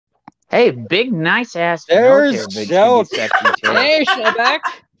Hey, big nice ass. There's Shell. Hey, Shellback.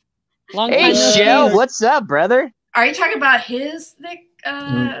 Hey, Shell. What's up, brother? Are you talking about his thick,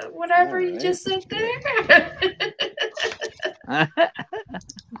 whatever you just said there?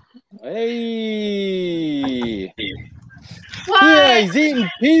 Hey. What? Yeah, he's eating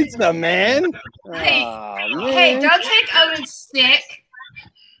pizza, man. Hey, hey, don't take Owen's stick.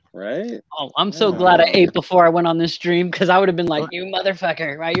 Right? Oh, I'm so glad I ate before I went on this stream because I would have been like, you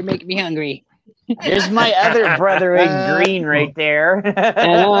motherfucker, right? You're making me hungry. There's my other brother in green right there.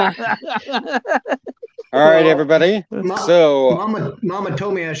 All right, everybody. Mama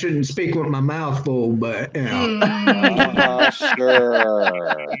told me I shouldn't speak with my mouth full, but you know.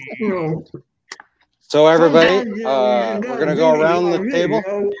 Sure. You know, So everybody, we're gonna go around the table.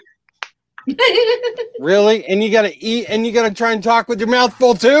 Really? And you gotta eat, and you gotta try and talk with your mouth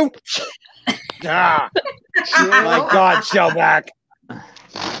full too? Ah, my God, Shellback.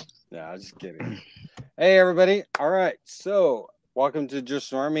 No, I'm just kidding. Hey, everybody. All right. So, welcome to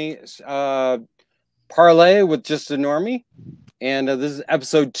JustANormie, Parley with JustANormie. And this is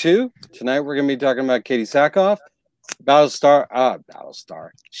episode 2. Tonight, we're going to be talking about Katee Sackhoff, Battlestar.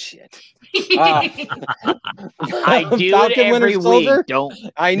 Shit. I do Falcon it every WinterSoldier? week. Don't.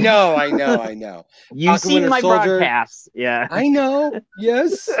 I know. You've Falcon seen my WinterSoldier. broadcasts. Yeah. I know.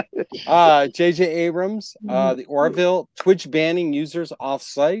 Yes. JJAbrams, the Orville Twitch banning users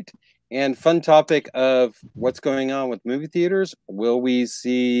off-site, and fun topic of what's going on with movie theaters. Will we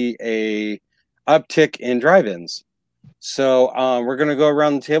see a uptick in drive-ins? So we're going to go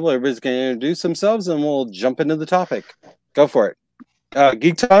around the table. Everybody's going to introduce themselves, and we'll jump into the topic. Go for it.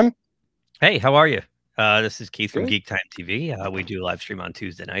 Geek Time. Hey, how are you? This is Keith from Geek Time TV. We do live stream on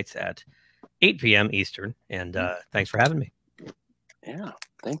Tuesday nights at 8 p.m. Eastern, and thanks for having me. Yeah,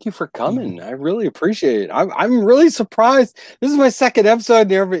 thank you for coming. I really appreciate it. I'm really surprised. This is my second episode,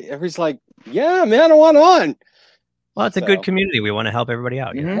 and everybody's like, "Yeah, man, I want on." Well, it's a good community. We want to help everybody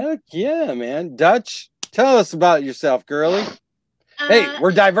out. You know? Heck yeah, man. Dutch, tell us about yourself, girly. Hey,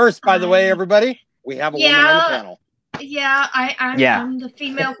 we're diverse, by the way, everybody. We have a woman on the panel. Yeah, I'm the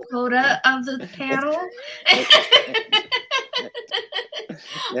female quota of the panel.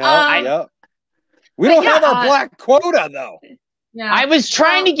 Yep. We don't have our black quota, thoo. Yeah. I was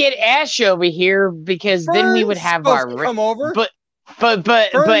trying to get Ash over here because then we would have our come over. But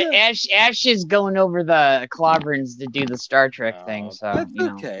Ash is going over the Cloverins to do the Star Trek thing. So that's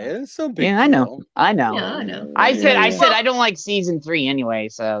okay. It's so big. Yeah, I know. Yeah, I know. I said I don't like season 3 anyway.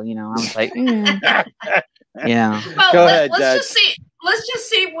 So I was like, yeah. Well, Go ahead, let's just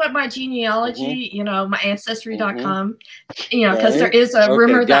see what my genealogy, my ancestry.com, because there is a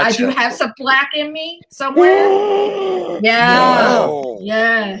rumor that I do have some black in me somewhere. Yeah. No.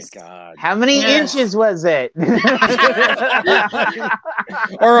 Yes. Oh my God. How many inches was it?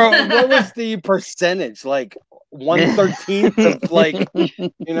 Or what was the percentage? Like 1/13 of Well,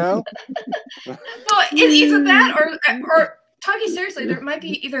 it's either that or talking seriously, there might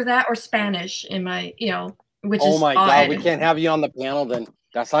be either that or Spanish in my, which is oh my God, we can't have you on the panel then.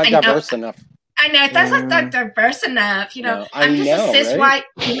 That's not diverse enough. I know, that's not diverse enough, No, I'm just a cis white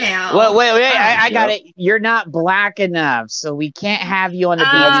female. Well, wait, I got it. You're not black enough, so we can't have you on the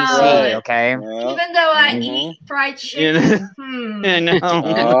BBC, okay? Even though I eat fried chicken.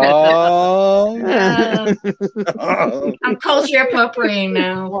 I'm culture appropriating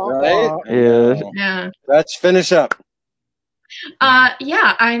now. Right? Yeah. Let's finish up.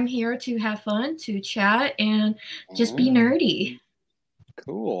 Yeah, I'm here to have fun, to chat, and just be nerdy.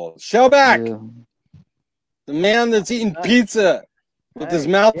 Cool. Shellback, the man that's eating pizza with his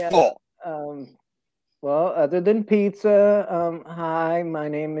mouth full. Well, other than pizza, hi, my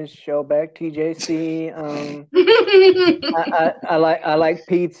name is Shellback TJC. I like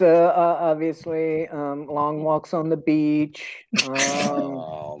pizza, obviously. Long walks on the beach.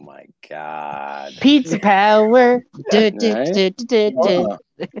 Oh my God! Pizza power. I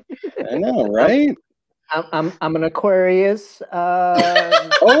know, right? I'm an Aquarius.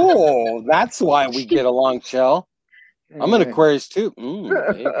 Oh, that's why we get along, Shell. I'm an Aquarius too. I'm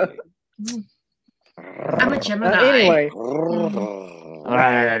a Gemini. Anyway.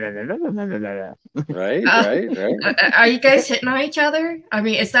 Right. Are you guys hitting on each other? I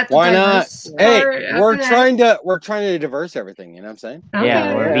mean, is that the why not? Hey, we're trying to diverse everything. You know what I'm saying? Okay.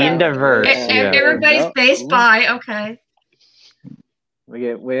 Yeah, we're being diverse. Everybody's based by we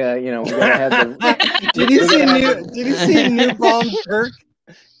gotta have the. Did you see New Bomb Kirk?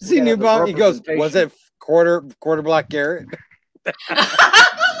 See New Bomb? He goes, was it quarter black Garrett? No,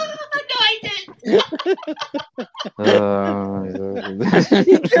 I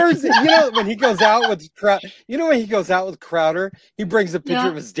He cares, when he goes out with when he goes out with Crowder, he brings a picture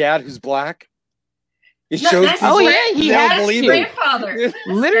of his dad who's black. He shows he has to. Grandfather.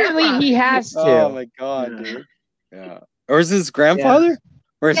 Literally, he has to. Oh my god, dude. Yeah. Or is his grandfather?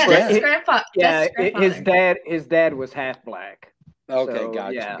 Or his dad? His grandfather. Yeah, his dad was half black. Okay, So,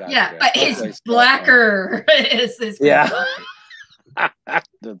 gotcha. Yeah, but his blacker is his grandfather.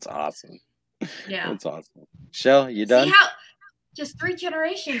 That's awesome. Yeah. That's awesome. Shell, you done? See how just 3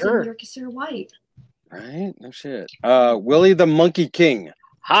 generations and you're considered white. Right? No shit. Willie the Monkey King.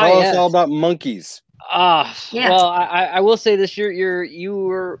 Hi, Tell us all about monkeys. Well, I will say this: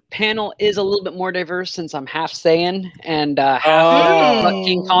 your panel is a little bit more diverse since I'm half Saiyan and half what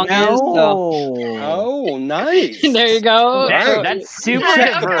King Kong is. So. Oh, nice! There you go. That's super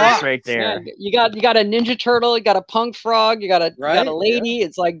diverse right there. Yeah, you got a Ninja Turtle, you got a punk frog, you got a lady. Yeah.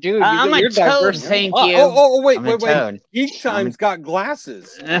 It's like, dude, I'm a toad. Thank you. Wait. Geek Time's got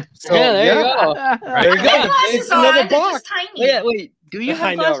glasses. So, there you go. There you go. It's another box. Wait. Do you have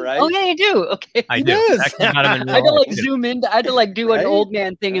I know, glasses? right? Oh yeah, you do. Okay. I do. I had to zoom in. I had to do an old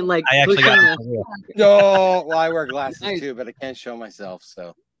man thing and I actually got No, well, I wear glasses too, but I can't show myself.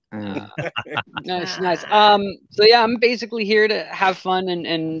 So nice. So yeah, I'm basically here to have fun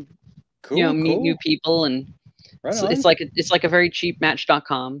and meet new people and. Right it's like a very cheap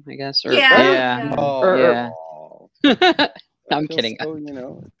Match.com, I guess. Or, I'm kidding.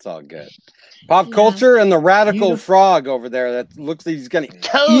 So, it's all good. Pop culture and the radical frog over there that looks like he's gonna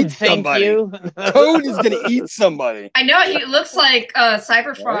eat somebody. Toad is gonna eat somebody. I know, he looks like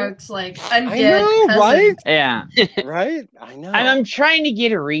Cyberfrog's like undead. I know, cousin. right? Yeah. Right? I know. And I'm trying to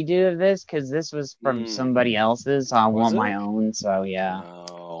get a redo of this because this was from somebody else's. So I want my own. So yeah.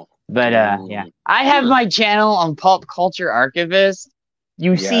 Oh. But yeah. I have my channel on Pop Culture Archivist.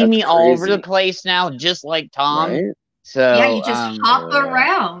 You see me all over the place now, just like Tom. Right? So yeah, you just hop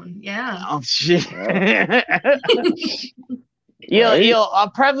around. Yeah. Oh shit.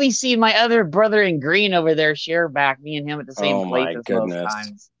 I'll probably see my other brother in green over there share back, me and him at the same place as most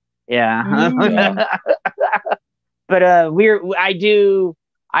times. Yeah. But I do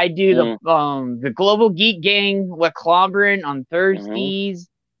the Global Geek Gang with Clobbering on Thursdays.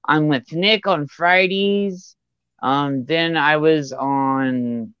 I'm with Nick on Fridays. Then I was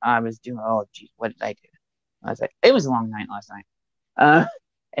doing what did I do? It was a long night last night.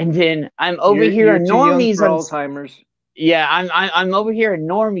 And then I'm over here at Normies on Alzheimer's. Yeah, I'm over here at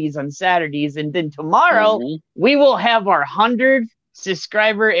Normies on Saturdays, and then tomorrow we will have our 100th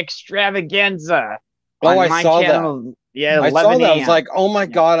subscriber extravaganza. I saw channel. That. Yeah, I saw that. I was like, oh my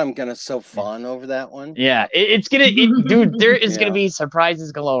god, I'm gonna so fun over that one. Yeah, dude, there is gonna be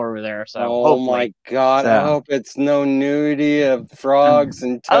surprises galore over there. So my god, I hope it's no nudity of frogs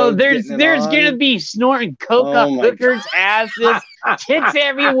and toads. There's gonna be snorting coke hookers, asses, tits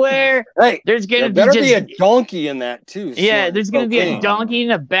everywhere. Hey, there's gonna be a donkey in that too. Yeah, there's gonna be a donkey in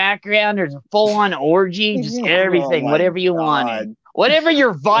the background. There's a full-on orgy, just everything, whatever you wanted. Whatever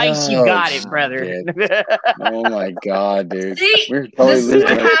your vice, you got it, brother. Oh my god, dude! See, this is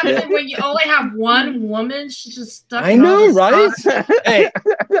what happens when you only have one woman. She's just stuck. I know, right?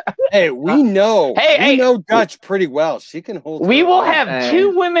 hey, we know. We know Dutch pretty well. She can hold. We will have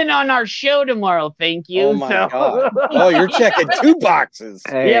 2 women on our show tomorrow. Thank you. Oh my god! Oh, you're checking 2 boxes.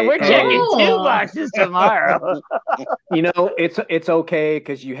 Yeah, we're checking 2 boxes tomorrow. It's okay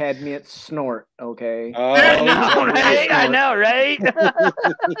because you had me at snort. Okay. I know, right?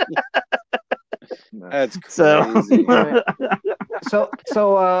 That's crazy. So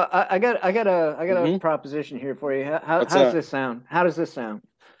I got a proposition here for you. How does this sound? How does this sound?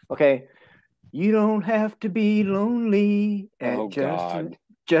 Okay, you don't have to be lonely.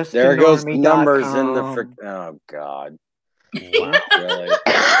 Just there goes the numbers in the oh god. Wow. Really?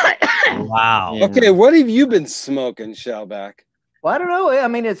 Wow. Okay, what have you been smoking, Shellback? Well, I don't know. I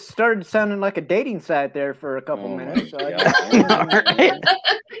mean, it started sounding like a dating site there for a couple minutes. So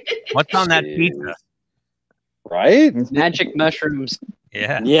What's on that pizza? Right? Magic mushrooms.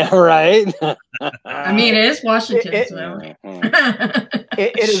 Yeah. Yeah, right. I mean, it is Washington. It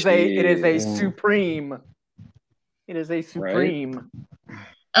is a supreme. It is a supreme.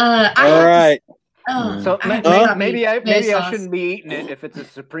 All right. So maybe I shouldn't be eating it if it's a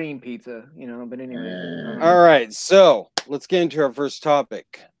supreme pizza, But anyway. All right, so let's get into our first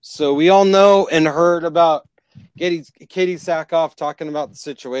topic. So we all know and heard about Katee Sackhoff talking about the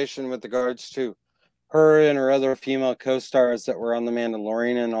situation with regards to her and her other female co-stars that were on The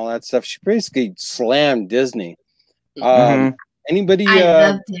Mandalorian and all that stuff. She basically slammed Disney. Anybody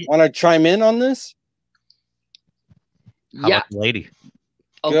want to chime in on this? How about the lady?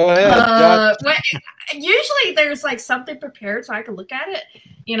 Go ahead. Usually there's like something prepared so I can look at it.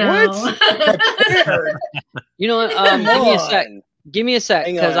 You know. What? You know what? Give me a sec. Give me a sec,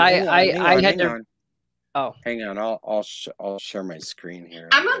 because I had to. Oh, hang on. I'll share my screen here.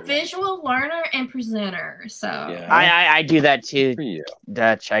 I'm a visual learner and presenter, so yeah. I do that too.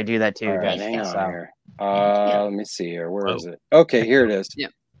 Dutch, I do that too. All right, hang on here. Let me see here. Where is it? Okay, here it is. Yeah.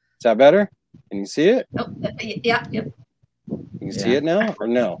 Is that better? Can you see it? Oh, yeah. Yep. You can see it now, or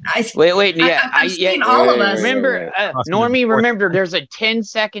no? Wait. Yeah, I'm seeing all of us. Remember, Normie. Remember, there's a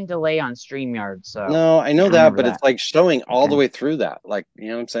 10-second delay on StreamYard. So no, I know that, but it's like showing all the way through that. Like, you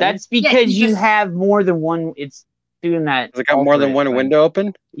know what I'm saying? That's because you have more than one. It's doing that. Has it got more than one window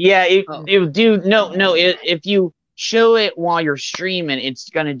open? Yeah, it do. No. If you show it while you're streaming, it's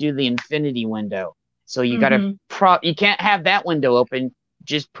gonna do the infinity window. So you gotta you can't have that window open.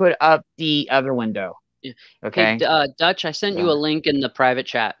 Just put up the other window. Okay. Hey, Dutch, I sent you a link in the private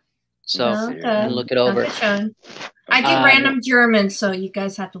chat, so you can look it over. I do random German, so you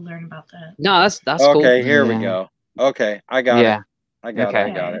guys have to learn about that. No, that's cool. Okay, here we go. Okay, I got it. I got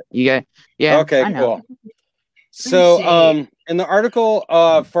it. You got Okay, cool. So, in the article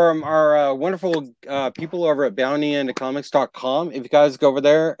from our wonderful people over at bountyandcomics.com, if you guys go over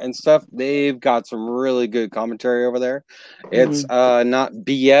there and stuff, they've got some really good commentary over there. It's not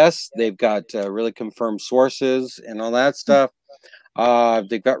BS. They've got really confirmed sources and all that stuff.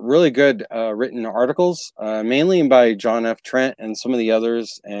 They've got really good written articles, mainly by John F. Trent and some of the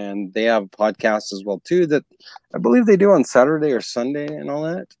others, and they have podcasts as well too that I believe they do on Saturday or Sunday and all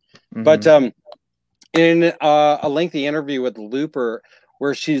that. But in a lengthy interview with Looper,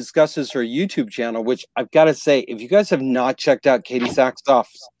 where she discusses her YouTube channel, which I've got to say, if you guys have not checked out Katee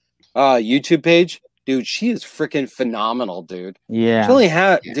Sackhoff's YouTube page, dude, she is freaking phenomenal, dude. Yeah. She only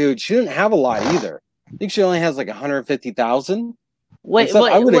she didn't have a lot either. I think she only has like 150,000.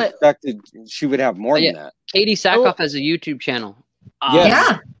 I would expect she would have more than that. Katee Sackhoff has a YouTube channel.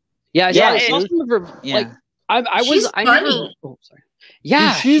 Yeah. I saw some of her. Like, I never. Oh, sorry.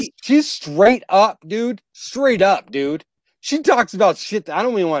 Yeah, dude, she's straight up, dude. Straight up, dude. She talks about shit that I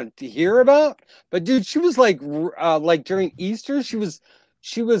don't even want to hear about. But dude, she was like during Easter, she was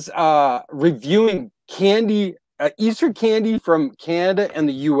reviewing candy, Easter candy from Canada and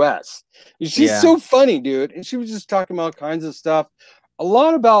the U.S. She's so funny, dude. And she was just talking about all kinds of stuff, a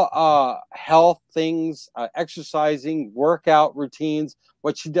lot about health things, exercising, workout routines,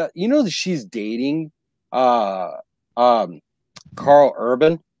 what she does. You know that she's dating Carl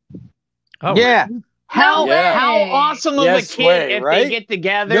Urban. Oh yeah. How awesome of a kid if they get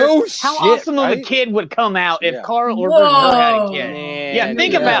together. How awesome of a kid would come out if Carl Urban had a kid. Man,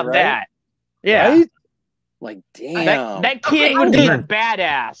 think about that. Yeah. Right? Like, damn. That kid would be a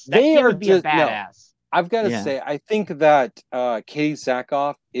badass. That kid would be a badass. I've got to say, I think that Katee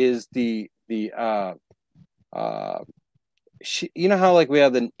Sackhoff is the she, you know how like we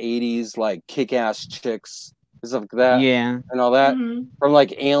have the 80s like kick-ass chicks and stuff like that, and all that from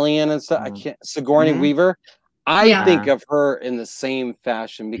like Alien and stuff. I can't Sigourney Weaver. I think of her in the same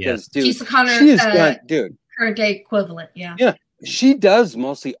fashion because dude, she's done, dude, current day equivalent. Yeah, she does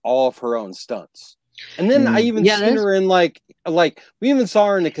mostly all of her own stunts. And then I even seen her in like we even saw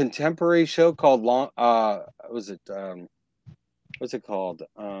her in a contemporary show called what's it called?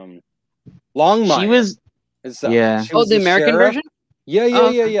 Longmire. She was the American version? Yeah.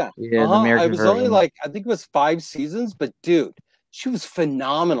 The American I was version. Only like I think it was 5 seasons, but dude, she was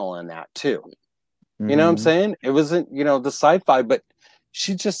phenomenal in that too. You know what I'm saying? It wasn't, the sci-fi, but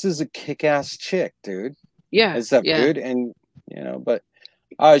she just is a kick-ass chick, dude. Yeah. Is that dude? And but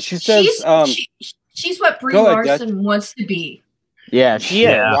she says she's what Brie Larson wants to be. Yeah, she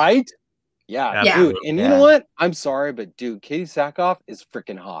is. Right? Yeah, dude. And you know what? I'm sorry, but dude, Katee Sackhoff is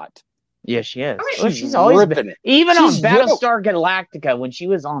freaking hot. Yeah, she is. I mean, she's always been it. Even on Battlestar Galactica, when she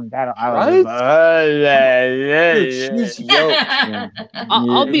was on Battle, she's yoked.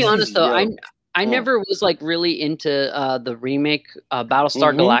 I'll be honest though, I never was like really into the remake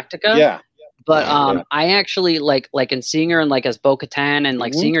Battlestar Galactica. Yeah. But I actually like in seeing her and like as Bo-Katan and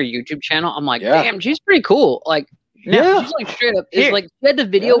like seeing her YouTube channel, I'm like, damn, she's pretty cool. Like, she's like straight up. It's like she had the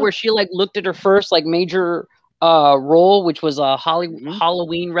video where she like looked at her first like major role, which was a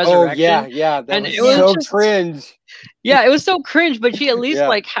Halloween Resurrection. Oh yeah, that was so cringe. Yeah, it was so cringe, but she at least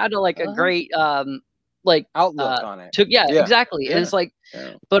like had a great like outlook on it. Exactly. And it's like,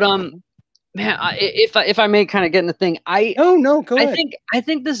 but man, if I may kind of get in the thing, go ahead. I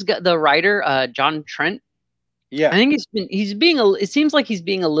think this guy, the writer, John Trent. Yeah, I think it seems like he's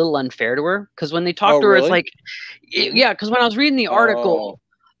being a little unfair to her because when they talk to her, it's like, because when I was reading the article,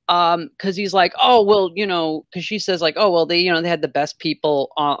 because he's like, oh well, you know, because she says like, oh well, they, you know, they had the best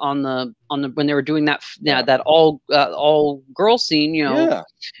people on the when they were doing that that all girl scene, you know,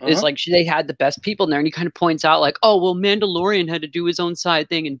 it's like they had the best people in there, and he kind of points out like, oh well, Mandalorian had to do his own side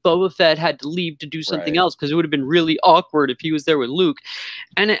thing, and Boba Fett had to leave to do something else because it would have been really awkward if he was there with Luke,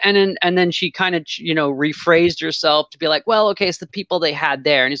 and then she kind of, you know, rephrased herself to be like, well, okay, it's the people they had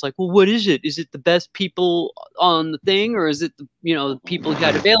there, and he's like, well, what is it? Is it the best people on the thing, or is it the, you know, the people who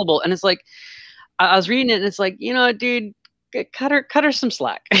had available? And it's like, I was reading it, and it's like, you know, dude, cut her some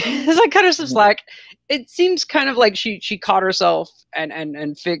slack. It's like, cut her some slack. It seems kind of like she caught herself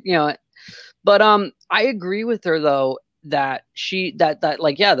and you know, but I agree with her though that that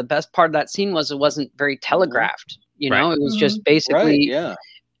like, yeah, the best part of that scene was it wasn't very telegraphed. You know, it was just basically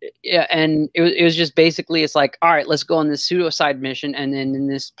yeah, and it was just basically, it's like, all right, let's go on this suicide mission, and then in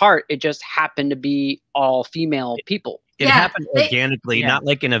this part, it just happened to be all female people. It happened organically, not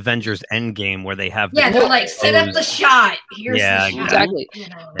like in Avengers Endgame where they have they're like, set up the shot. Here's the shot. Exactly. You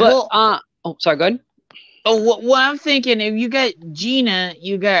know. But oh, sorry, go ahead. Oh, well, I'm thinking if you got Gina,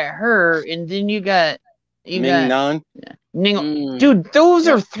 you got her, and then you got Ming-Na. Dude, those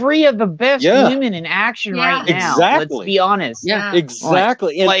are three of the best women in action right now. Exactly. Let's be honest. Yeah,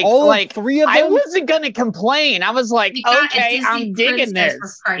 exactly. And like, all like, three of them. I wasn't gonna complain. I was like, okay, I'm digging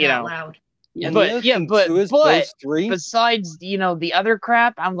this. You know. But those three, besides, you know, the other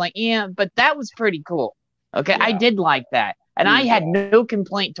crap, I'm like, yeah, but that was pretty cool. Okay, I did like that, and I had no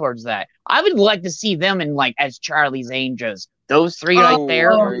complaint towards that. I would like to see them in like as Charlie's Angels. Those three right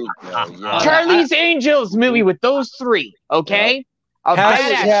there. Charlie's Angels movie with those three. Okay, a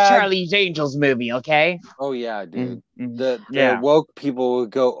badass Charlie's Angels movie. Okay. Oh yeah, dude. The woke people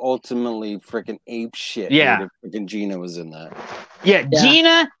would go ultimately freaking ape shit. Yeah, freaking Gina was in that. Yeah,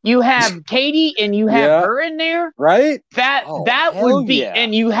 Gina, you have Katie, and you have her in there, right? That would be,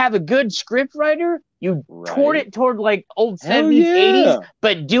 and you have a good script writer. You toward it toward like old 70s, 80s,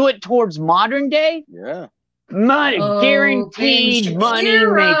 but do it towards modern day. Yeah, guaranteed money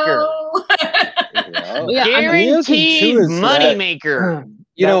maker. Guaranteed money maker.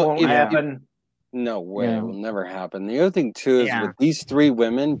 You know, it happen. No way, it will never happen. The other thing too is with these three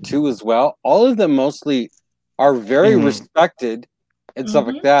women too as well. All of them mostly are very respected and stuff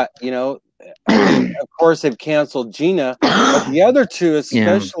like that. You know, I mean, of course they've canceled Gina, but the other two,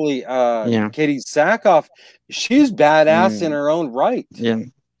 especially Katee Sackhoff, she's badass in her own right.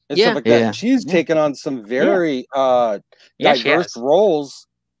 And stuff like that. She's taken on some very diverse roles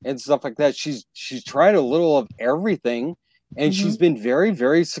and stuff like that. She's tried a little of everything. And she's been very,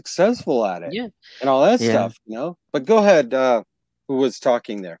 very successful at it, and all that stuff, you know. But go ahead. Who was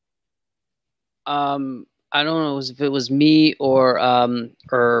talking there? I don't know if it was me or I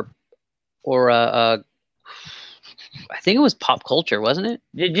think it was pop culture, wasn't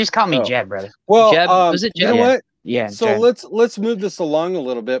it? Just call me Jeb, brother. Well, Jeb, was it Jeb? You know what? Yeah. So Jeb. let's move this along a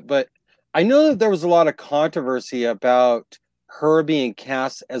little bit. But I know that there was a lot of controversy about her being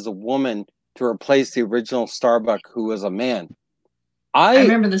cast as a woman to replace the original Starbuck, who was a man. I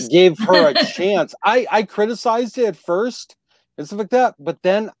remember this. Gave her a chance. I criticized it at first and stuff like that, but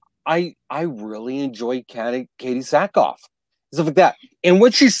then I really enjoyed Katee Sackhoff, stuff like that. And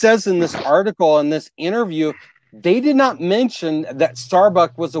what she says in this article, in this interview, they did not mention that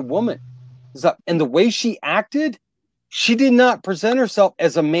Starbuck was a woman. And the way she acted, she did not present herself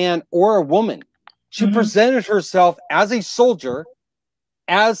as a man or a woman. She presented herself as a soldier,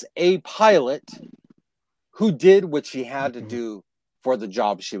 as a pilot who did what she had to do for the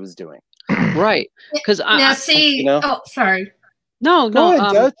job she was doing. Right. Because now see, you know? oh, sorry. No,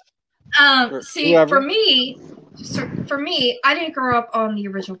 see, for me, I didn't grow up on the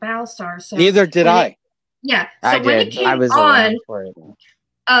original Battlestar. So neither did I. Yeah. So when it came on,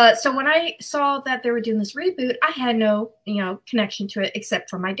 so when I saw that they were doing this reboot, I had no, connection to it except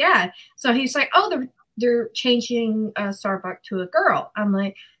for my dad. So he's like, "Oh, they're changing Starbuck to a girl." I'm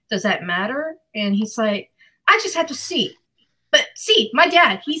like, "Does that matter?" And he's like, "I just have to see." But see, my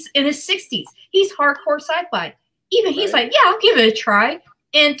dad, he's in his 60s. He's hardcore sci-fi. Even he's like, "Yeah, I'll give it a try."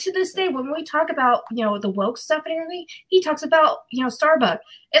 And to this day, when we talk about, the woke stuff and everything, he talks about, Starbuck.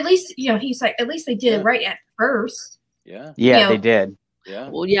 At least, he's like, at least they did it right at first. Yeah. Yeah, they did. Yeah.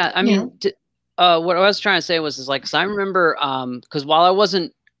 Well, yeah. I mean, what I was trying to say was like, because I remember, because while I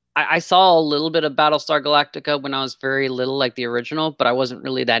wasn't, I saw a little bit of Battlestar Galactica when I was very little, like the original, but I wasn't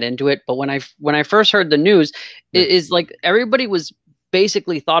really that into it. But when I first heard the news, it is like everybody was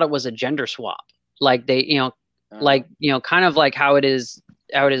basically thought it was a gender swap, like they, kind of like how it is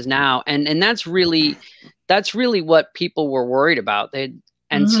now, and that's really what people were worried about.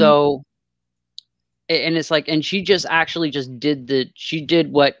 So, and it's like, and she just actually just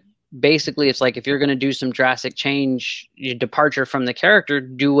did what basically it's like if you're going to do some drastic change, your departure from the character,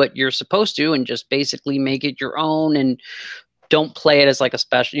 do what you're supposed to and just basically make it your own, and don't play it as like a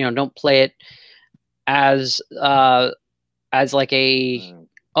special, you know, don't play it as like a,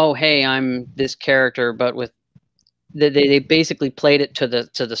 oh hey, I'm this character, but with they basically played it to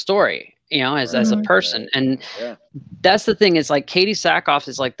the story, you know, as a person. And that's the thing, is like Katee Sackhoff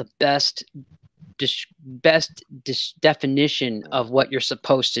is like the best definition of what you're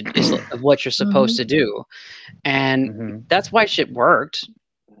supposed to to do, and that's why shit worked.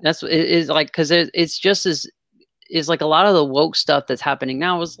 That's is like, because it's just as is like a lot of the woke stuff that's happening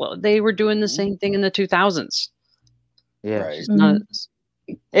now was they were doing the same thing in the 2000s. Yeah, it's not,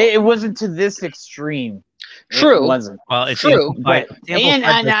 it wasn't to this extreme. True. It wasn't. Well, it's true. And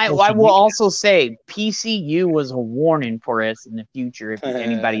I will also say PCU was a warning for us in the future if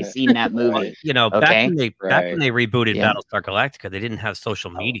anybody's seen that movie. You know, back when they rebooted Battlestar Galactica, they didn't have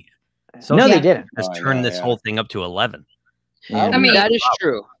social media. No, they didn't. Just turned this whole thing up to 11. I mean, that is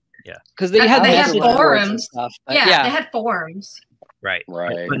true. Yeah, because they had forums. Stuff, they had forums. Right.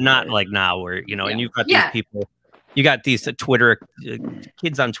 But not like now, where you know, and you've got these people. You got these Twitter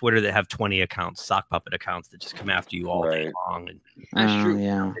kids on Twitter that have 20 accounts, sock puppet accounts that just come after you all day long. And that's true.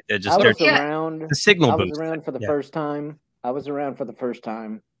 Yeah, I was around. The signal I was around for the first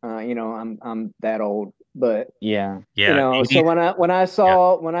time. You know, I'm that old, but yeah. You know, so when I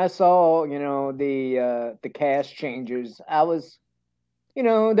saw you know the cast changes, I was, you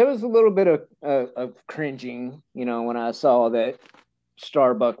know, there was a little bit of cringing, you know, when I saw that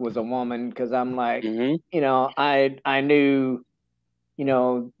Starbuck was a woman, because I'm like, you know, I knew, you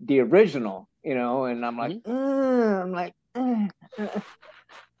know, the original, you know, and I'm like,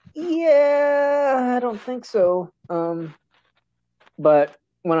 yeah, I don't think so. But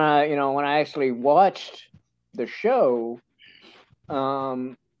when I actually watched the show,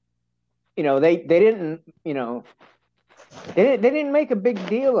 you know, they didn't, you know, they didn't make a big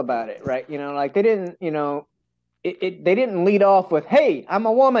deal about it, right? You know, like they didn't, you know. They didn't lead off with, "Hey, I'm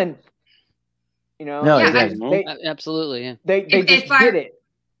a woman." You know, no, absolutely, yeah. They just did it.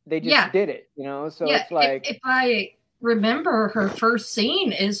 They just did it. You know, so it's like, if I remember, her first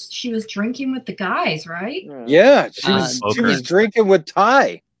scene is she was drinking with the guys, right? Yeah, she was drinking with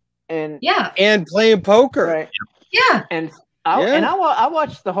Ty, and playing poker, right? Yeah, and I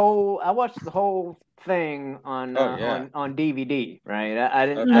watched the whole thing on DVD, right? I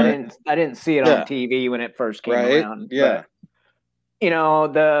didn't see it on TV when it first came around. Yeah. But, you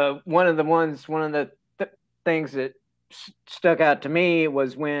know, one of the things that stuck out to me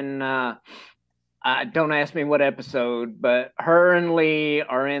was when don't ask me what episode, but her and Lee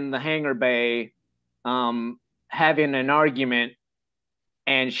are in the hangar bay having an argument,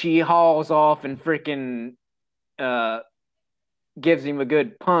 and she hauls off and freaking gives him a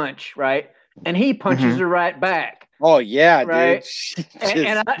good punch, right? And he punches her right back. Oh yeah, right? Dude.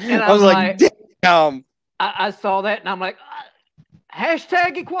 And I was like, damn. I saw that and I'm like,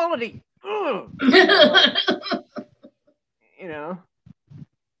 hashtag equality. You know.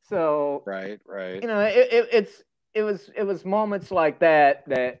 So right. You know, it was moments like that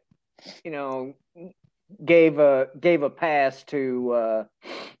you know gave a pass to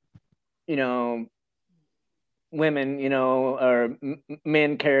you know, women, you know, or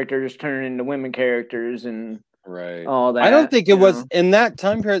men characters turn into women characters and all that. I don't think it was in that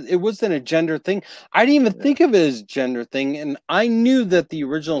time period. It wasn't a gender thing. I didn't even think of it as a gender thing, and I knew that the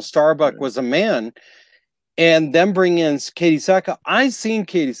original Starbuck was a man. And then bring in Katee Sackhoff. I seen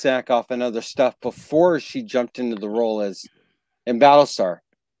Katee Sackhoff and other stuff before she jumped into the role as in Battlestar.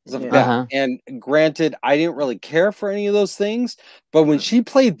 And granted, I didn't really care for any of those things, but when she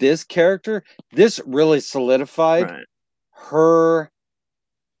played this character, this really solidified her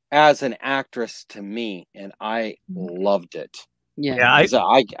as an actress to me, and I loved it. I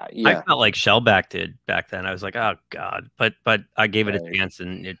felt like Shellback did back then. I was like, oh god, but I gave it a chance,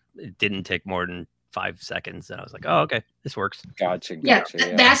 and it didn't take more than 5 seconds, and I was like, oh okay, this works. Gotcha.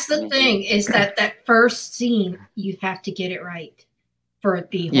 That's the thing, is that first scene, you have to get it right for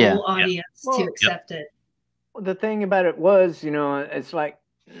the whole audience to accept it. Well, the thing about it was, you know, it's like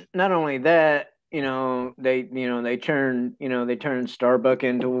not only that, you know, they turned Starbuck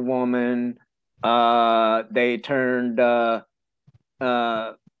into a woman. They turned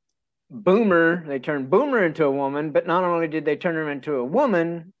Boomer. They turned Boomer into a woman, but not only did they turn her into a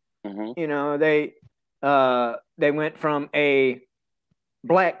woman, you know, they went from a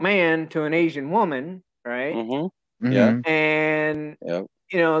black man to an Asian woman, right? And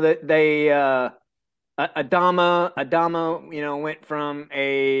you know that Adama, you know, went from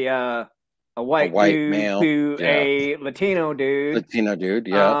a a white dude male to a Latino dude. Which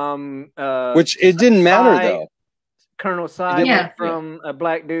it didn't matter though. Colonel Sy went from a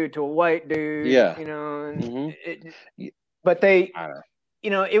black dude to a white dude. Yeah. You know, and but they,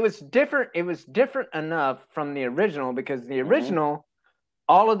 you know, it was different. It was different enough from the original because the original,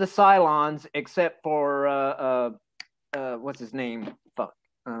 all of the Cylons except for what's his name? Fuck.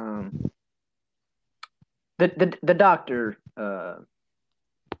 The doctor.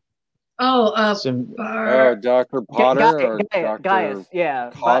 Dr. Potter Dr. Gaius,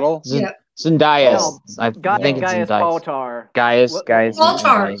 Coddle? Zendaius. I think it's Gaius Zendaius. Gaius.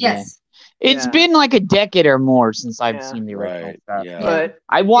 Baltar, yes. It's been like a decade or more since I've seen the original stuff. Yeah. But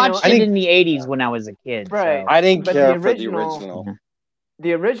I watched it in the 80s when I was a kid. Right. So. I didn't care for the original.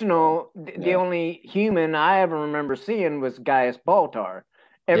 The original, the only human I ever remember seeing was Gaius Baltar.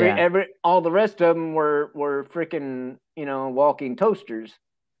 All the rest of them were freaking, you know, walking toasters.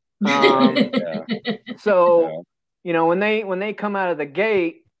 So, you know, when they come out of the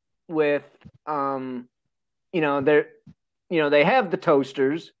gate with, you know, they have the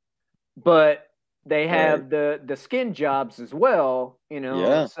toasters, but they have the skin jobs as well, you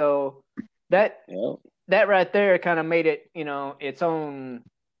know. So that right there kind of made it, you know, its own,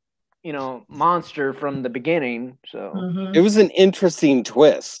 you know, monster from the beginning. So it was an interesting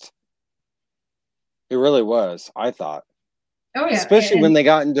twist. It really was, I thought. Oh yeah, especially when they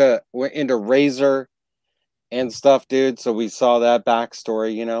got into Razor and stuff, dude. So we saw that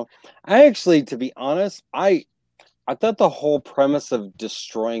backstory. You know, I actually, to be honest, I thought the whole premise of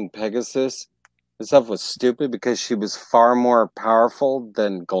destroying Pegasus and stuff was stupid because she was far more powerful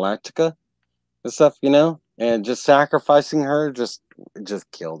than Galactica and stuff. You know, and just sacrificing her just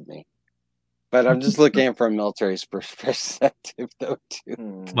killed me. But I'm just looking at it from a military perspective, though,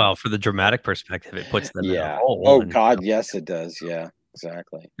 too. Well, for the dramatic perspective, it puts them in a hole. Oh, God, yes, it does. Yeah,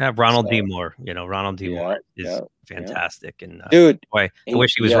 exactly. Yeah, Ronald D. Moore. You know, Ronald D. Moore is fantastic. And, dude, boy, I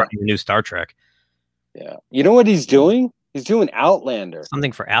wish he was writing the new Star Trek. Yeah. You know what he's doing? He's doing Outlander.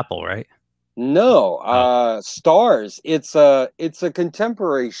 Something for Apple, right? No, Stars. It's a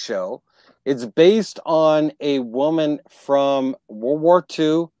contemporary show. It's based on a woman from World War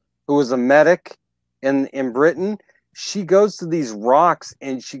II who was a medic in Britain. She goes to these rocks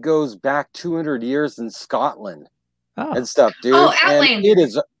and she goes back 200 years in Scotland and stuff, dude. Oh, Outlander. And it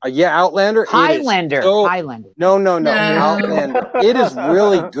is, Outlander. Highlander. Highlander. No. Outlander. It is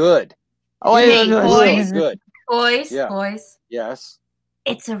really good. Oh, it is really good. Boys. Yes.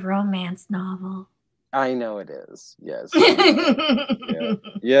 It's a romance novel. I know it is. Yes.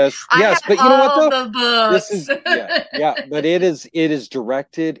 Yes. But you know what though? This is but it is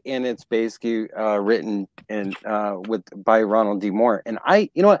directed and it's basically written and by Ronald D. Moore. And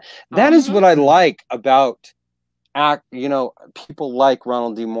you know what? That is what I like about people like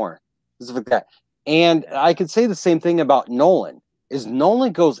Ronald D. Moore. Stuff like that. And I could say the same thing about Nolan. Is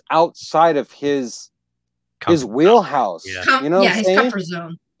Nolan goes outside of his wheelhouse. Yeah. You know what I'm his saying? comfort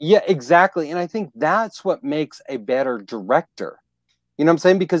zone. Yeah, exactly. And I think that's what makes a better director. You know what I'm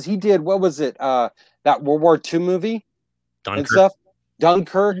saying? Because he did, what was it? That World War II movie and stuff.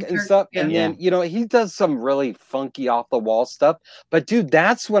 Dunkirk and stuff. Yeah. And then, you know, he does some really funky off the wall stuff. But dude,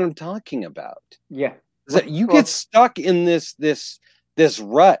 that's what I'm talking about. Yeah. Is that you get stuck in this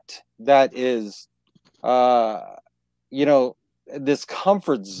rut that is you know, this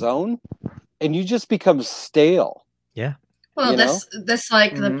comfort zone and you just become stale. Yeah. Well, that's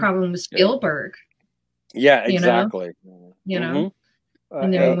like the problem with Spielberg. Yeah, exactly. You know,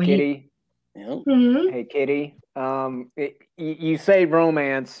 hey, Kitty. Hey, Kitty. You say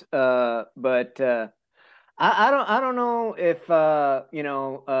romance, but I don't know if you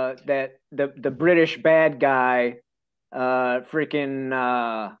know that the British bad guy, freaking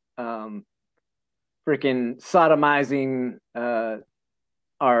sodomizing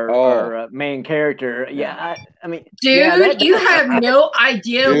our main character. Yeah, I mean, dude, you have no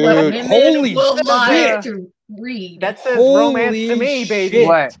idea what women will like to read. That says romance to me, baby.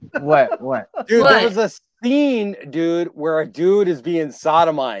 What? Dude, there was a scene, dude, where a dude is being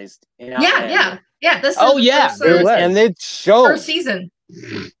sodomized. Yeah. This and it shows. First season.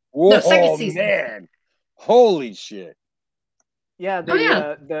 Whoa, no, second season. Man. Holy shit. Yeah,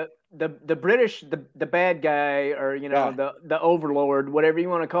 the British, the bad guy, or you know, the overlord, whatever you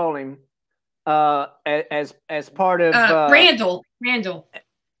want to call him, as part of Randall.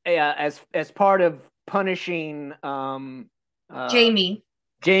 Yeah, as part of punishing Jamie,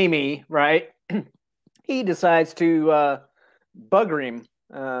 right? He decides to bugger him.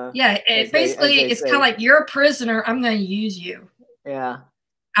 It's kind of like, you're a prisoner, I'm going to use you. Yeah.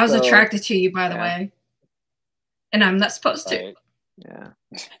 I was attracted to you, by the way, and I'm not supposed to. Yeah.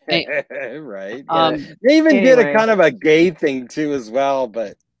 Right. They even did a kind of a gay thing too as well,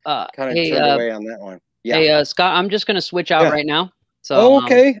 but kind of turned away on that one. Yeah. Hey, Scott, I'm just gonna switch out right now. So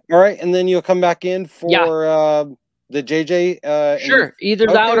okay, all right, and then you'll come back in for the JJ. Sure, either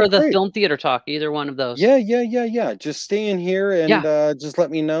that or the film theater talk. Either one of those. Yeah. Just stay in here and just let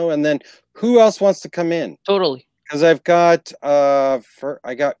me know, and then who else wants to come in? Totally. Because I've got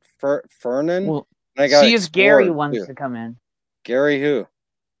Fernan. Well, and I got see if Gary wants to come in. Gary who?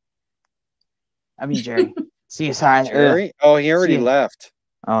 I mean Jerry. See if Jerry. Oh, he already left.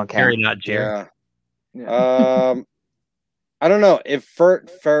 Okay. Gary, not Jerry. Yeah. I don't know if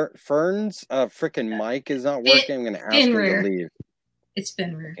Fern's freaking mic is not working. I'm going to ask him to leave. It's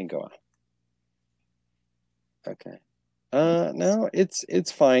Fenrir. Can go on. Okay. No,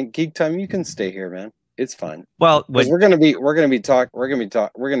 it's fine. Geek Time, you can stay here, man. It's fine. Well, we're gonna be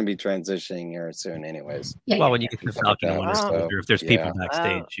transitioning here soon, anyways. Well, when you get to Falcon and Wintersoldier, if there's people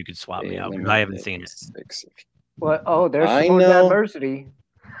backstage, you could swap me out. I haven't seen it. Well, oh, there's some more diversity.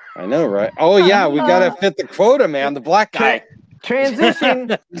 I know, right? Oh yeah, we gotta fit the quota, man. The black guy.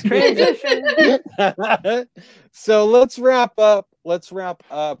 Transition. So let's wrap up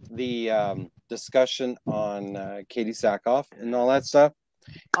the discussion on Katee Sackhoff and all that stuff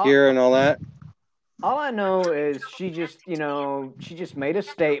here and all that. All I know is she just made a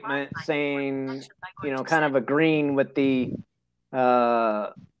statement saying, kind of agreeing with the,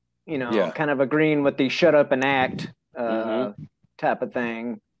 kind of agreeing with the shut up and act type of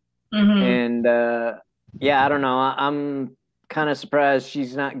thing. And I don't know. I'm kind of surprised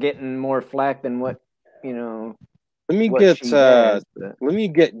she's not getting more flack than what, Let me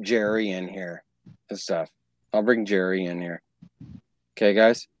get Jerry in here and stuff. I'll bring Jerry in here. Okay,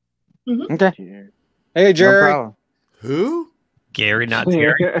 guys. Okay. Hey, Jerry. No problem. Who? Gary, not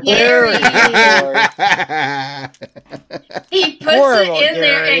Jerry. Gary. He puts it in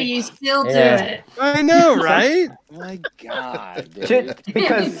there and you still do it. I know, right? My God.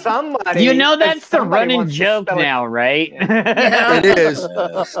 Because somebody... that's the running joke now, right? It is.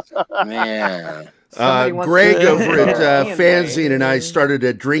 Man. Greg over at Fanzine and I started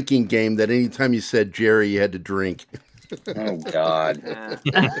a drinking game that anytime you said Jerry, you had to drink. Oh God,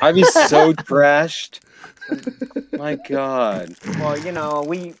 I'd be so trashed. My God. Well,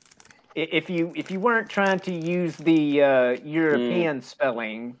 if you weren't trying to use the European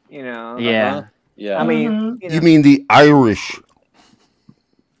spelling, Yeah. I mean, you mean the Irish?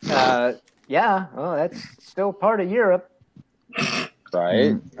 Yeah. Oh, that's still part of Europe.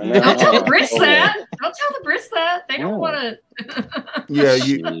 Right. Don't tell the Brits that. Don't tell the Brits that. They don't want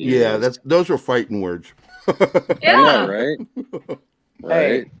to. Those are fighting words. Yeah. Right.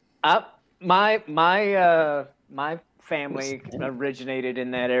 Hey, my family originated in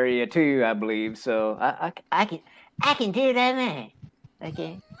that area too, I believe. So I can do that, man.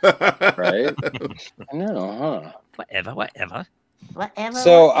 Okay. Right. I know, huh? Whatever.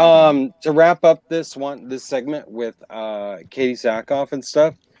 So to wrap up this segment with Katee Sackhoff and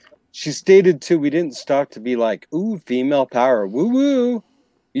stuff, she stated too, we didn't stop to be like, ooh, female power, woo woo.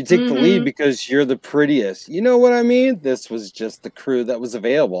 You take the lead because you're the prettiest. You know what I mean? This was just the crew that was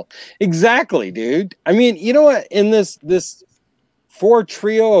available. Exactly, dude. I mean, you know what? In this 4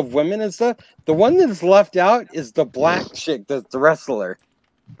 trio of women and stuff, the one that's left out is the black chick, that's the wrestler.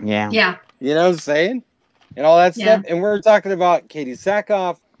 Yeah. Yeah. You know what I'm saying? And all that stuff. And we're talking about Katee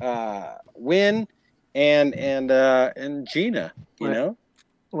Sackhoff, Win, and Gina. You know?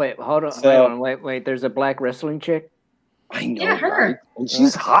 Wait, hold on. Wait. There's a black wrestling chick. I know. Yeah, her. Right? And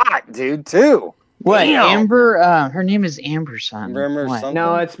she's hot, dude, too. What? Damn. Amber? Her name is Amber something.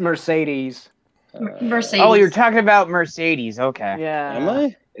 No, it's Mercedes. Mercedes. Oh, you're talking about Mercedes. Okay. Yeah. Am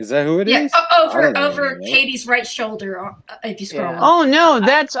I? Is that who it is? Over Katie's right shoulder. If you scroll. Oh no,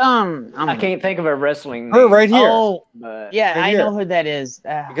 that's I can't think of a wrestling name. Her right here. Oh, yeah, right I know who that is.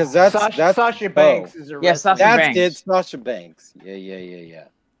 Because that's Sasha Banks is a wrestler. Yeah, Sasha Banks. That's it, Sasha Banks. Yeah.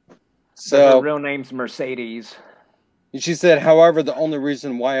 So her real name's Mercedes. She said, however, the only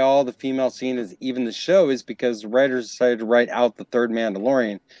reason why all the female scene is even the show is because the writers decided to write out the third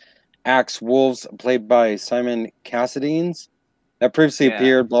Mandalorian, Axe Wolves, played by Simon Cassadines, that previously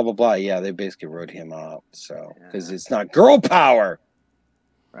appeared, blah, blah, blah. Yeah, they basically wrote him up, so, because it's not girl power.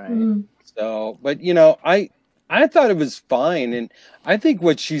 Right. So, but, I thought it was fine, and I think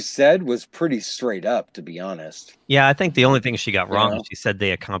what she said was pretty straight up, to be honest. Yeah, I think the only thing she got wrong is she said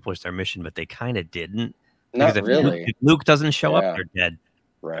they accomplished their mission, but they kind of didn't. Not really. If Luke doesn't show up, they're dead.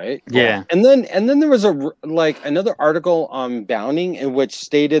 Right. Yeah. And then there was another article on Bounding in which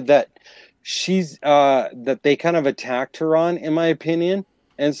stated that she's that they kind of attacked her on, in my opinion,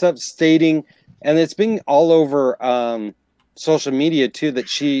 and stuff, stating, and it's being all over social media too that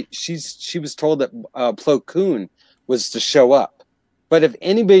she was told that Plo Koon was to show up, but if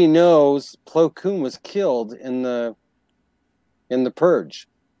anybody knows, Plo Koon was killed in the Purge,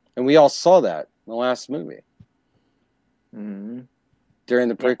 and we all saw that in the last movie during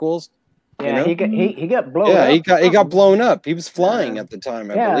the prequels. Yeah, you know? he got blown. Yeah, up. he got blown up. He was flying at the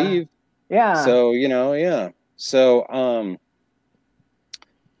time, I believe. Yeah. So you know, yeah. So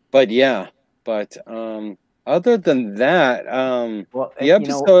but other than that, the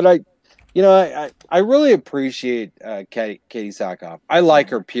episode, I really appreciate Katee Sackhoff. I like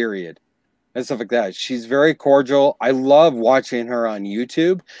her, period, and stuff like that. She's very cordial. I love watching her on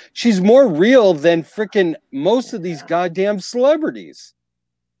YouTube. She's more real than freaking most of these goddamn celebrities.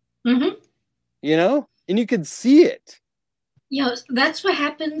 You know, and you can see it. You know, that's what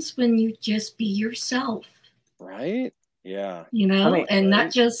happens when you just be yourself. Right? Yeah. You know, and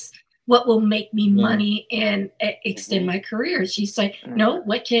not just what will make me money and extend my career. She's like, no,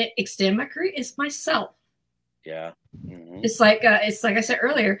 what can extend my career is myself. Yeah. It's like I said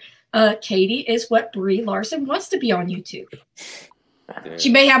earlier, Katie is what Brie Larson wants to be on YouTube.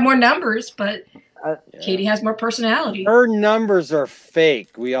 She may have more numbers, but Katie has more personality. Her numbers are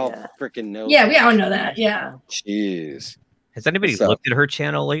fake. We all freaking know. Yeah, we all know that. Yeah. Jeez. Has anybody looked at her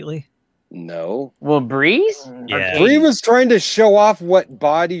channel lately? No. Well, Bree's? Yeah. Bree was trying to show off what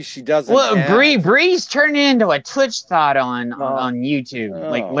body she doesn't have. Bree's turning into a Twitch thought on YouTube,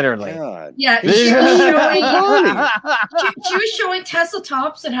 like literally. God. Yeah, she was showing Tesla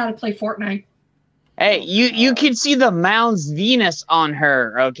tops and how to play Fortnite. Hey, you can see the Mounds Venus on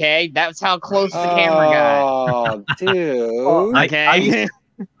her, okay? That's how close the camera got. Oh, dude. Okay.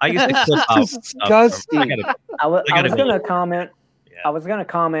 I used to clip out disgusting. I was gonna comment. I was gonna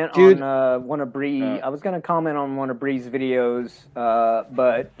comment on one of Bree. I was gonna comment on one of Bree's videos,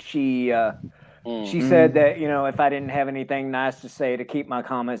 but she said that, you know, if I didn't have anything nice to say, to keep my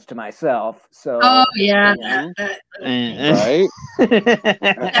comments to myself. So. Oh yeah. Right.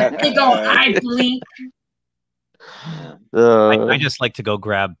 That big old eye blink. I just like to go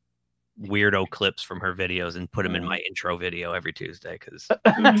grab weirdo clips from her videos and put them in my intro video every Tuesday because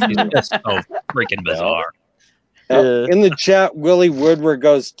she's just so freaking bizarre. In the chat, Willie Woodward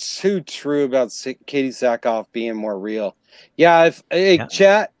goes too true about Katee Sackhoff being more real. Yeah,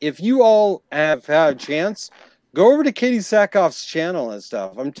 chat, if you all have had a chance, go over to Katee Sackhoff's channel and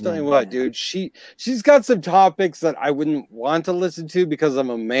stuff. I'm telling you what, dude, she's got some topics that I wouldn't want to listen to because I'm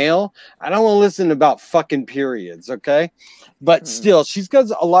a male. I don't want to listen about fucking periods, okay? But still, she's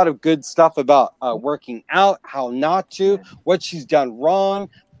got a lot of good stuff about working out, how not to, what she's done wrong,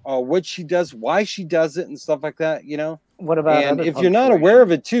 what she does, why she does it, and stuff like that, you know? What about? And if you're not aware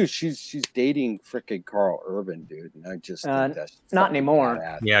of it too, she's dating frickin' Carl Urban, dude. And I just think that's not anymore.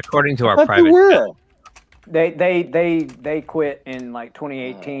 Badass. Yeah, according to our private. They quit in like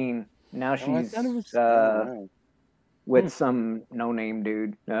 2018. Now she's with some no-name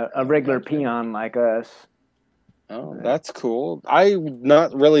dude, a regular peon like us. Oh, that's cool. I'm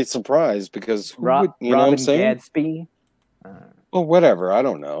not really surprised because you know what I'm saying? Gadsby. Well, whatever. I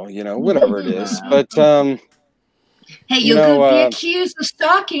don't know. You know, whatever it is. But hey, you could be accused of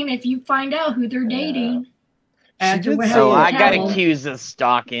stalking if you find out who they're dating. I got accused of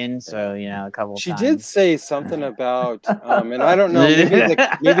stalking, so you know, a couple times. She did say something about, and I don't know,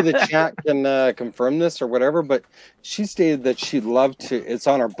 maybe the chat can confirm this or whatever, but she stated that she'd love to. It's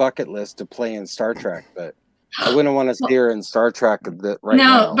on her bucket list to play in Star Trek, but I wouldn't want to see her in Star Trek right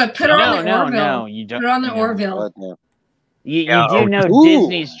now. No, but put her on the Orville. No, you don't. Put her on the Orville. You do know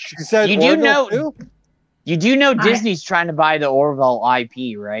Disney's. You do know. You do know Disney's trying to buy the Orville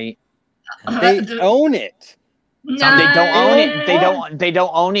IP, right? They own it. No, they don't own it. They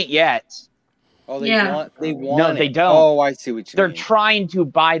don't own it yet. Oh, they want. No, they don't. Oh, I see what you mean. They're trying to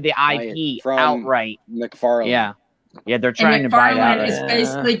buy the IP outright. McFarlane. Yeah, they're trying to buy it outright. Is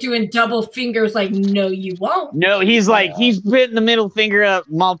basically doing double fingers, like, no, you won't. No, he's like he's putting the middle finger up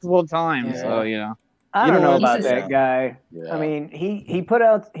multiple times. Yeah. So you know. I don't know about that guy. Yeah. I mean, he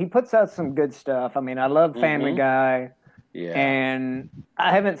puts out some good stuff. I mean, I love Family Guy. Yeah. And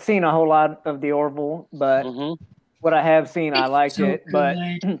I haven't seen a whole lot of the Orville, but what I have seen, I liked it. But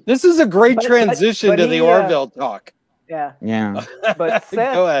this is a great transition to the Orville talk. Yeah. Yeah. But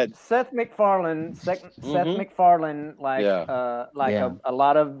Go ahead. Seth MacFarlane, like a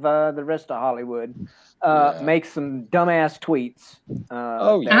lot of the rest of Hollywood, makes some dumbass tweets.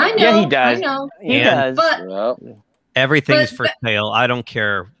 I know. Yeah, he does. I know. He does. But, everything's for sale. I don't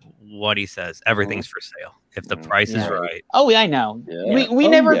care what he says. Everything's for sale. If the price is right. Oh, yeah, I know. Yeah. We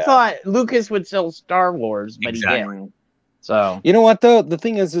never thought Lucas would sell Star Wars, but he did. So you know what though? The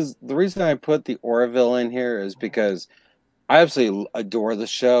thing is the reason I put the Orville in here is because I absolutely adore the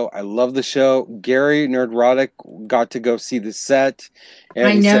show. I love the show. Gary Nerdrotic got to go see the set. And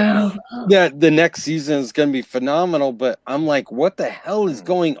I know. That the next season is going to be phenomenal, but I'm like, what the hell is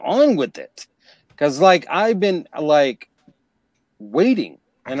going on with it? Because like I've been like waiting,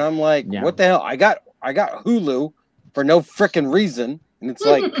 and I'm like, what the hell? I got Hulu for no freaking reason, and it's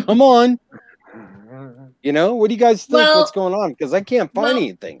like, come on, you know, what do you guys think? What's going on? Because I can't find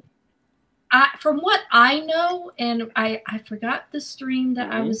anything. From what I know, and I forgot the stream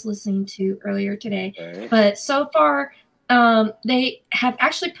that I was listening to earlier today, but so far they have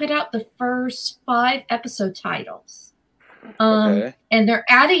actually put out the first 5 episode titles, and they're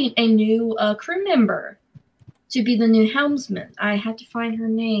adding a new crew member to be the new helmsman. I had to find her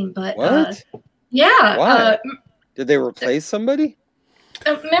name, but yeah. Did they replace somebody?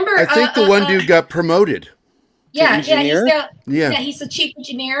 Remember, I think the one dude got promoted. Yeah, he's the chief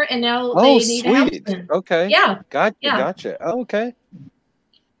engineer, and now they need a helmsman. Okay. Yeah. Gotcha. Oh, okay.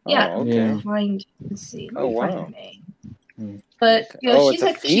 Yeah. Okay. Let's see. Oh, wow. Find her name. But you know, she's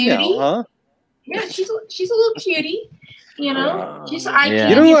a female, cutie. huh? Yeah, she's a little cutie. You know, she's You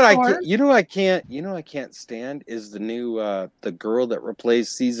know what I can't stand is the new the girl that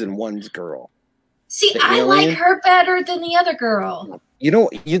replaced season 1's girl. See, I like her better than the other girl. You know,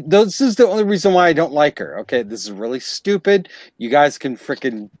 this is the only reason why I don't like her. Okay, this is really stupid. You guys can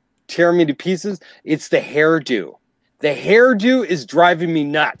freaking tear me to pieces. It's the hairdo. The hairdo is driving me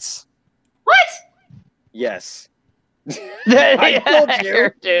nuts. What? Yes. I told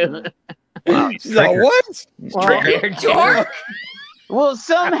you. Wow, she's like, what? Well,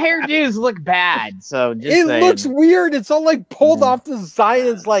 some hairdos look bad, so just it looks weird. It's all like pulled off the side.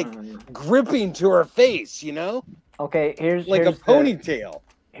 It's like gripping to her face, you know? Okay, here's a ponytail.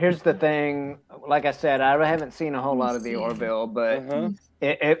 Here's the thing. Like I said, I haven't seen a whole lot of the Orville, but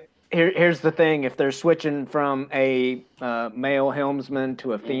here's the thing. If they're switching from a male helmsman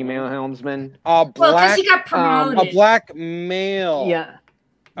to a female helmsman, a black male. Yeah.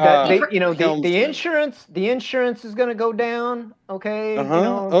 The insurance is going to go down. Okay.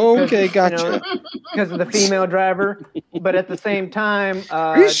 Okay, gotcha. Because of the female driver, but at the same time,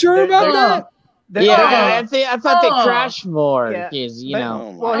 are you sure about that? I thought they crashed more because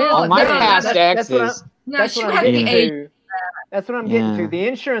on my past exes. That's what I'm getting to. That's what I'm getting to. The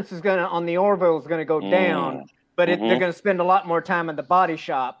insurance is on the Orville is gonna go down, but they're gonna spend a lot more time in the body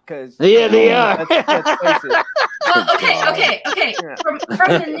shop because they are. Let's face it. Well, okay. From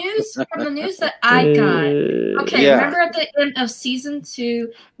the news that I got. Remember at the end of season 2,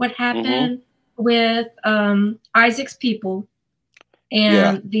 what happened with Isaac's people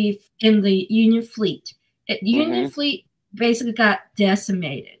and in the Union fleet? The Union fleet basically got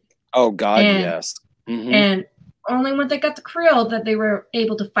decimated. Oh God, yes. And only when they got the krill that they were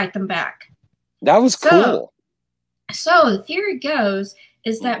able to fight them back. That was cool. So the theory goes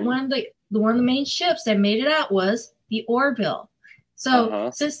is that one of the main ships that made it out was the Orville. So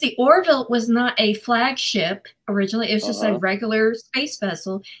since the Orville was not a flagship originally, it was just a regular space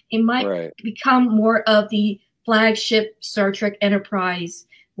vessel, it might become more of the flagship Star Trek Enterprise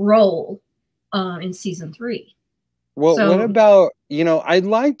role in season 3. Well, what about, I'd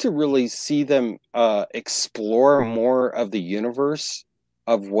like to really see them explore more of the universe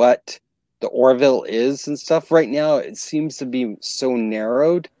of what the Orville is and stuff. Right now, it seems to be so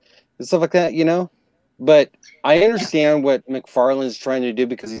narrowed and stuff like that, But I understand what McFarlane is trying to do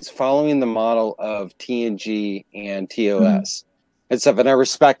because he's following the model of TNG and TOS and stuff, and I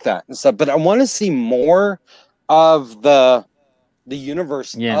respect that and stuff. But I want to see more of the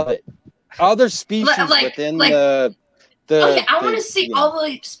universe of it. Other species within the I want to see all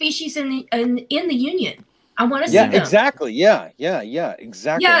the species in the Union. I want to see them. Exactly. Yeah,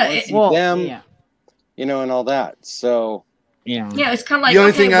 exactly. I want to see them, and all that. So it's kind of like the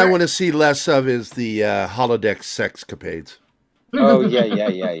only thing I want to see less of is the holodeck sexcapades. Oh yeah.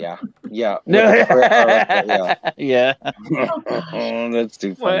 Yeah. Oh, that's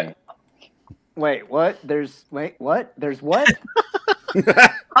too funny. Wait, what? There's what?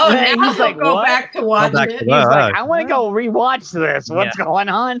 Oh, now he's like, go back to watch it. He's like, I want to go rewatch this. What's going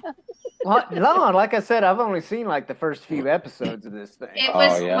on? Well, no, like I said, I've only seen like the first few episodes of this thing. It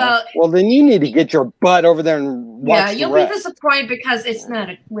was well, then you need to get your butt over there and watch. Yeah, you'll be disappointed because it's not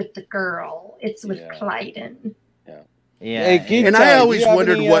with the girl; it's with Clyden. Yeah, and I always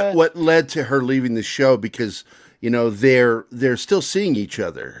wondered what led to her leaving the show because they're still seeing each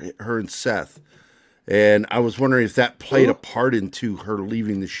other, her and Seth. And I was wondering if that played a part into her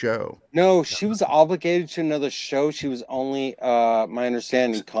leaving the show. No, she was obligated to another show. She was only, my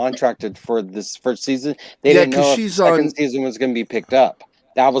understanding, contracted for this first season. They didn't know if the second season was going to be picked up.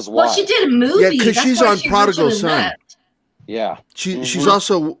 That was why. Well, she did a movie. Yeah, because she's on Prodigal Son. Yeah. She's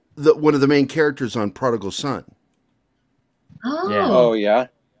also one of the main characters on Prodigal Son. Oh. Yeah. Oh, yeah.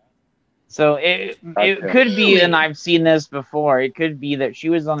 So it could be, and I've seen this before, it could be that she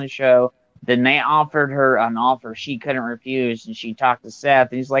was on the show, then they offered her an offer she couldn't refuse, and she talked to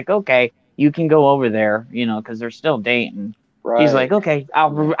Seth, and he's like, okay, you can go over there, you know, because they're still dating. Right. He's like, okay,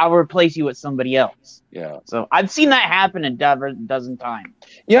 I'll replace you with somebody else. Yeah. So I've seen that happen a dozen times.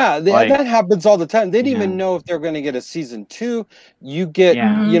 Yeah, that happens all the time. They didn't even know if they're going to get a season 2. You get,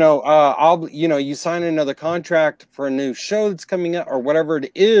 you know, you sign another contract for a new show that's coming out or whatever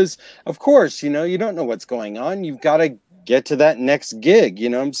it is. Of course, you know, you don't know what's going on. You've got to get to that next gig. You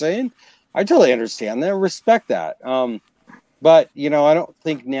know what I'm saying? I totally understand that. Respect that. But you know, I don't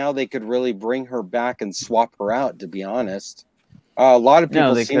think now they could really bring her back and swap her out. To be honest. A lot of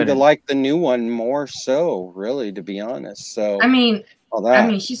people seem to like the new one more so, really, to be honest. So I mean,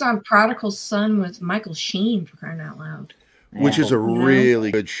 she's on Prodigal Son with Michael Sheen, for crying out loud. Which is a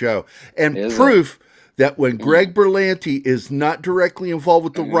really good show. And proof that when Greg Berlanti is not directly involved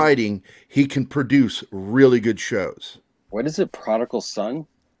with the writing, he can produce really good shows. What is it, Prodigal Son?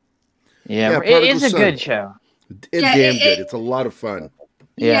 Yeah, it is a good show. It's damn good. It's a lot of fun.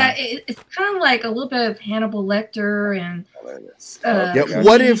 Yeah, it's kind of like a little bit of Hannibal Lecter and.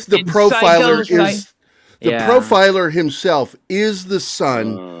 What if the profiler is the profiler himself is the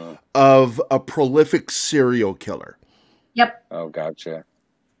son of a prolific serial killer? Yep. Oh, gotcha.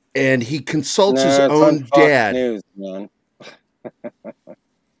 And he consults his own dad. News, man.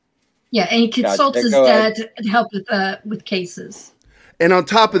 Yeah, and he consults his dad to help with cases. And on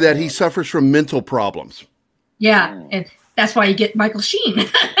top of that, he suffers from mental problems. Yeah, and that's why you get Michael Sheen.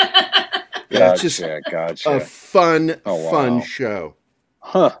 Yeah, it's just a fun show.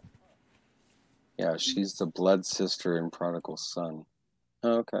 Huh. Yeah, she's the blood sister in Prodigal Son.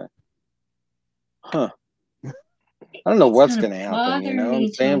 Oh, okay. Huh. I don't know what's going to happen, you know what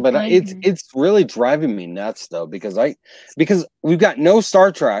I'm saying? But it's really driving me nuts, though, because we've got no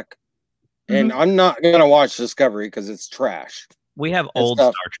Star Trek, and I'm not going to watch Discovery because it's trash. We have old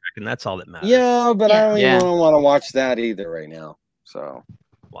Star Trek, and that's all that matters. Yeah, but I don't even want to watch that either right now. So,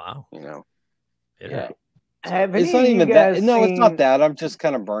 wow. You know. Yeah. It's not even that. No, it's not that. I'm just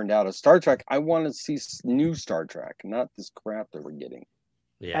kind of burned out of Star Trek. I want to see new Star Trek, not this crap that we're getting.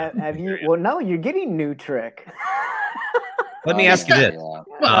 Yeah. Have you? Well, no, you're getting new Trek. Let me ask you this.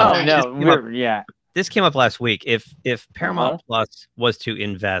 This came up last week. If Paramount Plus was to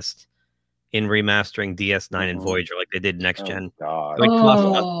invest in remastering DS9 and Voyager like they did Next Gen,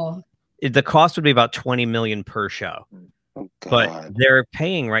 the cost would be about $20 million per show. Oh, but they're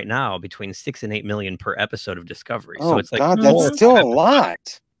paying right now between $6 and $8 million per episode of Discovery. So it's like that's still a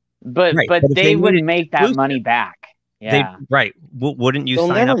lot. But they wouldn't make that money back. Yeah, Wouldn't you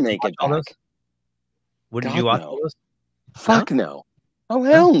sign up? Make it back. Wouldn't you watch all those? Fuck no. Oh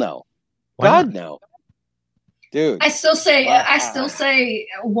hell no. God no. Dude, I still say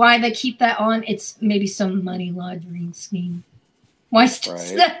why they keep that on. It's maybe some money laundering scheme. Why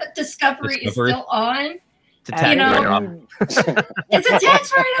Discovery is still on? It's a tax write-off. It's a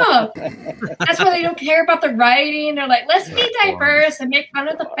tax write-off. That's why they don't care about the writing. They're like, let's be diverse and make fun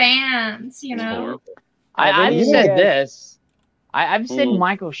of the fans, you know. I've said this. I've said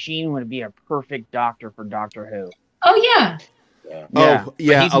Michael Sheen would be a perfect doctor for Doctor Who. Oh, yeah.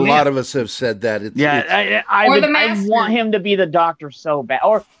 A lot of us have said that. I want him to be the doctor so bad.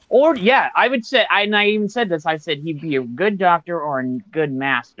 Or I would say, and I even said this, I said he'd be a good doctor or a good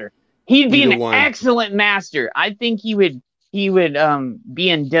master. He'd be an excellent master. I think he would be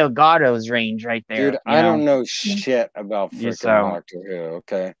in Delgado's range right there. Dude, I don't know shit about freaking Doctor Who,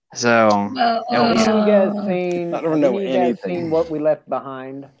 okay? So have you guys seen? I don't know anything. Seen What We Left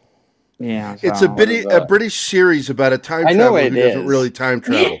Behind? Yeah, it's a British series about a time traveler who doesn't really time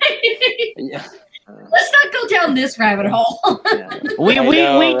travel. Let's not go down this rabbit hole. we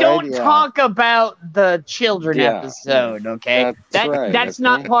don't talk about the children episode, okay? That's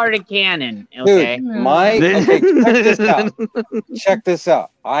not part of canon, okay? Dude, check this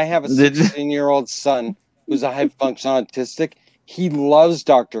out. I have a 16-year-old son who's a high-function autistic. He loves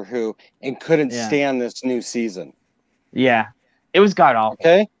Doctor Who and couldn't stand this new season. Yeah, it was god-awful.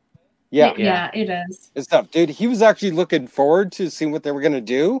 Okay? Yeah, it is. It's tough, dude. He was actually looking forward to seeing what they were going to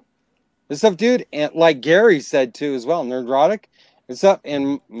do. This stuff, dude, and like Gary said too as well, Nerdrotic. It's up,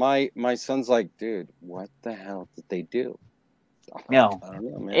 and my son's like, dude, what the hell did they do? No, I don't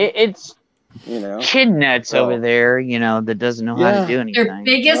know, man. It's kid nuts over there, that doesn't know how to do anything. Their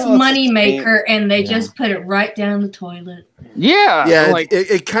biggest money maker, and they just put it right down the toilet. Yeah.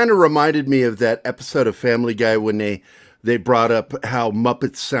 It kind of reminded me of that episode of Family Guy when they they brought up how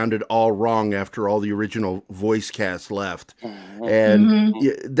Muppets sounded all wrong after all the original voice cast left. And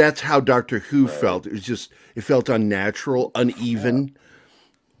that's how Doctor Who felt. It was just, it felt unnatural, uneven.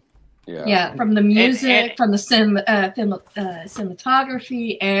 Yeah, from the music, from the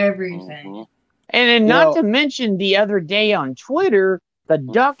cinematography, everything. And not to mention the other day on Twitter, the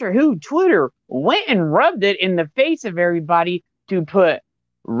Doctor Who Twitter went and rubbed it in the face of everybody to put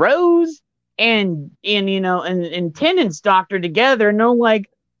Rose and Tennant's Doctor together. And I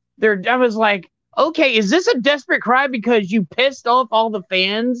was like, okay, is this a desperate cry because you pissed off all the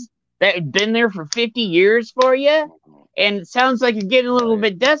fans that had been there for 50 years for you? And it sounds like you're getting a little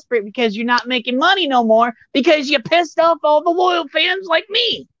bit desperate because you're not making money no more because you pissed off all the loyal fans like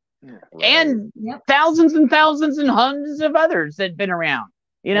me. And thousands and thousands and hundreds of others that have been around,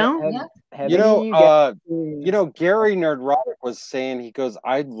 you know? Gary Nerdrotic was saying, he goes,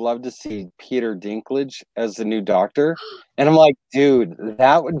 I'd love to see Peter Dinklage as the new Doctor. And I'm like, dude,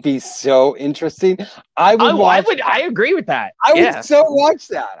 that would be so interesting. I agree with that. I would so watch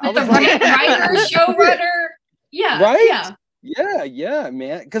that. With the writer, showrunner. Yeah. Right? Yeah,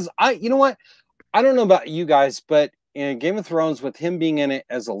 man. Because you know what? I don't know about you guys, but in Game of Thrones, with him being in it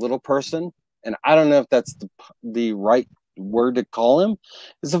as a little person, and I don't know if that's the right word to call him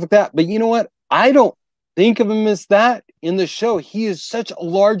and stuff like that, but you know what? I don't think of him as that in the show. He is such a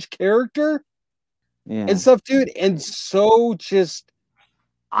large character and stuff, dude. And so just,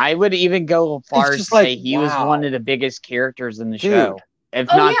 I would even go as far as say he was one of the biggest characters in the show, if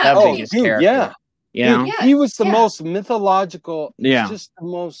not the biggest character. Yeah. He was the most mythological. Just the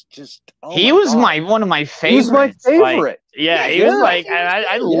most. He was one of my favorites. He was my favorite. He was like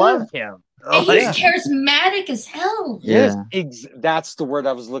I loved him. And he's charismatic as hell. Yes, that's the word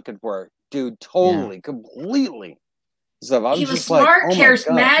I was looking for, dude. Totally, completely. So he was smart,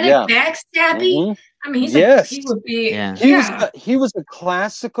 charismatic, backstabby. I mean, he would be. He was a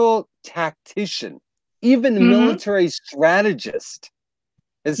classical tactician, even a military strategist.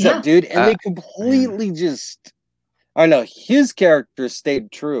 And stuff, dude, and they completely just, I know, his character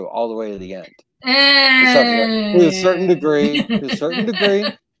stayed true all the way to the end. To a certain degree,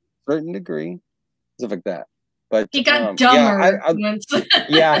 stuff like that. But he got dumber.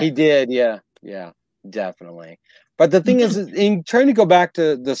 Yeah, he did. Yeah, definitely. But the thing is, in trying to go back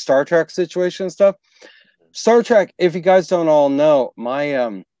to the Star Trek situation and stuff, Star Trek, if you guys don't all know,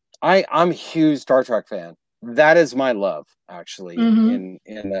 I'm a huge Star Trek fan. That is my love, actually, in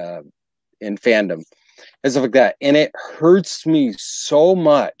fandom and stuff like that. And it hurts me so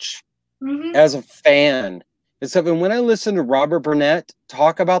much as a fan. And stuff. And when I listen to Robert Burnett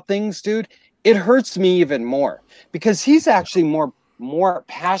talk about things, dude, it hurts me even more because he's actually more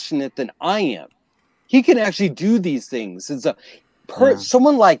passionate than I am. He can actually do these things. And so,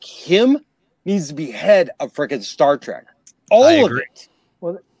 someone like him needs to be head of freaking Star Trek. All of it.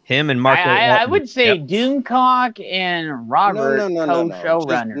 Well, him and Mark. I would say Doomcock and Robert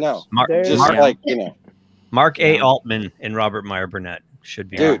co-showrunners. Mark A. Altman and Robert Meyer Burnett should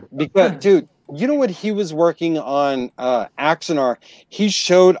be. Dude, you know what he was working on? Axanar. He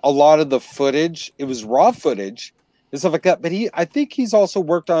showed a lot of the footage. It was raw footage and stuff like that. But I think he's also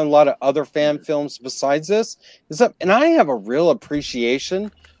worked on a lot of other fan films besides this and stuff. And I have a real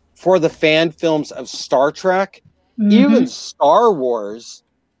appreciation for the fan films of Star Trek, even Star Wars.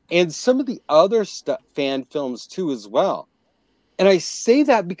 And some of the other fan films too as well. And I say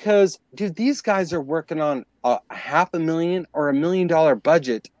that because, dude, these guys are working on a $500,000 or $1 million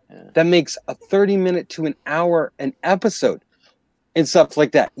budget that makes a 30-minute to an hour an episode and stuff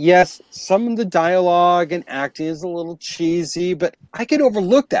like that. Yes, some of the dialogue and acting is a little cheesy, but I can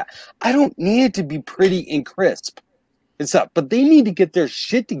overlook that. I don't need it to be pretty and crisp and stuff, but they need to get their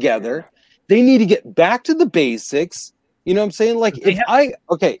shit together. They need to get back to the basics. You know what I'm saying? Like,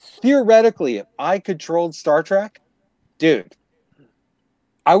 theoretically, if I controlled Star Trek, dude,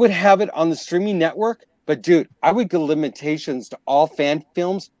 I would have it on the streaming network, but dude, I would give limitations to all fan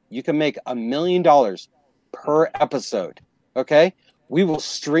films. You can make $1 million per episode. Okay? We will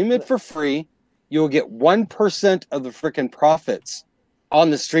stream it for free. You'll get 1% of the freaking profits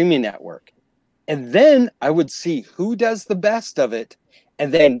on the streaming network. And then I would see who does the best of it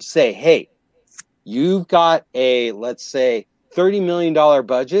and then say, hey, you've got a, let's say, $30 million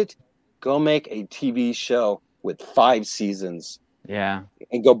budget. Go make a TV show with 5 seasons. Yeah.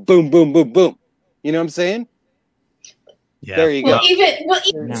 And go boom, boom, boom, boom. You know what I'm saying? Yeah. There you go.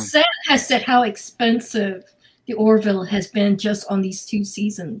 Even Seth has said how expensive the Orville has been just on these 2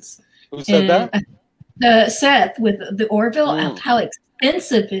 seasons. Who said that? The Seth with the Orville, how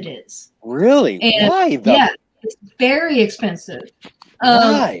expensive it is. Really? Why though? Yeah, it's very expensive.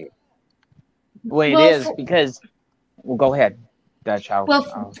 Why? The way it is because Well, go ahead.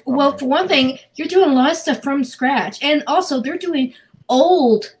 Well, for one thing, you're doing a lot of stuff from scratch, and also they're doing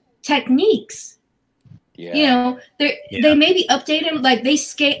old techniques. Yeah. You know, they maybe update them, like they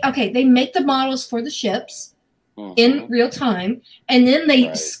they make the models for the ships in real time, and then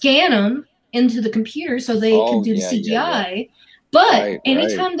they scan them into the computer so they can do the CGI. But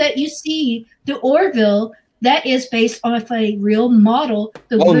anytime that you see the Orville, that is based off a real model.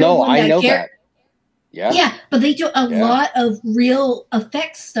 I know that. Yeah, but they do a lot of real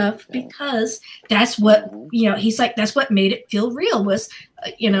effects stuff because that's what, he's like, that's what made it feel real was,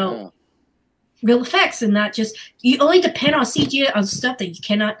 real effects, and not just, you only depend on CGI on stuff that you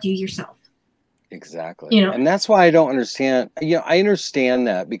cannot do yourself. Exactly. And that's why I don't understand. I understand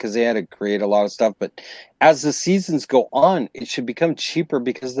that because they had to create a lot of stuff, but as the seasons go on, it should become cheaper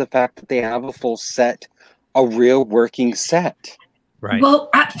because of the fact that they have a full set, a real working set. Right. Well,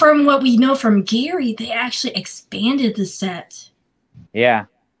 from what we know from Gary, they actually expanded the set. Yeah.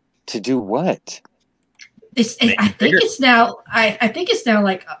 To do what? I think it's now. I think it's now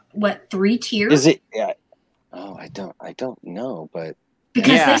like what, 3 tiers? Is it? Yeah. Oh, I don't know, but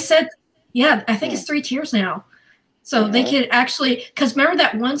because they said, I think it's 3 tiers now. So they could actually, because remember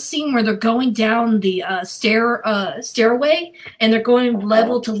that one scene where they're going down the stairway and they're going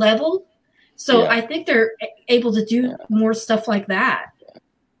level to level. So I think they're able to do more stuff like that.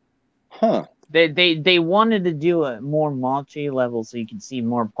 Huh. They wanted to do a more multi-level so you can see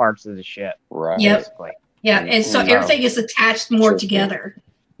more parts of the ship. Right. Yep. Yeah, and so everything is attached more together.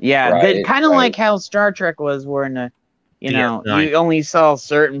 Yeah, kind of like how Star Trek was, where in the, you only saw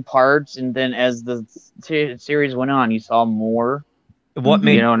certain parts, and then as the series went on, you saw more. What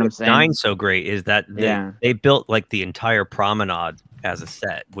made DS9 so great is that they built like the entire promenade as a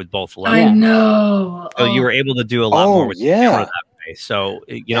set with both levels. I know. So you were able to do a lot more with the camera that way. So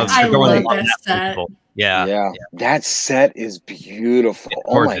I love that set. Yeah. That set is beautiful.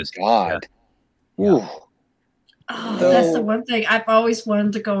 Oh my god. Yeah. Oh, that's the one thing I've always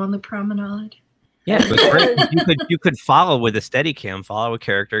wanted to go on the promenade. Yeah, it was great. You could follow with a steady cam, follow a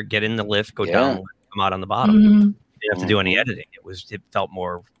character, get in the lift, go down, come out on the bottom. You didn't have to do any editing. It felt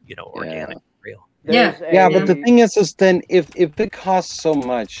more, organic, real. But the thing is then if it costs so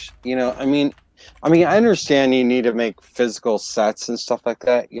much, I mean, I understand you need to make physical sets and stuff like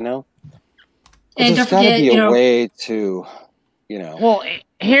that, But and there's got to be a way to, Well,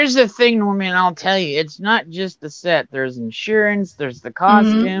 here's the thing, Normie, and I'll tell you, it's not just the set. There's insurance, there's the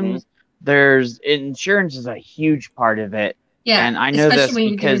costumes, there's insurance is a huge part of it. Yeah, and I know this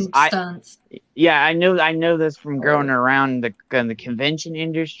because I know this from growing around the convention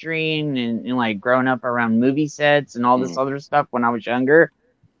industry and like growing up around movie sets and all this other stuff when I was younger.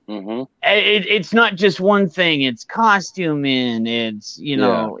 It's not just one thing. It's costuming. It's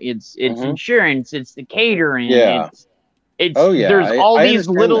it's insurance. It's the catering. There's all these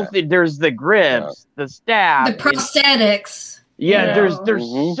little. There's the grips, the staff, the prosthetics. There's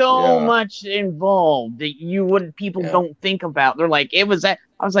so much involved that people don't think about. They're like, it was that.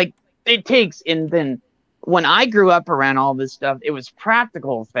 I was like, it takes. And then when I grew up around all this stuff, it was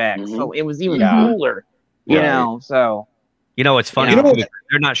practical effects, so it was even cooler. So. It's funny.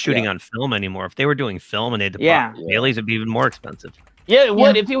 They're not shooting on film anymore. If they were doing film and they had to dailies, it'd be even more expensive. Yeah, it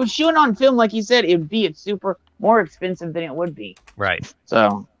would. If it was shooting on film, like you said, it would be super more expensive than it would be. Right.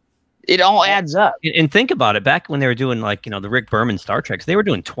 So it all adds up. And think about it. Back when they were doing the Rick Berman Star Treks, they were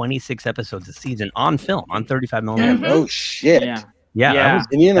doing 26 episodes a season on film, on 35 millimeter. Oh shit. Yeah. Now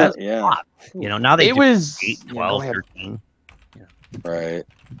they do 8, 12, 13. Right.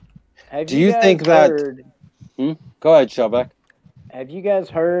 Do you think that? Go ahead, Shellback. Have you guys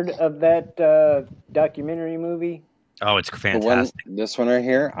heard of that documentary movie? Oh, it's fantastic. This one right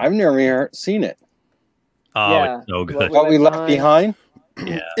here. I've never seen it. Oh, it's so good. What We Left Behind?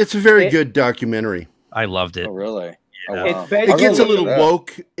 Yeah. It's a very good documentary. I loved it. Oh, really? Yeah. Oh, wow. It gets a little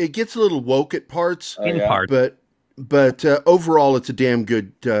woke. It gets a little woke at parts. But overall, it's a damn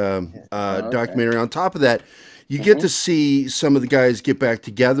good documentary. On top of that, you get to see some of the guys get back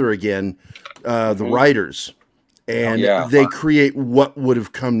together again, the writers. And they create what would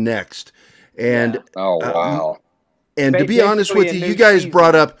have come next. And and to be honest with you, you guys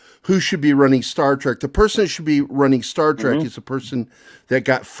brought up who should be running Star Trek. The person that should be running Star Trek is the person that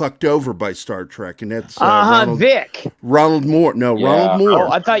got fucked over by Star Trek, and that's Vic. Ronald Moore. No, Ronald Moore.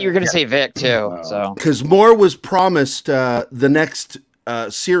 Oh, I thought you were going to say Vic too. So because Moore was promised the next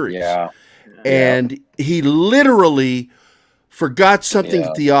series, and he literally forgot something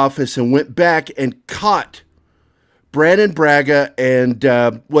at the office and went back and caught Brandon Braga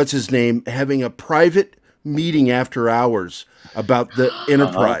and what's his name having a private meeting after hours about the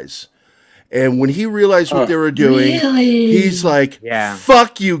Enterprise. And when he realized what they were doing, he's like,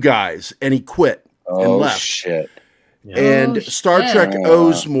 fuck you guys. And he quit and left. Shit. And Star Trek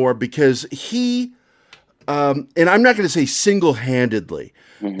owes more because he, and I'm not going to say single-handedly,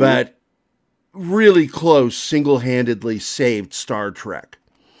 but really close, single-handedly saved Star Trek.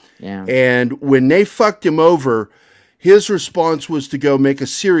 Yeah. And when they fucked him over, his response was to go make a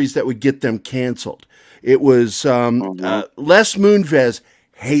series that would get them canceled. It was Les Moonves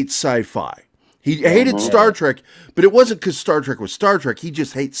hates sci-fi. He hated Star Trek, but it wasn't because Star Trek was Star Trek. He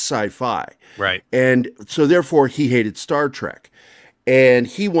just hates sci-fi. Right. And so therefore he hated Star Trek. And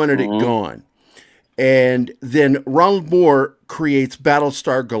he wanted it gone. And then Ronald Moore creates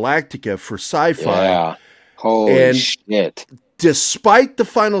Battlestar Galactica for sci-fi. Yeah. Holy shit. Despite the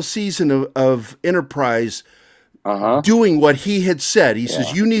final season of Enterprise doing what he had said, he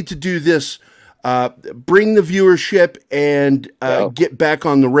says, you need to do this, bring the viewership and get back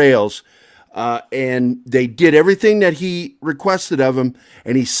on the rails. And they did everything that he requested of him,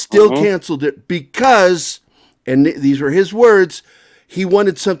 and he still canceled it because, and these were his words, he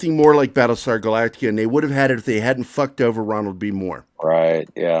wanted something more like Battlestar Galactica, and they would have had it if they hadn't fucked over Ronald B. Moore. Right,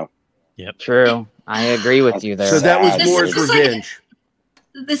 yeah. Yep. True. I agree with you there. So that was Moore's revenge.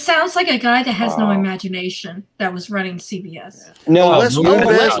 This sounds like a guy that has no imagination that was running CBS. No,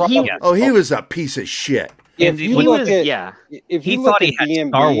 he was a piece of shit. If you look at, if he you thought look he at had B&B,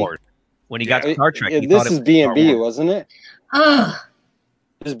 Star Wars when he got Star Trek. He this thought is it was B&B, wasn't it? This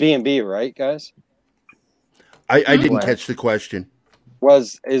is B&B, right, guys? I didn't catch the question.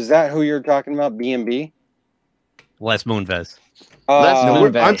 Is that who you're talking about? B&B? Les Moonves.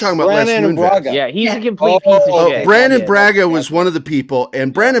 I'm talking about Les Moonves. Yeah, he's a complete piece of shit. Brandon Braga was one of the people,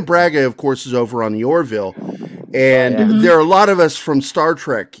 and Brandon Braga, of course, is over on the Orville. And there are a lot of us from Star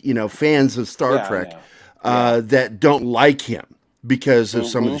Trek, fans of Star Trek, that don't like him because of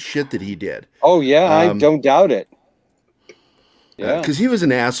some of the shit that he did. Oh, yeah, I don't doubt it. Because he was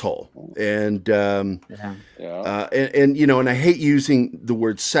an asshole. And, and I hate using the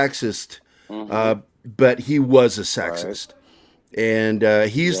word sexist, but he was a sexist. Right. And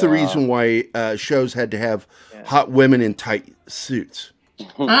he's the reason why shows had to have hot women in tight suits.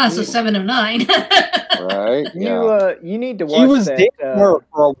 So 7 of 9. Right. You need to watch he was that. For a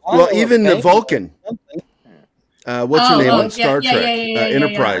while. Well, even the Vulcan. What's her name on Star Trek?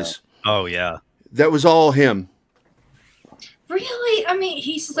 Enterprise. Yeah. Oh, yeah. That was all him. Really? I mean,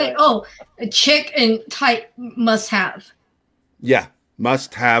 he's like, a chick in tight must have. Yeah.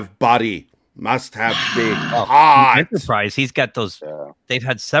 Must have body. Must have big heart. Enterprise, he's got those. They've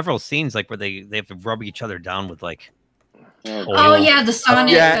had several scenes like where they have to rub each other down with like. Oil. The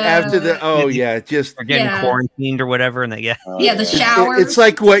Sonic. After the just they're getting quarantined or whatever, and the shower. It's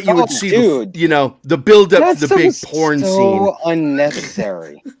like what you would see, the build up to the big porn scene. So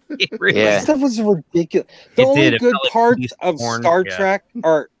unnecessary. That stuff was ridiculous. The only good parts of Star Trek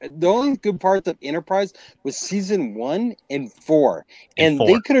are the only good parts of Enterprise was season 1 and 4, and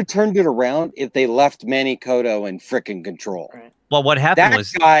they could have turned it around if they left Manny Koto in frickin' control. Right. Well, what happened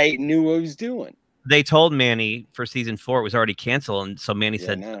was that guy knew what he was doing. They told Manny for season 4 it was already canceled, and so Manny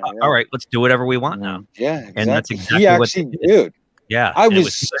said, "All right, let's do whatever we want now." Yeah, exactly. And that's exactly what he did. Yeah, I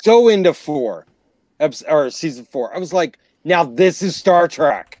was so into 4, or season 4. I was like, "Now this is Star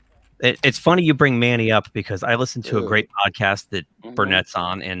Trek." It's funny you bring Manny up because I listened to a great podcast that Burnett's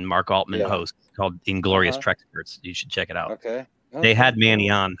on and Mark Altman hosts called Inglorious Trek Experts. You should check it out. Okay. They had Manny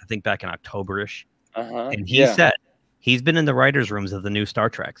on, I think, back in October-ish, and he said he's been in the writers' rooms of the new Star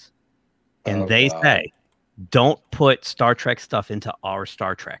Treks. And they say, don't put Star Trek stuff into our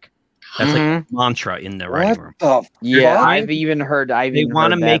Star Trek. That's like a mantra in the writing room. I've even heard. They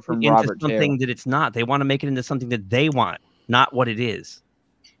want to make it into something that it's not. They want to make it into something that they want, not what it is.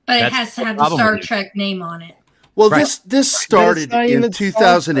 But it has to have the Star Trek name on it. Well, this started in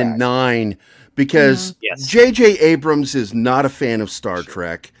 2009 because JJAbrams is not a fan of Star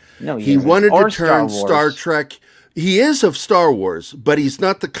Trek. No, he wanted to turn Star Trek. He is of Star Wars, but he's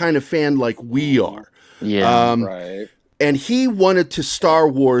not the kind of fan like we are. Yeah, and he wanted to Star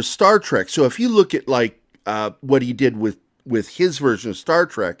Wars Star Trek. So if you look at like what he did with his version of Star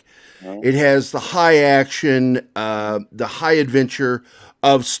Trek, it has the high action, the high adventure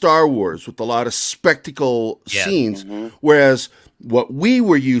of Star Wars with a lot of spectacle scenes. Whereas what we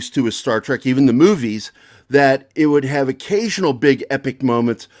were used to with Star Trek, even the movies, that it would have occasional big epic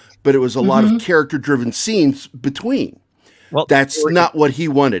moments, but it was a lot of character-driven scenes between. Well, that's not what he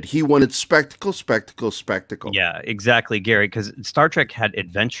wanted. He wanted spectacle, spectacle, spectacle. Yeah, exactly, Gary, because Star Trek had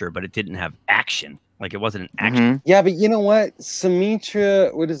adventure, but it didn't have action. Like, it wasn't an action. Yeah, but you know what?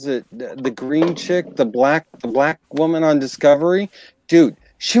 Samitra, what is it? The green chick, the black woman on Discovery? Dude,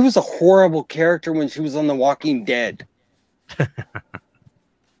 she was a horrible character when she was on The Walking Dead.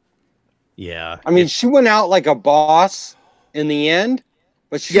 Yeah. I mean, she went out like a boss in the end,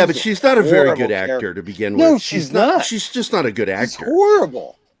 but she's not a very good actor to begin with. No, she's not. She's just not a good actor. She's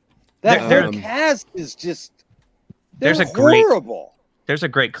horrible. That cast is just horrible. There's a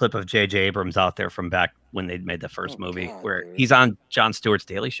great clip of JJAbrams out there from back when they made the first movie where he's on Jon Stewart's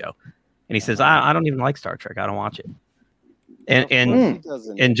Daily Show, and he says, "I don't even like Star Trek. I don't watch it."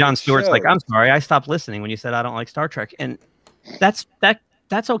 And Jon Stewart's like, "I'm sorry, I stopped listening when you said I don't like Star Trek." And that's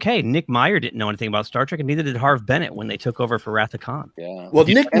okay. Nick Meyer didn't know anything about Star Trek, and neither did Harv Bennett when they took over for Wrath of Khan. Yeah. Well,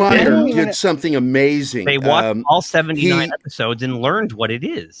 Nick Meyer did something amazing. They watched all 79 episodes and learned what it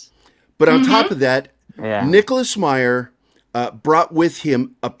is. But on top of that, Nicholas Meyer brought with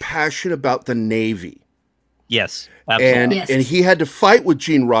him a passion about the Navy. Yes, absolutely. And he had to fight with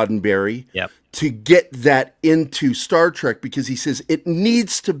Gene Roddenberry to get that into Star Trek because he says it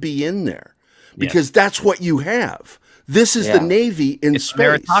needs to be in there because that's what you have. This is the Navy in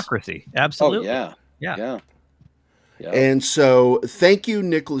space. Meritocracy. Absolutely. Oh, yeah. And so thank you,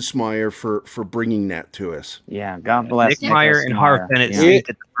 Nicholas Meyer, for bringing that to us. Yeah, God bless Nick Meyer and Harv Bennett saved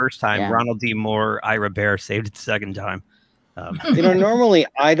it the first time. Ronald D. Moore, Ira Bear saved it the second time. You know, normally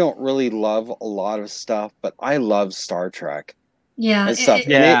I don't really love a lot of stuff, but I love Star Trek. Yeah. And stuff.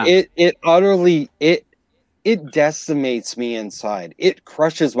 It utterly decimates me inside. It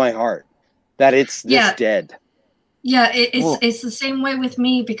crushes my heart that it's this dead. Yeah, it's the same way with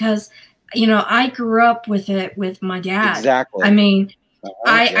me because, you know, I grew up with it with my dad. Exactly. I mean,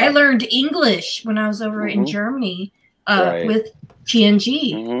 I learned English when I was over in Germany with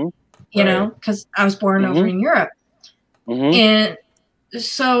TNG, you know, because I was born over in Europe. And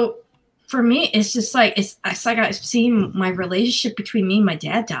so for me, it's just like, it's like I've seen my relationship between me and my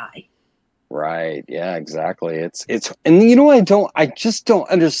dad die. Right. Yeah, exactly. It's and you know, I just don't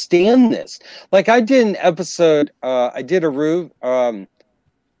understand this. Like I did an episode, I did a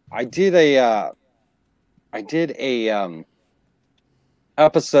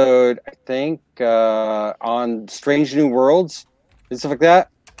episode, I think, on Strange New Worlds and stuff like that.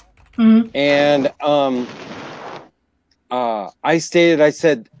 And I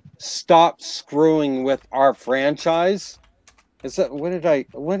said, stop screwing with our franchise.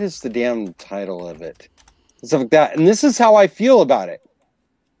 What is the damn title of it? And stuff like that. And this is how I feel about it.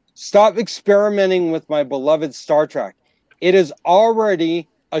 Stop experimenting with my beloved Star Trek. It has already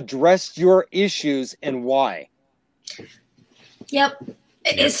addressed your issues and why. Yep.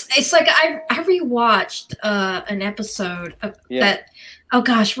 It's like I rewatched an episode of that. Oh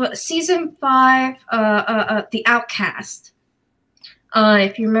gosh, what season 5? The Outcast.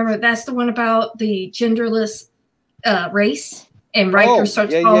 If you remember, that's the one about the genderless race, and Riker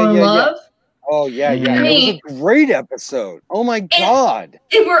starts falling in love. Oh yeah. I mean, it was a great episode. Oh my god!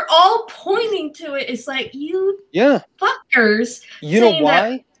 And we're all pointing to it. It's like you, fuckers. You know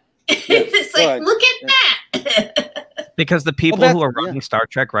why? It's like, look at that. Because the people who are running Star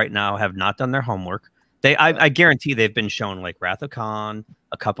Trek right now have not done their homework. I guarantee they've been shown like Wrath of Khan,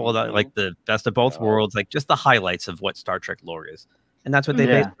 a couple of the, like the Best of Both Worlds, like just the highlights of what Star Trek lore is, and that's what they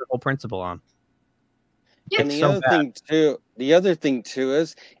base the whole principle on. Yeah. And the other thing too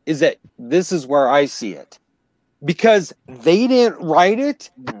is that this is where I see it, because they didn't write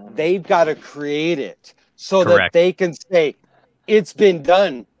it, they've got to create it so that they can say it's been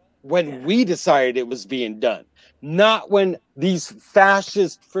done when we decided it was being done. Not when these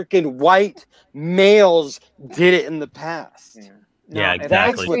fascist freaking white males did it in the past. Yeah, exactly.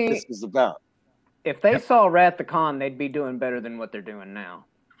 That's what this is about. If they saw Wrath of Khan, they'd be doing better than what they're doing now.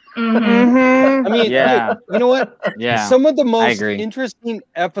 I mean, you know what? Yeah, some of the most interesting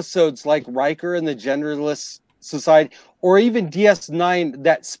episodes, like Riker and the Genderless Society, or even DS9,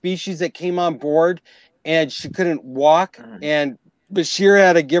 that species that came on board and she couldn't walk, and Bashir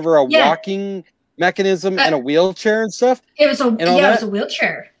had to give her a walking mechanism and a wheelchair and stuff. It was a it was a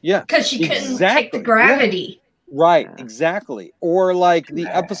wheelchair. Yeah, because she couldn't take the gravity. Right, exactly. Or like the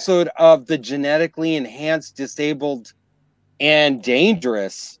episode of the genetically enhanced, disabled, and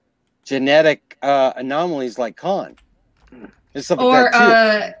dangerous genetic anomalies like Khan. And stuff like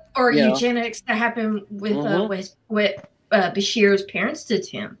that too. Or eugenics that happened with Bashir's parents did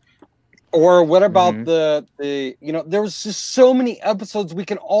to him. Or what about the there was just so many episodes we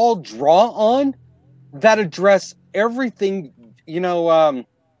can all draw on that address everything,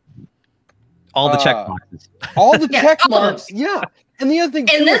 all the check boxes. All the check marks. Yeah. And the other thing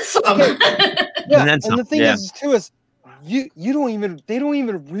and then some. And the thing is too is they don't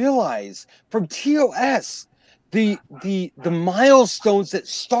even realize from TOS the milestones that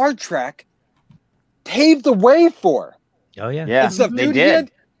Star Trek paved the way for. Oh yeah, yeah, stuff, they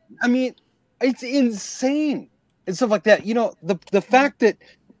did. I mean, it's insane and stuff like that. You know, the fact that,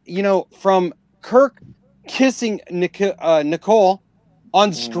 you know, from Kirk kissing Nicole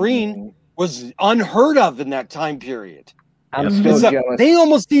on screen was unheard of in that time period. I'm still jealous. They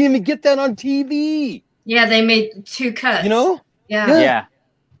almost didn't even get that on TV. Yeah, they made 2 cuts. You know? Yeah.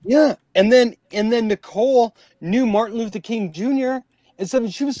 And then Nicole knew Martin Luther King Jr. and so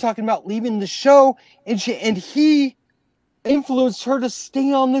she was talking about leaving the show, and he influenced her to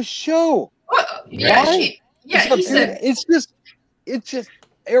stay on the show. Yeah, he said it's just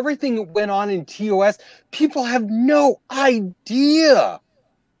everything that went on in TOS. People have no idea.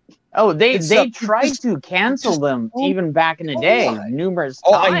 Oh, they tried to cancel them even back in the day, numerous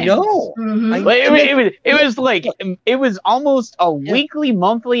times. I know. It was almost a weekly,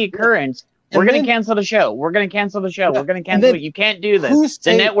 monthly occurrence. We're going to cancel the show. We're going to cancel the show. We're going to cancel it. You can't do this.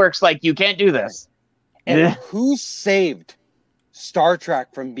 The network's like, you can't do this. And who saved Star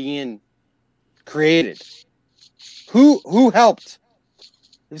Trek from being created? Who helped?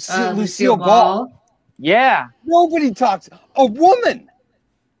 Lucille Ball. Yeah. Nobody talks. A woman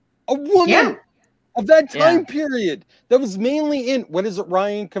of that time period that was mainly in, what is it,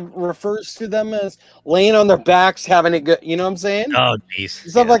 Ryan refers to them as laying on their backs, having it good, you know what I'm saying? Oh, jeez.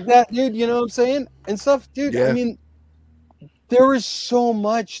 Stuff like that, dude, you know what I'm saying? And stuff, dude, I mean, there is so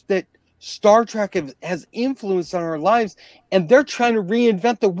much that Star Trek has influenced on our lives, and they're trying to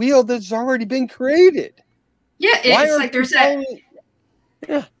reinvent the wheel that's already been created. Yeah, it's like there's that.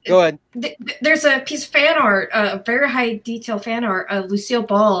 Yeah, go ahead. There's a piece of fan art, a very high detail fan art of Lucille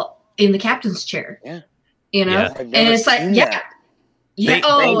Ball in the captain's chair. Yeah. You know? Yeah. And it's like, I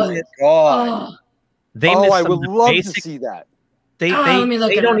would love to see that. They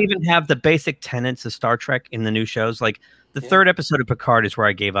don't even have the basic tenets of Star Trek in the new shows. Like the third episode of Picard is where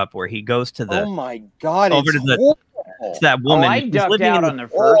I gave up, where he goes to the over to that woman. I ducked out on the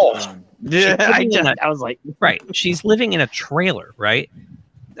first one. I was like, right. She's living in a trailer, right?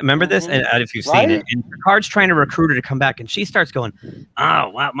 Remember this? And if you've seen it, and Picard's trying to recruit her to come back, and she starts going, "Oh,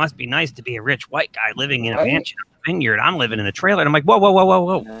 wow, it must be nice to be a rich white guy living in a mansion, vineyard. I'm living in a trailer." And I'm like,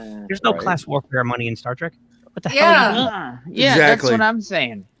 "Whoa! There's no class warfare money in Star Trek. What the hell?" Yeah, that's what I'm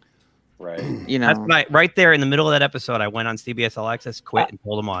saying. Right. You know, that's what right there in the middle of that episode, I went on CBS All Access, quit, and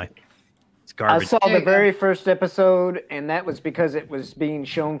told them why. It's garbage. I saw the very first episode, and that was because it was being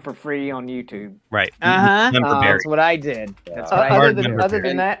shown for free on YouTube. Right. That's what I did. That's what other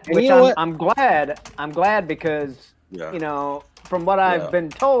than that, which I'm glad because you know, from what I've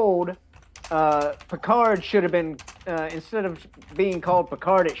been told, Picard should have been instead of being called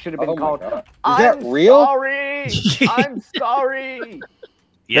Picard, it should have been called. Is that real? Sorry, I'm sorry.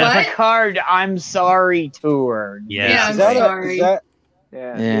 Yeah, Picard, I'm sorry tour. Yeah, I'm sorry.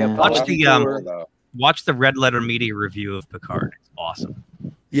 Watch the Red Letter Media review of Picard. It's awesome.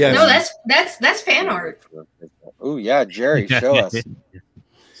 Yeah. No, that's fan art. Oh yeah, Jerry, show us.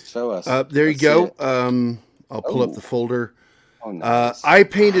 Show us. There you go. I'll pull up the folder. Oh, nice. I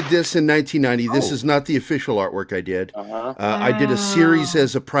painted this in 1990. This is not the official artwork I did. I did a series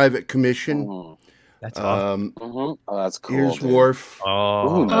as a private commission. That's awesome. Oh, that's cool. Here's Worf.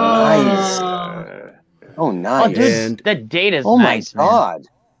 Oh, nice. Oh, nice. Oh, dude, and that date is nice. My God.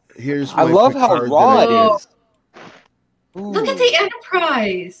 Here's I love how raw it is. Look at the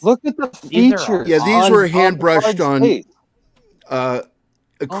Enterprise. Look at the features. Yeah, these were hand brushed on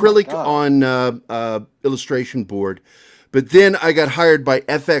acrylic on illustration board. But then I got hired by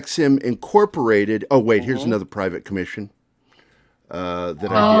FXM Incorporated. Oh, wait, here's another private commission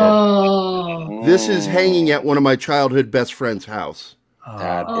that I did. This is hanging at one of my childhood best friend's house.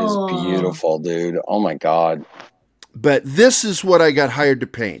 That is beautiful, dude. Oh, my God. But this is what I got hired to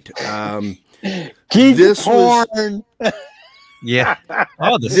paint. This was... Yeah.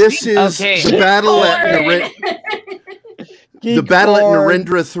 Oh, this is the battle at the battle at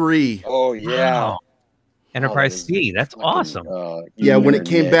Narendra 3. Oh, yeah. Wow. Enterprise C. That's awesome. Yeah, when it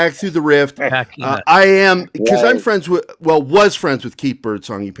came back through the rift, I am, because I'm friends with, was friends with Keith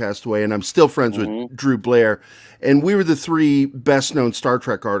Birdsong. He passed away, and I'm still friends with Drew Blair. And we were the three best-known Star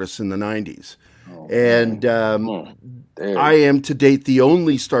Trek artists in the 90s. And I am, to date, the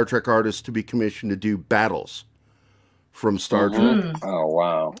only Star Trek artist to be commissioned to do battles from Star Trek. Oh,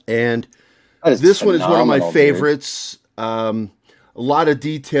 wow. And this one is one of my favorites. A lot of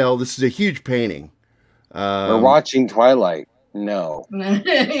detail. This is a huge painting. We're watching Twilight. No.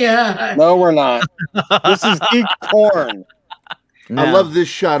 Yeah. No, we're not. This is Geek Porn. No. I love this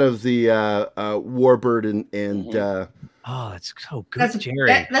shot of the Warbird and oh, that's so good,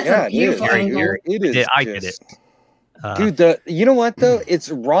 Jerry. That's a beautiful angle. It is. I did it. Dude, you know what though? It's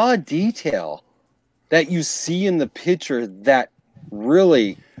raw detail. that you see in the picture that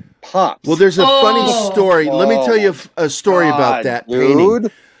really pops. Well, there's a funny story. Let me tell you a story about that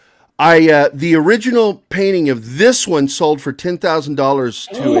painting. The original painting of this one sold for $10,000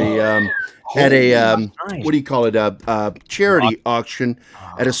 to at a what do you call it, a charity auction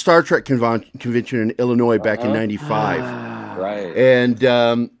at a Star Trek convention in Illinois back in '95. Right. And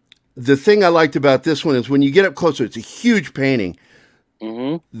the thing I liked about this one is when you get up closer, it's a huge painting.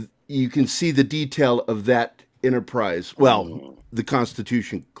 You can see the detail of that Enterprise. Well, the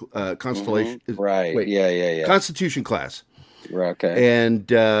Constitution constellation. Right. Wait, yeah. Constitution class. Right. Okay. And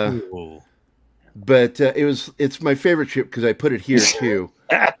but it's my favorite ship because I put it here too.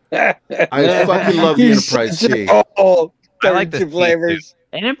 I fucking love the Enterprise C. I like the flavors.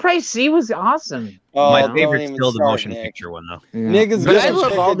 Enterprise C was awesome. My favorite's still the motion picture one though. Niggas, but I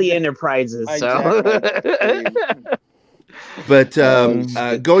love all the Enterprises. So. But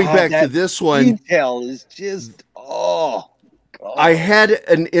going back to this one, detail is just I had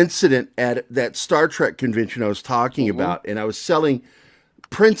an incident at that Star Trek convention I was talking about, and I was selling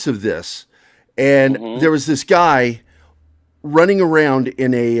prints of this, and there was this guy running around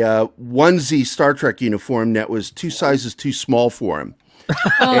in a onesie Star Trek uniform that was 2 sizes too small for him.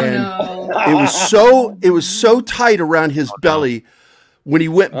 It was so tight around his belly. When he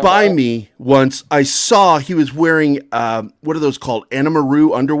went by me once, I saw he was wearing what are those called?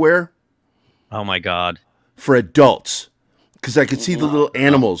 Animaroo underwear. Oh my God! For adults, because I could see the little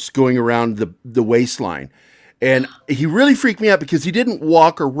animals going around the waistline, and he really freaked me out because he didn't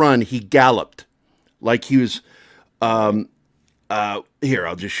walk or run; he galloped, like he was. Here,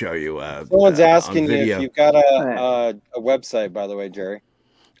 I'll just show you. Someone's asking you if you've got a website, by the way, Jerry.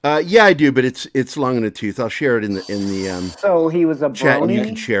 Yeah, I do, but it's long in the tooth. I'll share it in the so he was a chat, and you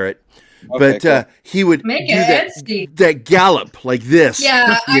can share it. Okay, but cool. He would make do that gallop like this.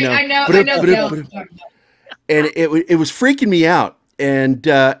 Yeah, you know? I know. And it was freaking me out. And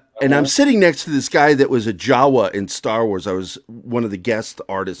I'm sitting next to this guy that was a Jawa in Star Wars. I was one of the guest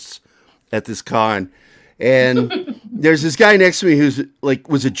artists at this con. And there's this guy next to me who's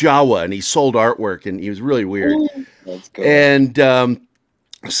was a Jawa, and he sold artwork, and he was really weird. That's cool. And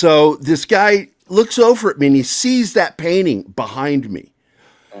so this guy looks over at me, and he sees that painting behind me.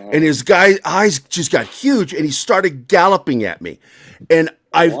 And his eyes just got huge, and he started galloping at me. And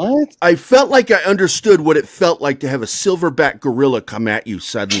I felt like I understood what it felt like to have a silverback gorilla come at you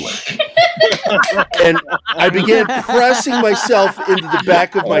suddenly. And I began pressing myself into the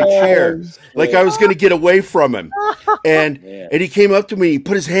back of my chair like I was going to get away from him. And he came up to me, he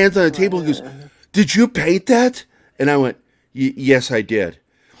put his hands on the table and goes, "Did you paint that?" And I went, "Yes, I did."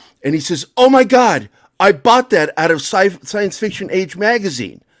 And he says, "Oh my God, I bought that out of Science Fiction Age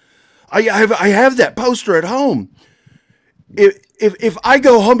magazine. I have that poster at home. If I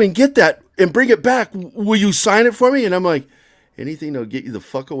go home and get that and bring it back, will you sign it for me?" And I'm like, "Anything that'll get you the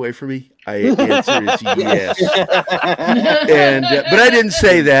fuck away from me?" I answer is yes. And but I didn't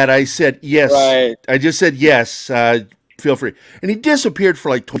say that. I said yes. Right. I just said yes. Feel free. And he disappeared for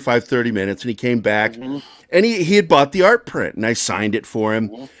like 25, 30 minutes, and he came back, and he had bought the art print, and I signed it for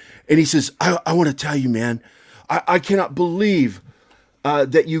him. And he says, I want to tell you, man, I cannot believe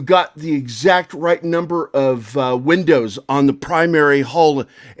that you got the exact right number of windows on the primary hull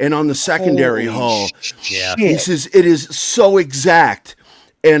and on the secondary hull." Yeah. He says, "It is so exact."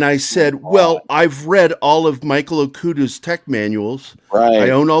 And I said, "Well, I've read all of Michael Okuda's tech manuals. Right. I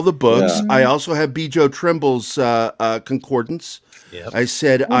own all the books. Yeah. I also have B. Joe Trimble's concordance." Yep. I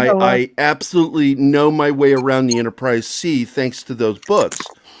said, I absolutely know my way around the Enterprise C thanks to those books.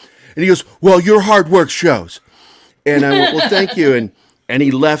 And he goes, "Well, your hard work shows." And I went, "Well, thank you." And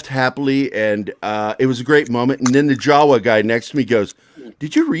he left happily, and it was a great moment. And then the Jawa guy next to me goes,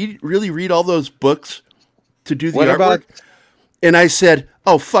 "Did you really read all those books to do the artwork?" And I said,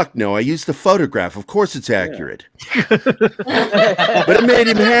 "Oh, fuck no. I used the photograph. Of course it's accurate." But it made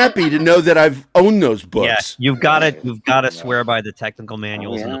him happy to know that I've owned those books. Yeah, you've got to swear by the technical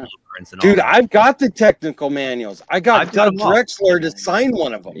manuals and the blueprints and all. Dude, I've got the technical manuals. I got Doug Drexler to sign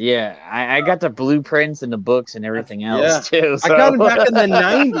one of them. Yeah, I got the blueprints and the books and everything else too. So. I got them back in the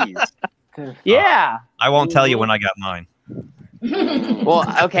 90s. Yeah. I won't tell you when I got mine. Well,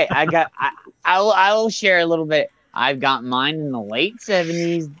 okay, I will share a little bit. I've got mine in the late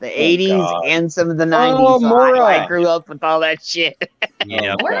 70s, the 80s, and some of the 90s. Oh, so I grew up with all that shit.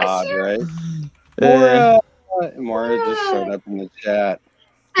 Yeah, right? Maura just showed up in the chat.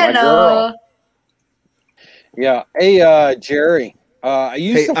 Hello. Yeah. Hey, Jerry.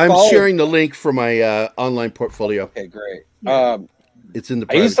 I'm sharing the link for my online portfolio. Okay, great. It's in the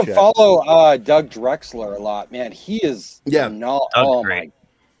I used to follow Doug Drexler a lot. Man, he is oh my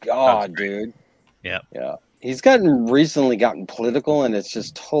God, dude. Yeah. Yeah. He's recently gotten political, and it's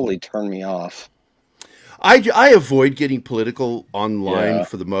just totally turned me off. I avoid getting political online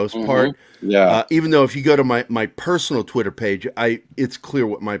for the most part. Yeah. Even though if you go to my personal Twitter page, it's clear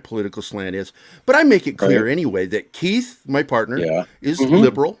what my political slant is. But I make it clear anyway that Keith, my partner, is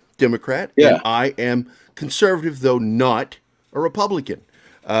liberal, Democrat, and I am conservative, though not a Republican.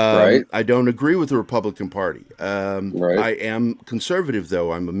 I don't agree with the Republican Party. I am conservative,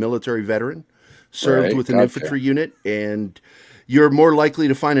 though. I'm a military veteran, served with an infantry unit, and you're more likely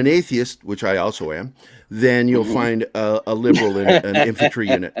to find an atheist, which I also am, than you'll find a liberal in an infantry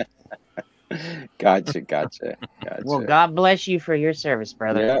unit. Gotcha. Well, God bless you for your service,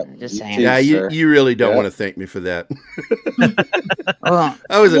 brother. Yeah, just saying. Yeah, you really don't want to thank me for that.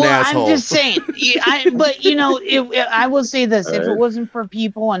 I was an asshole. I'm just saying. But you know, I will say this: if it wasn't for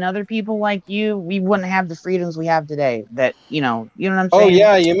people and other people like you, we wouldn't have the freedoms we have today. That you know what I'm saying? Oh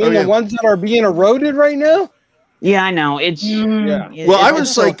yeah, you mean the ones that are being eroded right now? Yeah, I know. It's well, I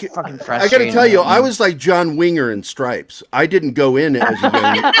was so like, I got to tell you, I was like John Winger in Stripes. I didn't go in as a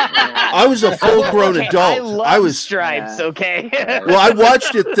young. I was a full-grown adult. I was Stripes. Okay. Well, I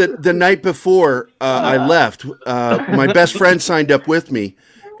watched it the night before I left. My best friend signed up with me,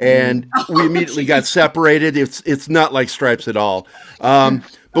 and we immediately got separated. It's not like Stripes at all. But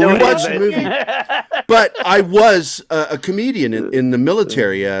we watched the movie. But I was a comedian in the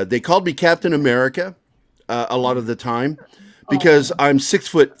military. They called me Captain America. A lot of the time, because I'm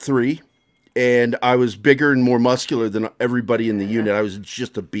 6'3", and I was bigger and more muscular than everybody in the unit. I was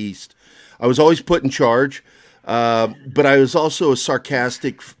just a beast. I was always put in charge, but I was also a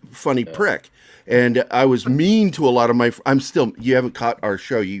sarcastic, funny prick, and I was mean to a lot of my. You haven't caught our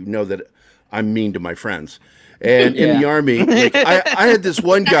show, you know that I'm mean to my friends, and in the Army, like, I had this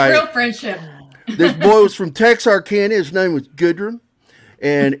one guy. Real friendship. This boy was from Texarkana. His name was Goodrum.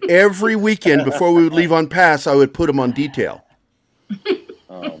 And every weekend before we would leave on pass, I would put him on detail.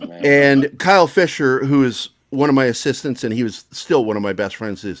 Oh, man. And Kyle Fisher, who is one of my assistants, and he was still one of my best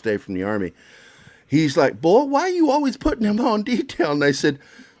friends to this day from the Army, he's like, boy, why are you always putting him on detail? And I said,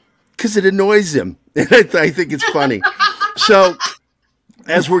 because it annoys him. And I think it's funny. So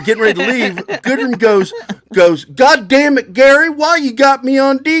as we're getting ready to leave, Goodrum goes, God damn it, Gary, why you got me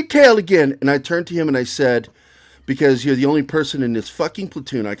on detail again? And I turned to him and I said, because you're the only person in this fucking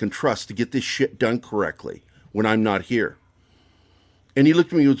platoon I can trust to get this shit done correctly when I'm not here. And he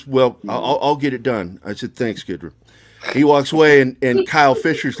looked at me and goes, well, I'll get it done. I said, thanks, Goodrum. He walks away, and Kyle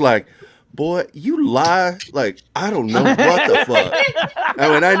Fisher's like, boy, you lie like I don't know what the fuck. I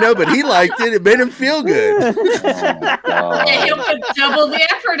mean, I know, but he liked it. It made him feel good. Yeah, he'll put double the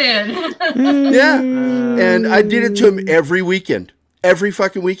effort in. Yeah. And I did it to him every weekend. Every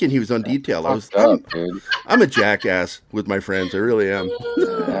fucking weekend he was on detail. I'm a jackass with my friends. I really am.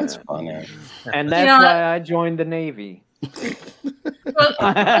 That's funny. And that's why I joined the Navy. Well,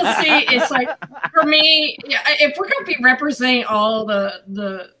 see, it's like, for me, if we're going to be representing all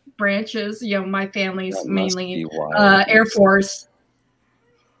the branches, you know, my family's mainly Air Force.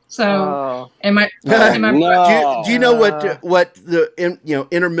 So, do you know what the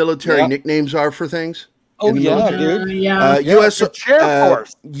intermilitary nicknames are for things? Oh yeah, dude.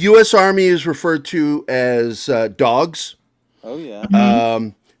 U.S. Army is referred to as dogs. Oh yeah.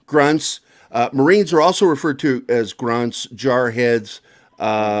 Grunts. Marines are also referred to as grunts, jarheads,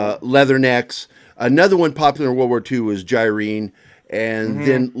 leathernecks. Another one popular in World War II was gyrene, and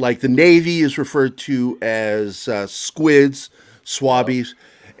then like the Navy is referred to as squids, swabbies,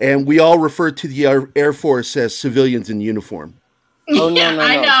 and we all refer to the Air Force as civilians in uniform. Oh no,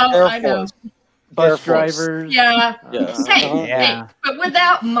 I know. Bus drivers. Yeah. Hey, but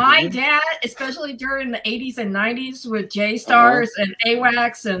without my dad, especially during the 80s and 90s with JSTARS and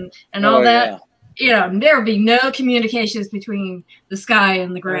AWACS and all that, you know, there would be no communications between the sky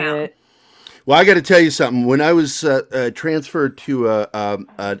and the ground. Well, I got to tell you something. When I was transferred to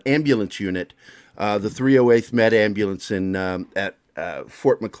an ambulance unit, the 308th Med Ambulance at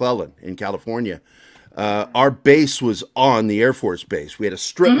Fort McClellan in California, our base was on the Air Force base. We had a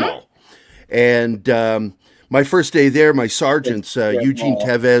strip mall. And my first day there, my sergeants, Eugene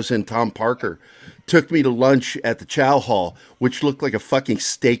Tevez and Tom Parker, took me to lunch at the Chow Hall, which looked like a fucking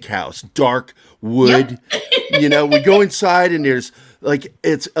steakhouse, dark wood. You know, we go inside and there's like,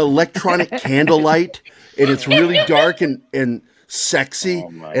 it's electronic candlelight and it's really dark and sexy.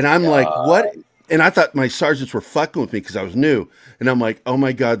 And I'm like, what? And I thought my sergeants were fucking with me because I was new. And I'm like, oh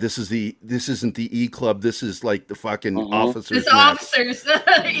my God, this isn't the E Club. This is like the fucking officers. It's officers.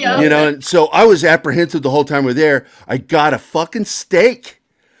 You know, and so I was apprehensive the whole time we're there. I got a fucking steak.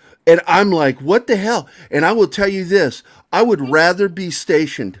 And I'm like, what the hell? And I will tell you this, I would rather be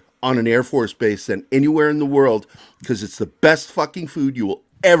stationed on an Air Force base than anywhere in the world because it's the best fucking food you will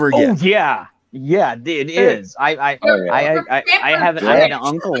ever get. Oh yeah, yeah, it is. I had an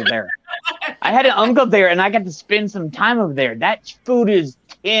uncle there. I had an uncle there, and I got to spend some time over there. That food is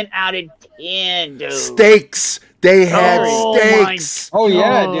 10 out of 10, dude. Steaks. They had steaks. Oh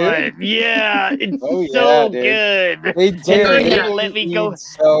yeah, dude. Yeah, it's so good. They did. They let me go.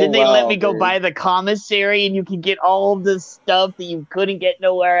 Then they let me go by the commissary, and you can get all the stuff that you couldn't get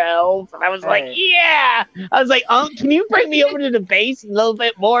nowhere else. And I was like, yeah. I was like, can you bring me over to the base a little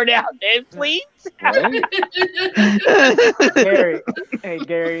bit more down there, please? Gary. Hey,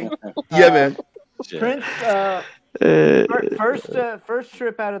 Gary. Yeah, man. Prince. First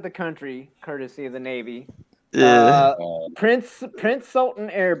trip out of the country, courtesy of the Navy. Prince Sultan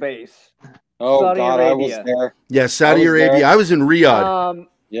Air Base. Oh Saudi God, Arabia. I was there. Yeah, Saudi Arabia. There. I was in Riyadh.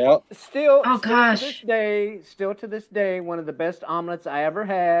 Yep. Still to this day, one of the best omelets I ever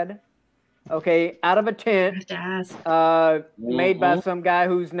had. Okay, out of a tent, made by some guy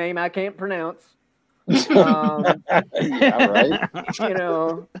whose name I can't pronounce. Yeah, right. You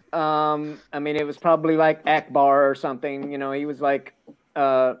know, I mean, it was probably like Akbar or something. You know, he was like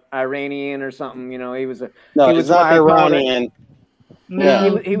Iranian or something. You know, he was not Iranian.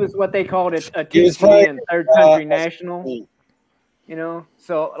 No, he was what they called a TC and third country national. You know,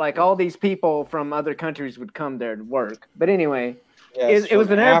 so like all these people from other countries would come there to work. But anyway, it was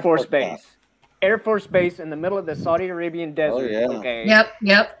an Air Force base. Air Force base in the middle of the Saudi Arabian desert. Oh, yeah. Okay.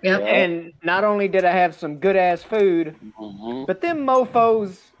 Yep. And not only did I have some good ass food, but them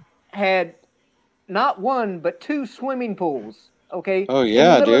mofos had not one but 2 swimming pools. Okay. Oh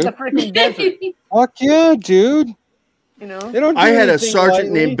yeah, in the middle dude. of the freaking desert. Fuck yeah, dude. You know. I had a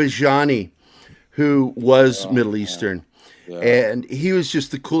sergeant named Bajani who was Middle Eastern. Yeah. And he was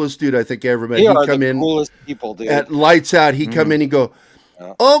just the coolest dude I think I ever met. He'd come in coolest people, dude. At lights out. He'd come in and go,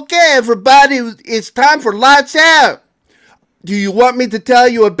 okay, everybody, it's time for lights out. Do you want me to tell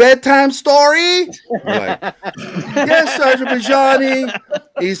you a bedtime story? Like, yes, Sergeant Bajani.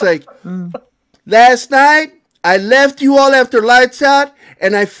 He's like, last night, I left you all after lights out,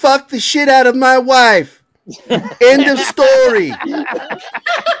 and I fucked the shit out of my wife. End of story.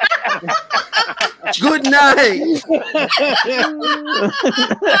 Good night.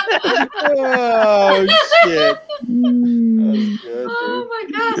 Oh shit. Oh my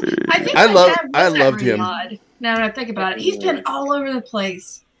gosh. I loved him. Now that I think about it, he's been all over the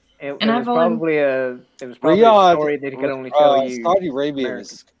place. It was probably a story that he could only tell you. Saudi Arabia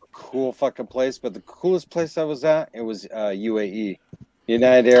was a cool fucking place, but the coolest place I was at, it was UAE.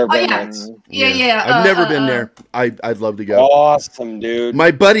 United Arab Emirates. Yeah. I've never been there. I'd love to go. Awesome, dude. My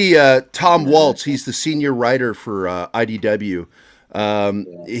buddy Tom Waltz, he's the senior writer for IDW.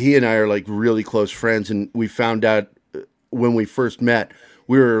 He and I are like really close friends, and we found out when we first met,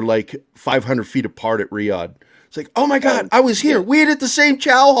 we were like 500 feet apart at Riyadh. It's like, oh my God, I was here. We ate at the same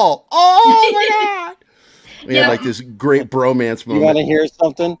chow hall. Oh my God. We had like this great bromance moment. You want to hear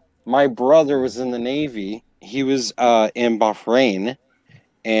something? My brother was in the Navy. He was in Bahrain.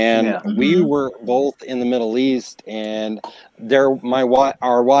 And we were both in the Middle East, and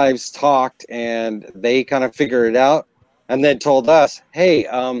our wives talked, and they kind of figured it out, and then told us, "Hey,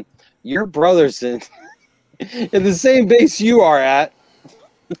 your brother's in the same base you are at."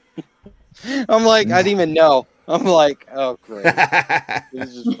 I'm like, I didn't even know. I'm like, oh great. It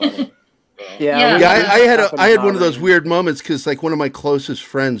was just funny. I had one of those weird moments because like one of my closest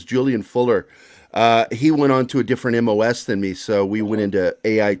friends, Julian Fuller. He went on to a different MOS than me, so we went into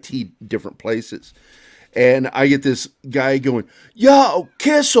AIT different places. And I get this guy going, yo,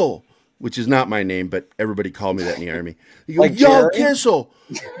 Kissel, which is not my name, but everybody called me that in the Army. He goes, yo, Kissel,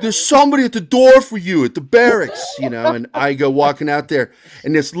 there's somebody at the door for you at the barracks, you know. And I go walking out there,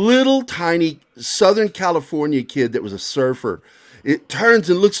 and this little tiny Southern California kid that was a surfer, it turns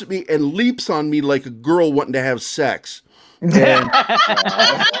and looks at me and leaps on me like a girl wanting to have sex. And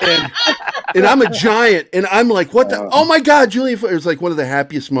I'm a giant, and I'm like, what the? Oh my God, Julian! It was like one of the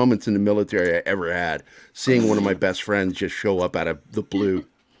happiest moments in the military I ever had, seeing one of my best friends just show up out of the blue,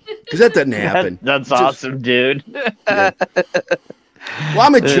 because that doesn't happen. That's awesome, dude. Yeah. Well,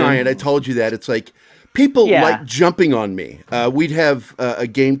 I'm a giant. I told you that. It's like people like jumping on me. We'd have a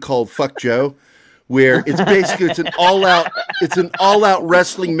game called Fuck Joe, where it's basically it's an all out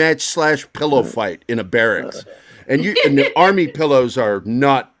wrestling match / pillow fight in a barracks. And the Army pillows are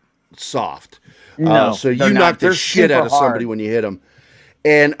not soft. No, so you knock the shit out of somebody when you hit them.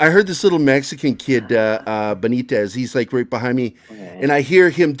 And I heard this little Mexican kid, Benitez, he's like right behind me. And I hear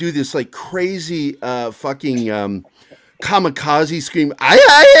him do this like crazy fucking kamikaze scream. Ay,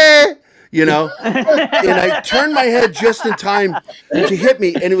 ay, ay. you know. And I turned my head just in time to hit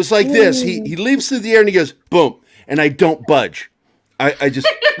me, and it was like this. He leaps through the air and he goes boom, and I don't budge. I just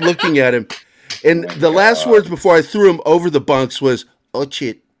looking at him, and the last words before I threw him over the bunks was, "Oh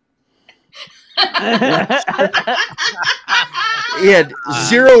shit." He had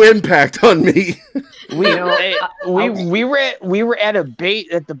zero impact on me. We were at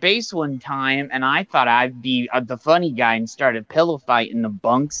the base one time, and I thought I'd be the funny guy and started pillow fighting the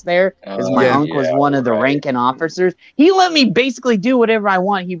bunks there because my uncle was one of the ranking officers. He let me basically do whatever I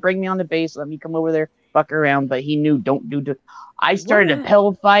want. He'd bring me on the base, let me come over there, fuck around, but he knew don't do. I started a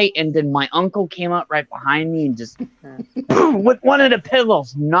pillow fight, and then my uncle came up right behind me and just with one of the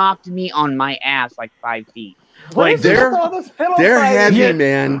pillows knocked me on my ass like 5 feet. Like they're heavy,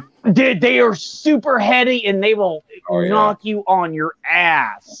 man. Dude, they are super heavy, and they will knock you on your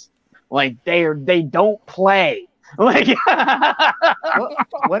ass. Like they don't play. Like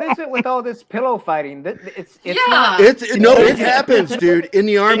what is it with all this pillow fighting? It happens, dude, in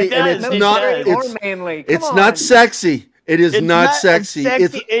the Army, and it's not manly. It's not sexy. It's not sexy.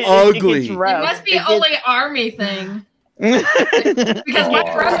 It's ugly. It must be only Army thing. Because my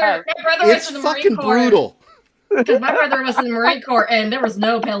brother was in the Marine Corps. Brutal. Because my brother was in the Marine Corps, and there was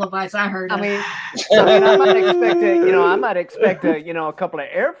no pillow fights. I heard. I mean, I might expect a couple of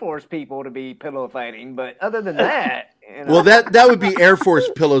Air Force people to be pillow fighting, but other than that, well, that would be Air Force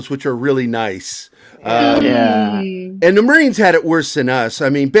pillows, which are really nice. And the Marines had it worse than us. I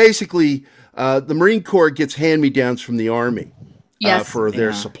mean, basically, the Marine Corps gets hand-me-downs from the Army. For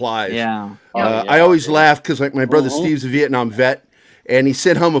their supplies. I always laugh because, like, my brother Steve's a Vietnam vet. And he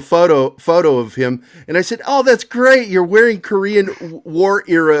sent home a photo of him, and I said, "Oh, that's great! You're wearing Korean War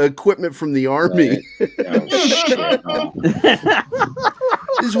era equipment from the Army."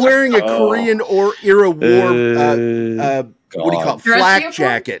 He's wearing a Korean era war. What do you call it? Flak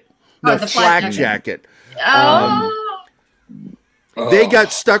jacket? No, flak jacket. They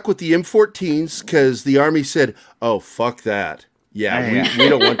got stuck with the M14s because the Army said, "Oh, fuck that! Yeah, we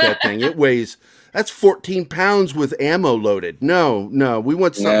don't want that thing. It weighs." That's 14 pounds with ammo loaded. No, we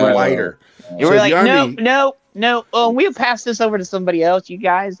want something lighter. You were like, no. We'll pass this over to somebody else. You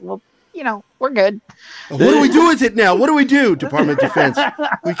guys, well, we're good. What do we do with it now? What do we do, Department of Defense?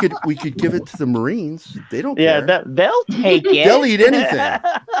 We could give it to the Marines. They don't care. They'll take it. They'll eat anything.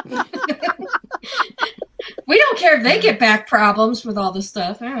 We don't care if they get back problems with all this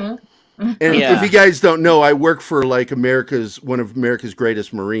stuff. And if you guys don't know, I work for like one of America's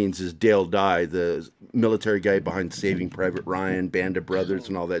greatest Marines is Dale Dye, the military guy behind Saving Private Ryan, Band of Brothers,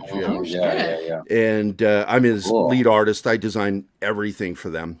 and all that shit. And I'm his lead artist. I design everything for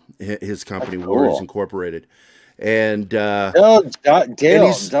them. His company, Warriors Incorporated. And Dale,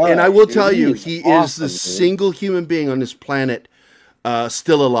 and I will tell you, he is the single human being on this planet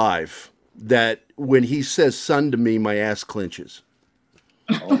still alive that when he says "son" to me, my ass clenches.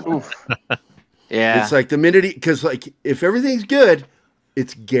 It's like the minute because like if everything's good,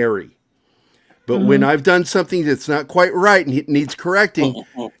 it's Gary. But when I've done something that's not quite right and it needs correcting,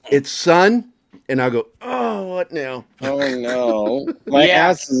 it's "son," and I'll go, "Oh, what now?" Oh no, my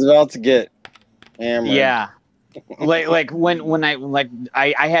ass is about to get hammered. Yeah, like when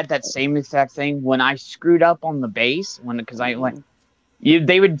I had that same exact thing when I screwed up on the base because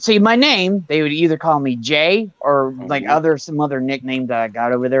they would say my name. They would either call me Jay or like some other nickname that I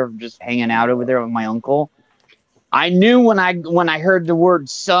got over there, just hanging out over there with my uncle. I knew when I heard the word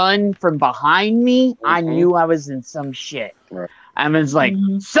 "son" from behind me, I knew I was in some shit. Right. I was like,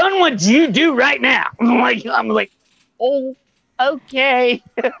 "Son, what do you do right now?" I'm like, "Oh, okay."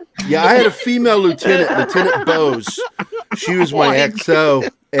 Yeah, I had a female Lieutenant Bose. She was my XO,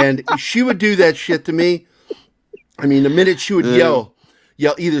 and she would do that shit to me. I mean, the minute she would yell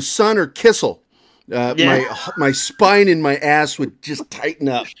either "son" or "kissel," my spine and my ass would just tighten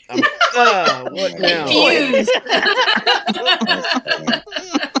up. I'm like, what now?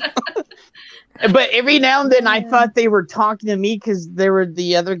 But every now and then I thought they were talking to me because there were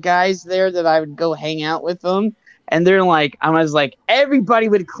the other guys there that I would go hang out with them. And they're like, I was like, everybody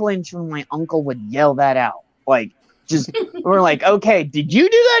would clinch when my uncle would yell that out. Like, we're like, okay, did you do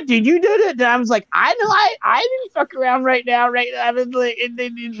that? Did you do that? And I was like, I know, I didn't fuck around right now. Right. I was like,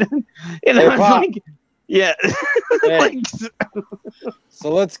 yeah. Hey.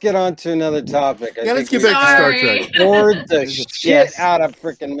 So let's get on to another topic. Let's get back to Star Trek. Bored the shit out of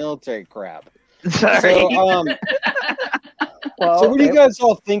freaking military crap. Sorry. So, so what do you guys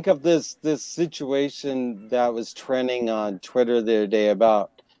all think of this situation that was trending on Twitter the other day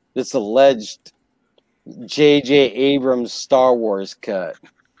about this alleged JJAbrams Star Wars cut?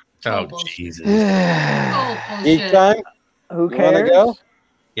 Oh, Jesus. Each time? Who cares? Go?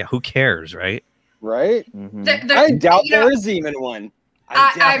 Yeah, who cares, right? Right? Mm-hmm. I doubt there is even one.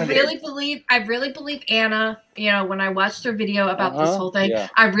 I really believe Anna, when I watched her video about this whole thing,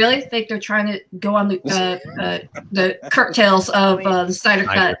 I really think they're trying to go on the curtails of the Snyder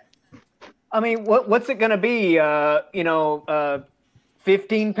Cut. I mean, what's it going to be?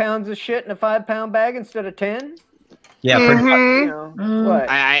 15 pounds of shit in a 5-pound bag instead of 10? Yeah, pretty much. What?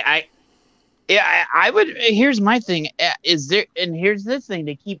 I would. Here's my thing. Here's this thing.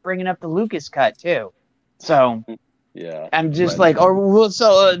 They keep bringing up the Lucas cut too. So yeah, I'm just they're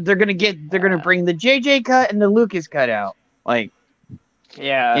gonna bring the JJ cut and the Lucas cut out. Like,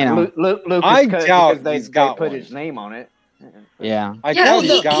 yeah, Lucas I cut doubt because they put his name on it. Yeah, I doubt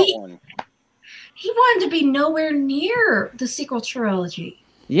he got one. He wanted to be nowhere near the sequel trilogy.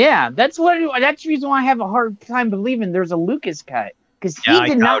 Yeah, that's the reason why I have a hard time believing there's a Lucas cut, because he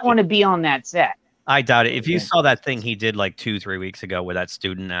did not want to be on that set. I doubt it. If you saw that thing he did like 2-3 weeks ago where that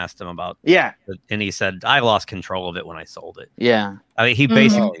student asked him about, and he said, "I lost control of it when I sold it." Yeah, I mean, he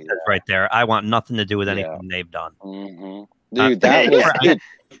basically says right there, "I want nothing to do with anything they've done." Dude, that was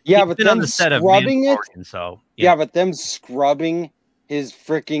but them on the set of scrubbing it. So but them scrubbing his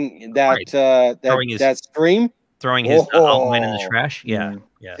freaking that stream, throwing his outline in the trash. Yeah,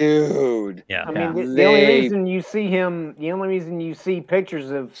 yeah, dude. Yeah, I mean, the only reason you see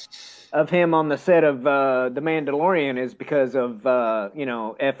pictures of him on the set of the Mandalorian is because of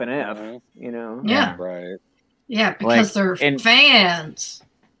F and F. Yeah, right. Yeah, because they're fans.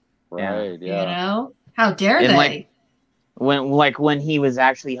 Right. Yeah. How dare they? When he was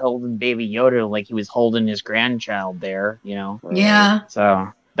actually holding Baby Yoda, like he was holding his grandchild there, Right. Yeah. So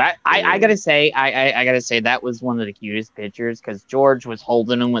that I gotta say, I gotta say that was one of the cutest pictures, because George was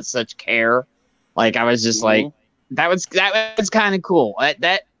holding him with such care. Like, I was just like, that was kind of cool.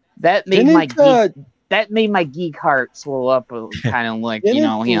 That made my geek heart swell up, kind of like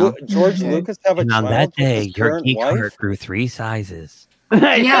George Lucas have a and on child that day, with his your current geek wife? heart grew 3 sizes. Am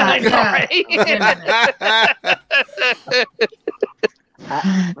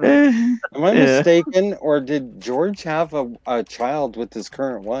I mistaken, or did George have a child with his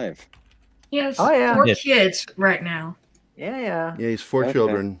current wife? He has 4 kids right now. Yeah, he's 4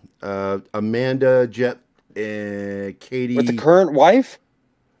 children. Amanda, Jet, and Katie. With the current wife?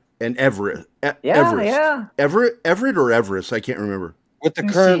 And Everett. Everett or Everest? I can't remember. With the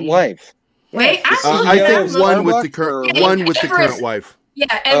current wife. Wait, I think one with the current wife.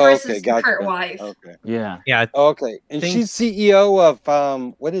 Yeah, Everest is the current wife. Okay. Yeah. Yeah. Okay. And she's CEO of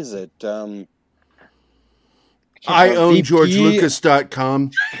what is it? I own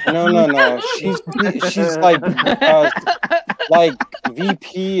GeorgeLucas.com. No. She's like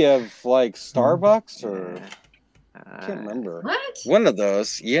VP of like Starbucks, or I can't remember. What? One of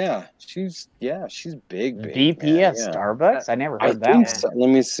those. Yeah. She's big. VP of Starbucks? I never heard that. So. Let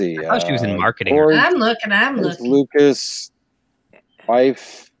me see. I thought she was in marketing. I'm looking. Lucas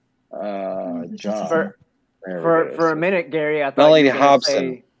wife John. For a minute, Gary, I thought Melanie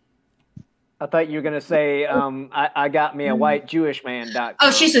Hobson. I thought you were going to say, I got me a white Jewish man.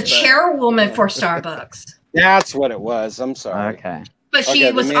 Oh, she's a chairwoman for Starbucks. That's what it was. I'm sorry. Okay. But she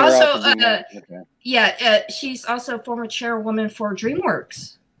was also, she's also former chairwoman for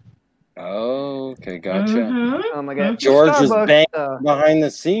DreamWorks. Oh, okay, gotcha. Oh my God, George is banging behind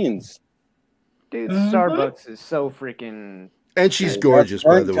the scenes. Dude, Starbucks is so freaking. And she's gorgeous,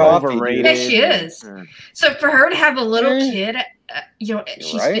 by the way. Overrated. Yeah, she is. So for her to have a little kid,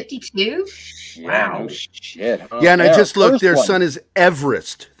 she's 52. Wow. No shit. Huh? Yeah, and I just looked. Their son is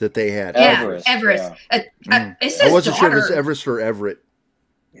Everest that they had. Yeah, Everest. It says I wasn't sure if daughter. it's Everest or Everett.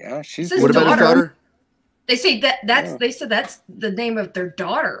 Yeah, she's. What about his daughter? They say they said that's the name of their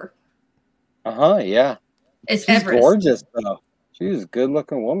daughter. Yeah. It's she's Everest. Gorgeous though. She's a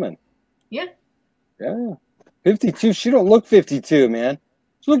good-looking woman. Yeah. Yeah. 52. She don't look 52, man.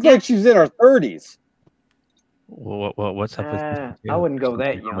 She looks like she's in her 30s. What's up with 52? I wouldn't go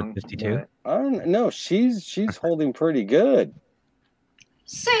that young. 52? I don't know. She's holding pretty good.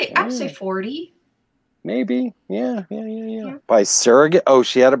 I would say 40. Maybe. Yeah. By surrogate. Oh,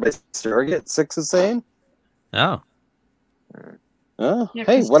 she had it by surrogate. 6 is saying. Oh. Yeah,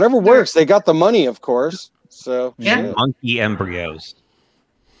 hey, whatever works. They got the money, of course. So monkey embryos.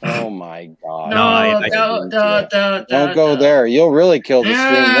 Oh my God! No, don't go there. You'll really kill the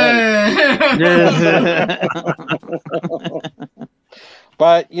stream then.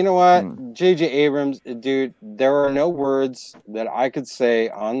 But you know what, JJAbrams, dude, there are no words that I could say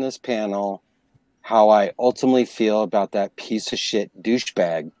on this panel how I ultimately feel about that piece of shit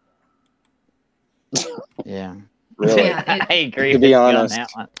douchebag. Yeah. Really? Yeah, I agree. To be honest, on that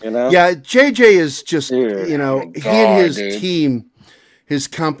one. you know. Yeah, JJ is just, Dude, he and his team his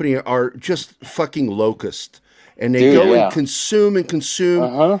company are just fucking locusts. And they go and consume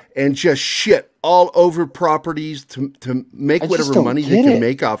and just shit all over properties to make whatever money they can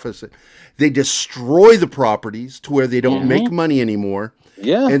make off of it. They destroy the properties to where they don't make money anymore.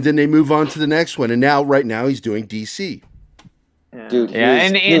 Yeah. And then they move on to the next one. And now, right now, he's doing DC. Yeah. Dude,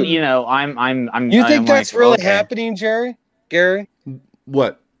 and you know, I'm. You think that's really happening, Gary?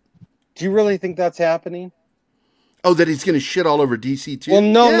 What? Do you really think that's happening? Oh, that he's going to shit all over DC too? Well,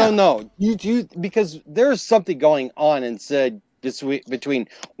 no. You because there's something going on inside this week between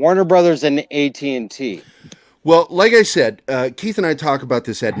Warner Brothers and AT&T. Well, like I said, Keith and I talk about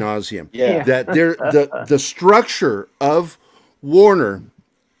this ad nauseum. Yeah. That the structure of Warner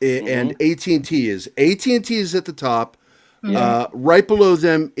and AT&T is at the top. Right below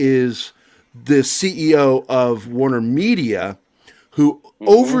them is the CEO of Warner Media, who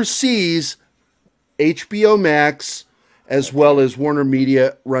oversees HBO Max as well as Warner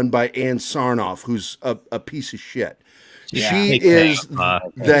Media, run by Ann Sarnoff, who's a piece of shit. Yeah. She is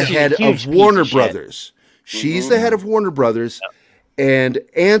the head of Warner Brothers. She's the head of Warner Brothers and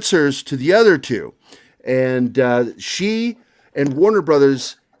answers to the other two. And she and Warner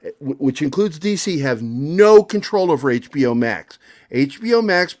Brothers, which includes DC, have no control over HBO Max. HBO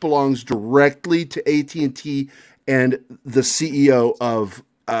Max belongs directly to AT&T and the CEO of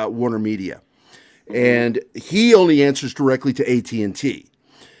Warner Media. And he only answers directly to AT&T.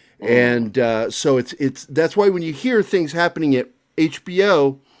 And so it's that's why when you hear things happening at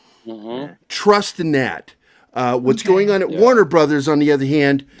HBO, trust in that. What's going on at Warner Brothers, on the other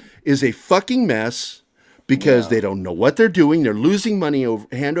hand, is a fucking mess because they don't know what they're doing. They're losing money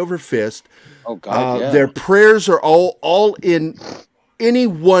hand over fist. Oh God! Their prayers are all in any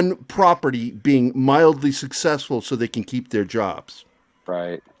one property being mildly successful so they can keep their jobs.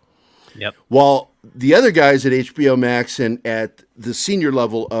 Right. Yep. While the other guys at HBO Max and at the senior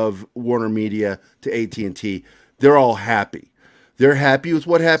level of Warner Media to AT&T, they're all happy. They're happy with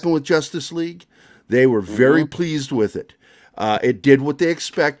what happened with Justice League. They were very pleased with it. It did what they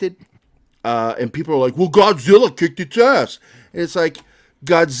expected. And people are like, well, Godzilla kicked its ass. And it's like,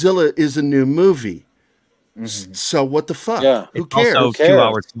 Godzilla is a new movie. So what the fuck? Yeah. Who cares? Also 2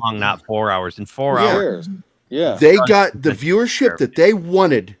 hours long, not 4 hours. In 4 hours. Yeah. They got the viewership that they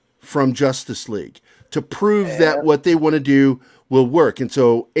wanted from Justice League to prove that what they want to do will work. And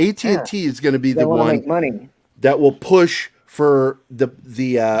so AT&T is going to be the one that will push for the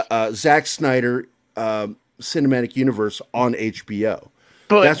Zack Snyder cinematic universe on HBO.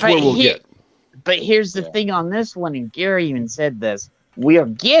 That's where we'll get. But here's the thing on this one, and Gary even said this. We'll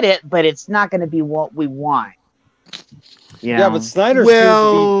get it, but it's not going to be what we want. You know? Yeah, but Snyder.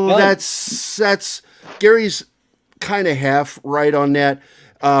 Well, that's Gary's kind of half right on that.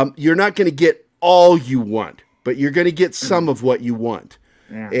 You're not going to get all you want, but you're going to get some of what you want.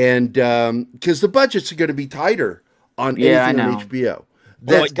 Yeah. And because the budgets are going to be tighter on anything on HBO.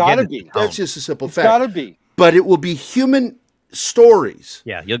 That's got to be. That's just a simple fact. Got to be. But it will be human stories.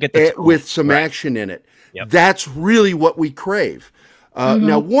 Yeah, you'll get the with some action in it. Yep. That's really what we crave.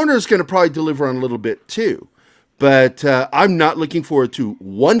 Now, Warner's going to probably deliver on a little bit too. But I'm not looking forward to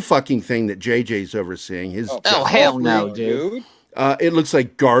one fucking thing that JJ's overseeing. Hell no, dude. It looks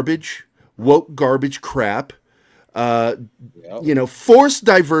like garbage, woke garbage crap. You know, forced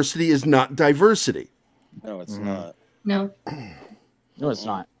diversity is not diversity. No, it's not. No. No, it's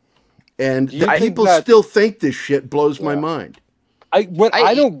not. And people still think this shit blows my mind. What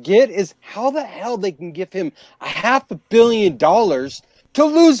I don't get is how the hell they can give him $500 million to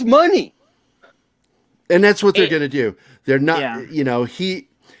lose money. And that's what they're going to do. They're not, you know,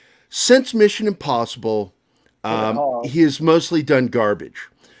 since Mission Impossible, he has mostly done garbage.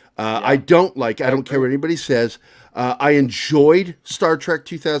 I don't care what anybody says. I enjoyed Star Trek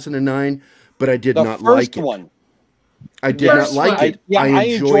 2009, but I did not like it. One. I did not like it. I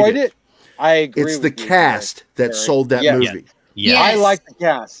enjoyed it. I agree. It's the cast that sold that movie. Yeah. I like the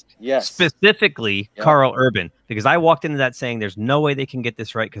cast. Yes. Specifically, Carl Urban, because I walked into that saying there's no way they can get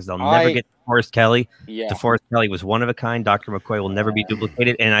this right because they'll never get DeForest Kelly. Yeah. DeForest Kelly was one of a kind. Dr. McCoy will never be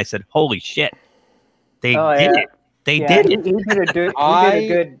duplicated. And I said, holy shit. They did it. They did it. He did a good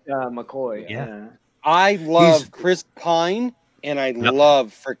McCoy. Yeah. I love Chris Pine and I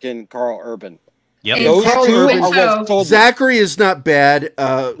love freaking Carl Urban. Yep. Those two are what sold Zachary is not bad.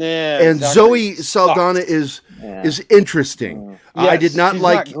 And Zoe Saldana is interesting. Yes, I did not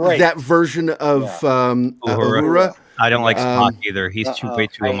like that version of Uhura. I don't like Spock either. He's way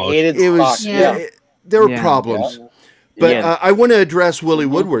too emotional. It was there were problems. But I want to address Willie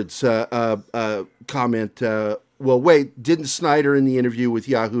Woodward's comment well, wait, didn't Snyder in the interview with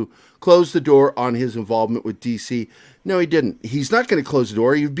Yahoo close the door on his involvement with DC? No, he didn't. He's not going to close the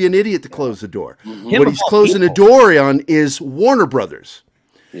door. He'd be an idiot to close the door. What he's closing the door on is Warner Brothers.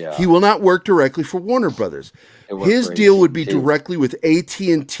 Yeah. He will not work directly for Warner Brothers. His deal would be directly with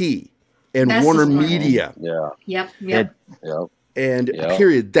AT&T and Warner Media. Yeah. Yep. And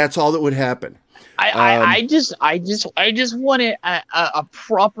period. That's all that would happen. I just wanted a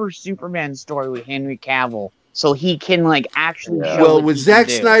proper Superman story with Henry Cavill, so he can like actually. Show well, with Zack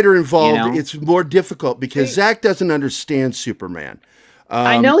Snyder involved, it's more difficult because Zack doesn't understand Superman.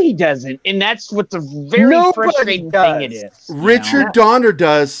 I know he doesn't, and that's what's a very frustrating thing. It is. Richard Donner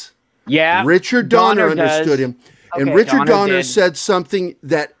does. Yeah, Richard Donner understood him, and Richard Donner said something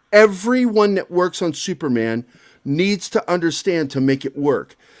that everyone that works on Superman needs to understand to make it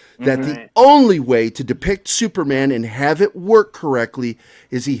work. That the only way to depict Superman and have it work correctly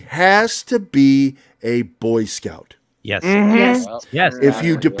is he has to be a Boy Scout. Yes. Yes. If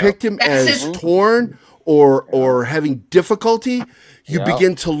you depict him as torn or having difficulty, you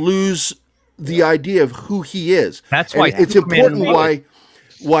begin to lose the idea of who he is. That's why it's important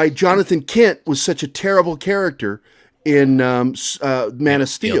why Jonathan Kent was such a terrible character in Man of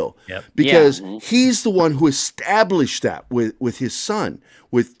Steel, because he's the one who established that with his son,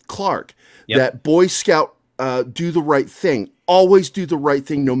 with Clark, that Boy Scout do the right thing, always do the right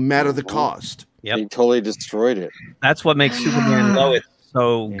thing no matter the cost. He totally destroyed it. That's what makes Superman Lois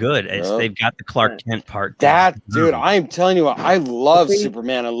so good. They've got the Clark Kent part. Dude, I'm telling you what, I love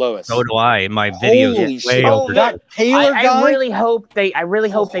Superman and Lois. So do I. In my video, that Taylor guy. I really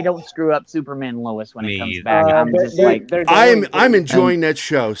hope they don't screw up Superman and Lois when it comes back. I'm enjoying that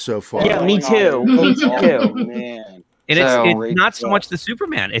show so far. Yeah, me too. Me too. Oh, man. And it's not so much the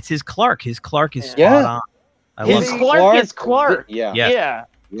Superman; it's his Clark. His Clark is spot on. His Clark is Clark. Yeah.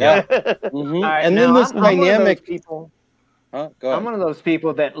 And then this dynamic people. I'm one of those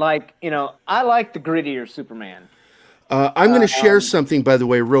people that I like the grittier Superman. I'm going to share something, by the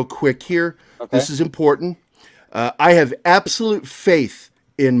way, real quick here. This is important. I have absolute faith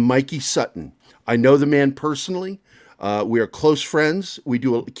in Mikey Sutton. I know the man personally. We are close friends.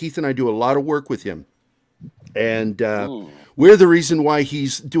 Keith and I do a lot of work with him. And we're the reason why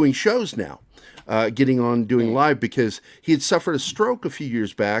he's doing shows now. Getting on doing live, because he had suffered a stroke a few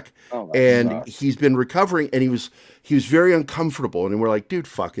years back, and he's been recovering, and he was very uncomfortable, and we're like, dude,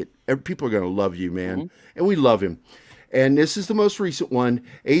 fuck it, people are going to love you, man. And we love him. And this is the most recent one.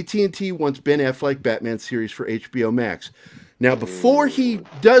 AT&T wants Ben Affleck Batman series for HBO Max. Now, before he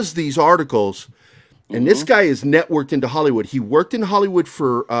does these articles, and this guy is networked into Hollywood. He worked in Hollywood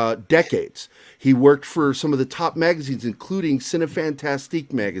for decades. He worked for some of the top magazines, including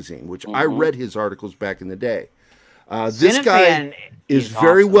Cinefantastique magazine, which I read his articles back in the day. This guy is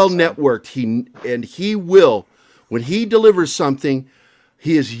very well networked. He will, when he delivers something,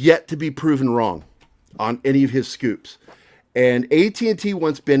 he is yet to be proven wrong on any of his scoops. And AT&T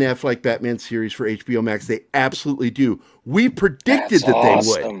wants Ben Affleck Batman series for HBO Max. They absolutely do. We predicted that they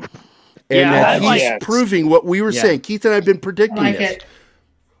would. And he's proving what we were saying. Keith and I have been predicting this.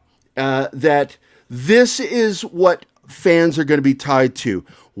 That this is what fans are going to be tied to.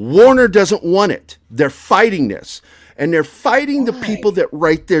 Warner doesn't want it. They're fighting this. And they're fighting the people that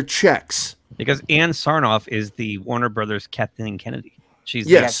write their checks. Because Ann Sarnoff is the Warner Brothers Kathleen Kennedy. She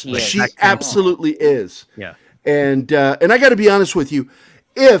absolutely is. Yeah. And I got to be honest with you.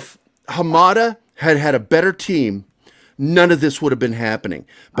 If Hamada had a better team, none of this would have been happening.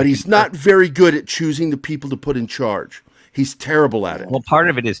 But he's not very good at choosing the people to put in charge. He's terrible at it. Well, part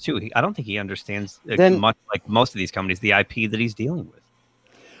of it is, too, I don't think he understands, much like most of these companies, the IP that he's dealing with.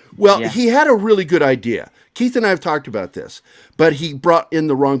 Well, he had a really good idea. Keith and I have talked about this, but he brought in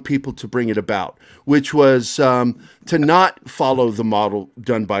the wrong people to bring it about, which was to not follow the model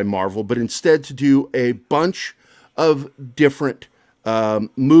done by Marvel, but instead to do a bunch of different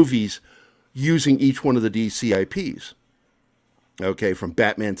movies using each one of the DC IPs. Okay, from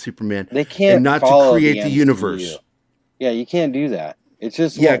Batman, Superman, and not to create the universe. Yeah, you can't do that. It's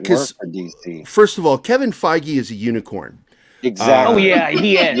just won't work for DC. First of all, Kevin Feige is a unicorn. Exactly.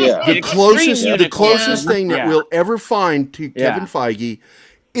 He is. The closest thing that we'll ever find to Kevin Feige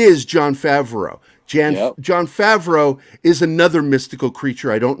is Jon Favreau. Jon Favreau is another mystical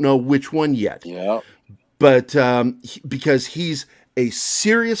creature. I don't know which one yet. But because he's a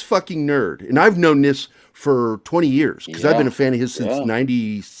serious fucking nerd, and I've known this for 20 years because I've been a fan of his since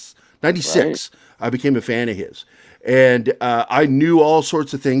 96. Right. I became a fan of his. And I knew all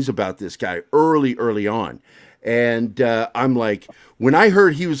sorts of things about this guy early on. And I'm like, when I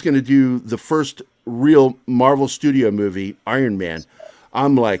heard he was going to do the first real Marvel Studio movie, Iron Man,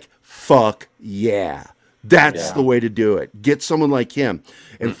 I'm like, fuck yeah. That's the way to do it. Get someone like him.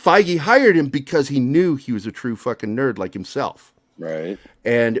 And Feige hired him because he knew he was a true fucking nerd like himself. Right.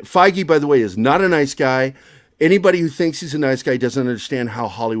 And Feige, by the way, is not a nice guy. Anybody who thinks he's a nice guy doesn't understand how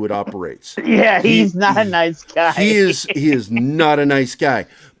Hollywood operates. Yeah, he's not a nice guy. He is not a nice guy,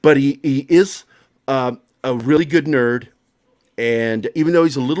 but he is a really good nerd. And even though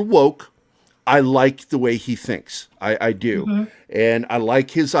he's a little woke, I like the way he thinks. I do. And I like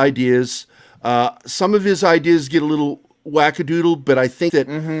his ideas. Some of his ideas get a little wackadoodle, but I think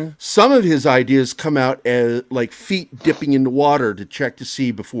that some of his ideas come out as like feet dipping in the water to check to see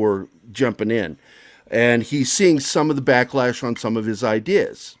before jumping in. And he's seeing some of the backlash on some of his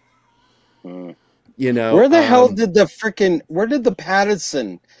ideas. You know, where the hell did where did the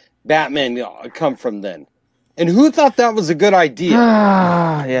Pattinson Batman come from then? And who thought that was a good idea?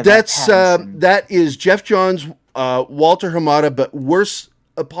 That is Jeff Johns, Walter Hamada, but worse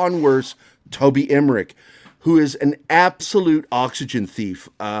upon worse, Toby Emmerich, who is an absolute oxygen thief.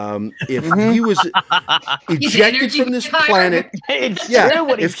 If he was ejected from this planet,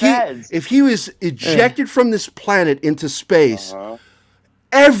 if he was ejected from this planet into space,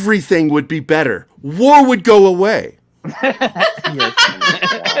 everything would be better. War would go away. There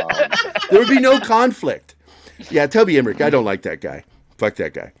would be no conflict. Yeah, Toby Emmerich, I don't like that guy. Fuck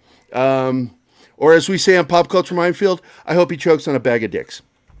that guy. Or as we say on Pop Culture Minefield, I hope he chokes on a bag of dicks.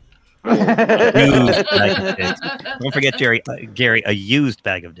 Don't forget, Gary, a used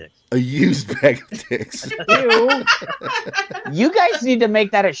bag of dicks. A used bag of dicks. You guys need to make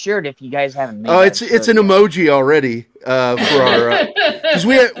that a shirt if you guys haven't made it's an emoji already for our because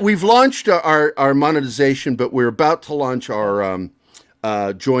we've launched our monetization, but we're about to launch our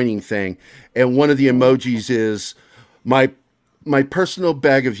joining thing, and one of the emojis is my personal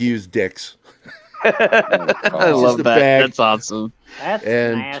bag of used dicks. I love that. Bag. That's awesome. That's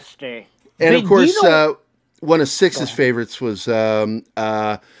nasty. And of course, one of Six's favorites was I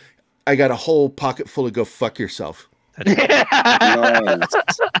got a whole pocket full of go fuck yourself. Nice.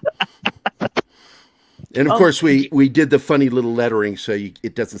 And of course, we did the funny little lettering so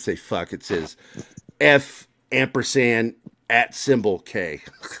it doesn't say fuck. It says F @ K.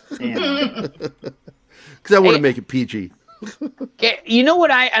 Because I want to make it PG. You know what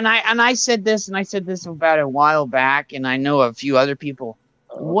I said this about a while back, and I know a few other people.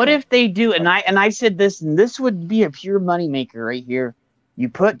 What if they do? And I said this, and this would be a pure moneymaker right here. You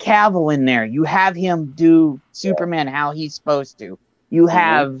put Cavill in there. You have him do Superman how he's supposed to. You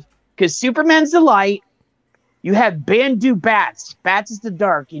have because Superman's the light. You have Ben do Bats. Bats is the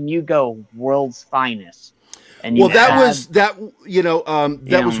dark, and you go world's finest. And that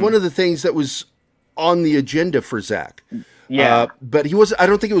was one of the things that was on the agenda for Zach. Yeah, but he was. I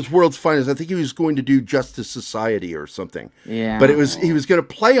don't think it was World's Finest. I think he was going to do Justice Society or something. Yeah, but he was going to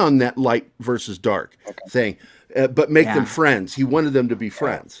play on that light versus dark thing, but make them friends. He wanted them to be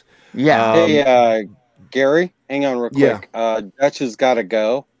friends. Yeah. Hey, Gary, hang on real quick. Dutch has got to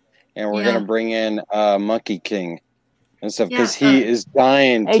go, and we're going to bring in Monkey King and stuff because he is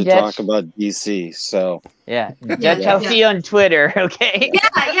dying to talk about DC. So Dutch, I'll see you on Twitter. Okay.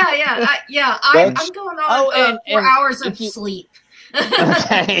 I'm going on 4 hours of sleep.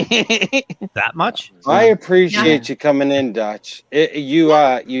 Okay. That much? I appreciate you coming in, Dutch. You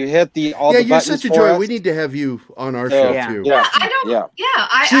hit the all the buttons. You're such a joy. We need to have you on our show too.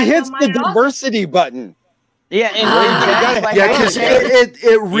 She hits the diversity button. Yeah, and because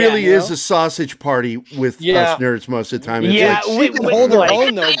it really is a sausage party with us nerds most of the time. It's we can hold her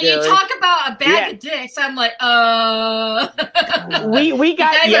own though, Gary. You talk about a bag of dicks. I'm like, we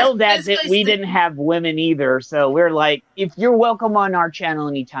got yelled at that we didn't have women either, so we're like, if you're welcome on our channel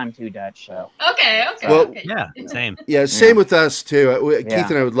anytime too, Dutch. So okay. Well, yeah, same. Yeah, same with us too. Keith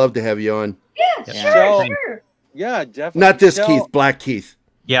and I would love to have you on. Yeah, sure. Yeah, definitely. Not this Keith, Black Keith.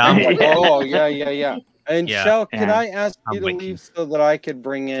 Yeah. Yeah. And Shell, can I ask you to leave so that I could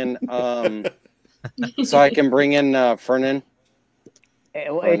bring in Fernan?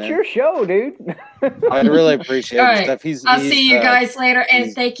 It's your show, dude. I'd really appreciate it. Stuff. I'll see you guys later,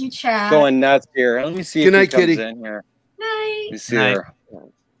 and thank you, Chad. Going nuts here. Let me see if he comes in here. Night. Let me see her.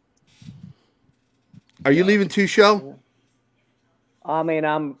 Are you leaving too, Shell? I mean,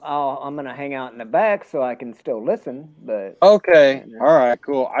 I'm gonna hang out in the back so I can still listen. But okay, all right,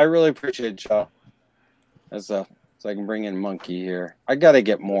 cool. I really appreciate it, Shell. So I can bring in Monkey here. I got to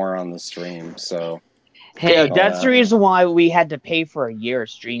get more on the stream. So, hey, that's the reason why we had to pay for a year of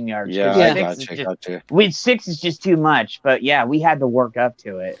StreamYard. Yeah, gotcha. 6 is just too much, but yeah, we had to work up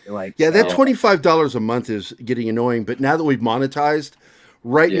to it. That $25 a month is getting annoying. But now that we've monetized,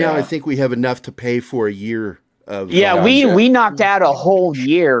 now I think we have enough to pay for a year yeah, we knocked out a whole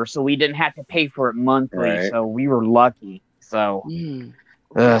year, so we didn't have to pay for it monthly. Right. So we were lucky. So,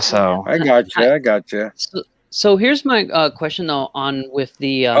 so I got you. So here's my question though on with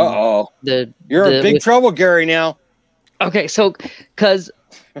the you're in big trouble, Gary. Now, okay, so because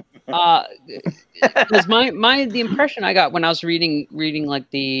the impression I got when I was reading like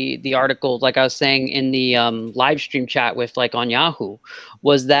the article, like I was saying in the live stream chat with like on Yahoo,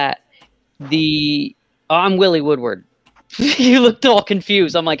 was that I'm Willie Woodward. You looked all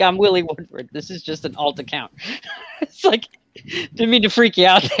confused. I'm like, I'm Willie Woodward. This is just an alt account. It's like, didn't mean to freak you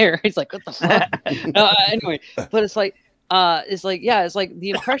out there. He's like, what the fuck? Anyway, but it's like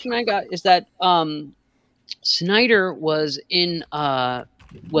the impression I got is that Snyder was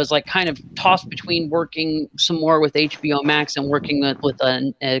like kind of tossed between working some more with HBO Max and working with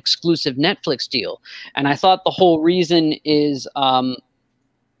an exclusive Netflix deal. And I thought the whole reason is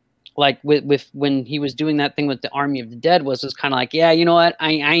like with when he was doing that thing with the Army of the Dead was kind of like, yeah, you know what,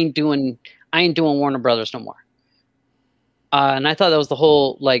 I ain't doing Warner Brothers no more. And I thought that was the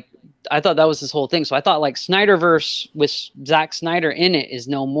whole I thought that was his whole thing. So I thought like Snyderverse with Zack Snyder in it is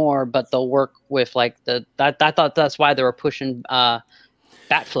no more, but they'll work with like I thought that's why they were pushing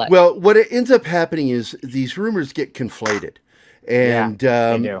Batfleck. Well, what it ends up happening is these rumors get conflated, and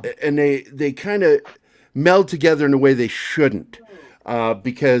they kind of meld together in a way they shouldn't,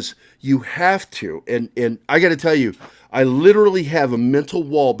 because you have to. And I got to tell you, I literally have a mental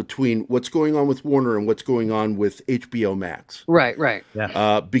wall between what's going on with Warner and what's going on with HBO Max. Right.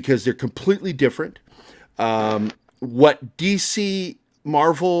 Yeah. Because they're completely different. What DC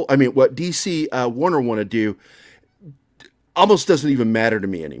Warner want to do almost doesn't even matter to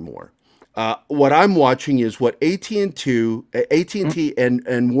me anymore. What I'm watching is what AT&T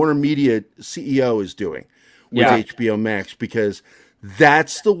and Warner Media CEO is doing with HBO Max, because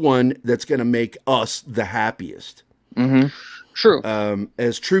that's the one that's going to make us the happiest. Mm-hmm. True.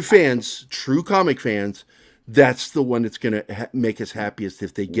 As true fans, true comic fans, that's the one that's going to make us happiest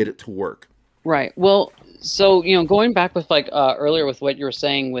if they get it to work. Right. Well, so going back with earlier with what you were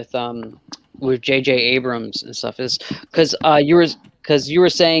saying with JJAbrams and stuff is because you were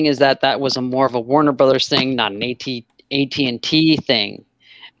saying is that was a more of a Warner Brothers thing, not an AT&T thing.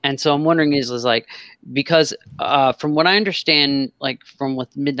 And so I'm wondering is like, because from what I understand, like from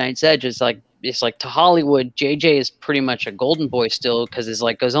with Midnight's Edge, it's like to Hollywood, JJ is pretty much a golden boy still, because it's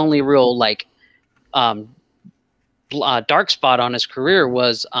like his only real dark spot on his career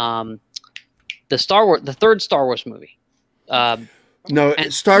was the third Star Wars movie. No,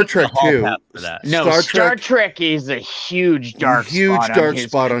 Star Trek too. No, Star Trek is a huge dark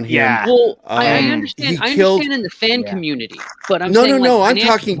spot on him. Yeah. Well, I understand. I understand in the fan community, but I'm saying I'm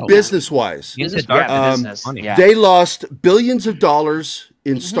talking business wise. They lost billions of dollars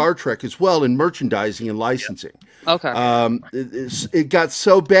in Star Trek as well in merchandising and licensing. Okay. It got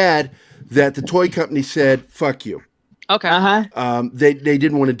so bad that the toy company said, "Fuck you." Okay. They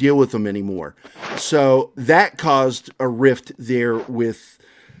didn't want to deal with them anymore. So that caused a rift there with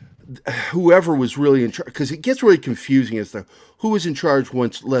whoever was really in charge, because it gets really confusing as to who was in charge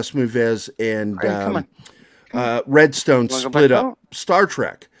once Les Moonves and Redstone split up Star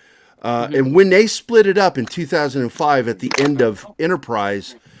Trek. And when they split it up in 2005 at the end of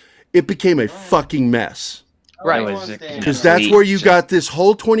Enterprise, it became a fucking mess. Right. Because that's where you got this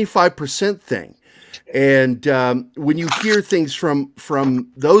whole 25% thing. And when you hear things from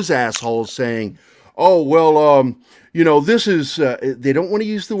those assholes saying, "Oh well, this is," they don't want to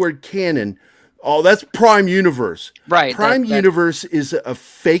use the word canon. Oh, that's Prime Universe. Right. Prime Universe is a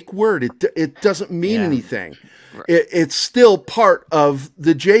fake word. It doesn't mean anything. Right. It's still part of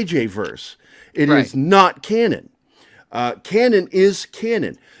the JJ verse. It is not canon. Canon is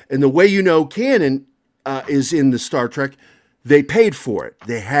canon, and the way you know canon is in the Star Trek. They paid for it.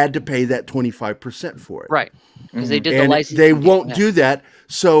 They had to pay that 25% for it. Right. Because they did the licensing. They won't do that.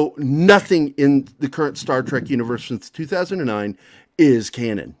 So nothing in the current Star Trek universe since 2009 is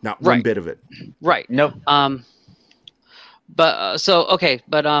canon. Not one bit of it. Right. Nope. But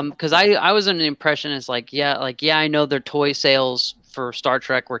because I was under the impression it's I know their toy sales for Star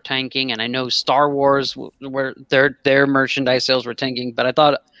Trek were tanking, and I know Star Wars where their merchandise sales were tanking, but I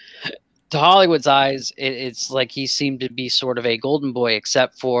thought, to Hollywood's eyes, it's like he seemed to be sort of a golden boy,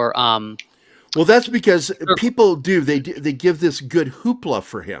 except for well, that's because people they give this good hoopla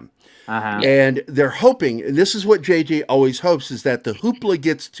for him, and they're hoping, and this is what JJ always hopes, is that the hoopla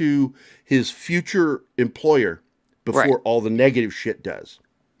gets to his future employer before all the negative shit does.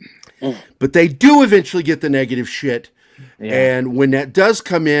 But they do eventually get the negative shit, and when that does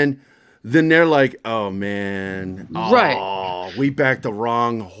come in, then they're like, "Oh man, we backed the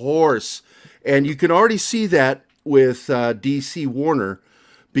wrong horse," And you can already see that with DC Warner,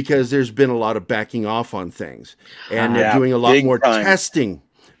 because there's been a lot of backing off on things. And they're doing a lot more testing.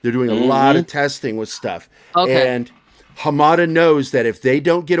 They're doing a lot of testing with stuff. Okay. And Hamada knows that if they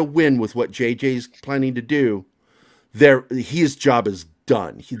don't get a win with what JJ's planning to do, his job is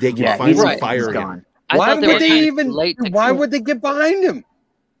done. They can finally fire him. Why would they get behind him?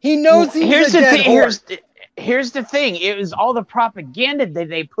 He knows he's a dead horse. Here's the thing. It was all the propaganda that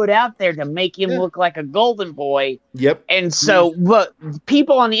they put out there to make him look like a golden boy. Yep. And so, but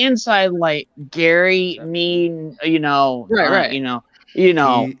people on the inside, like Gary, me, you know,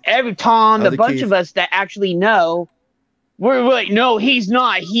 every Tom, the bunch of us that actually know, we're like, no, he's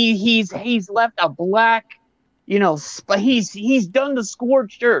not. He's left a black, you know, he's done the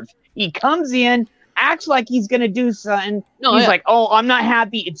scorched earth. He comes in, acts like he's gonna do something. He's like, oh, I'm not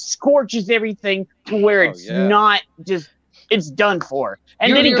happy. It scorches everything to where it's not just, it's done for.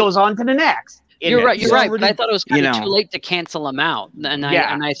 And then he goes on to the next. You're right. But I thought it was kind of too late to cancel him out. And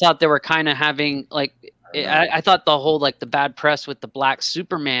I thought they were kind of having like, I thought the whole like the bad press with the black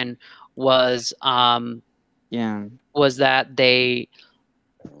Superman was that they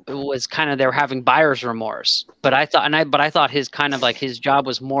were having buyer's remorse. But I thought his kind of like his job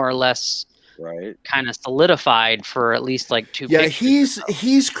was more or less kind of solidified for at least like 2 pictures.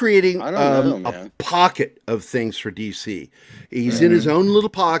 He's creating a pocket of things for DC. He's in his own little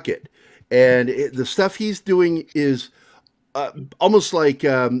pocket, and the stuff he's doing is almost like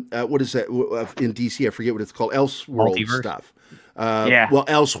what is that in DC? I forget what it's called. Elseworld stuff. Well,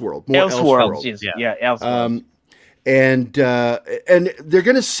 Elseworld. More Elseworld. Elseworld. And they're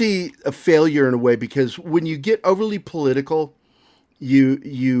going to see a failure in a way, because when you get overly political,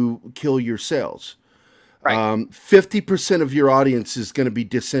 you kill your sales. 50% of your audience is going to be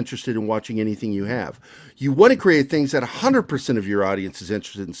disinterested in watching anything you have. You want to create things that 100% of your audience is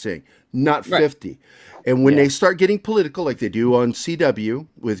interested in seeing, not 50. And when they start getting political, like they do on CW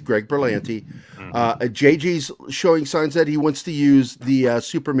with Greg Berlanti, JJ's showing signs that he wants to use the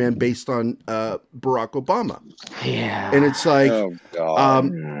Superman based on Barack Obama. Yeah. And it's like,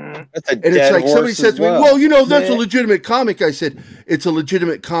 it's like somebody said to me, well, you know, that's a legitimate comic. I said, it's a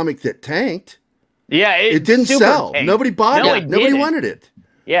legitimate comic that tanked. Yeah. It didn't sell. Tanked. Nobody bought it. Nobody wanted it.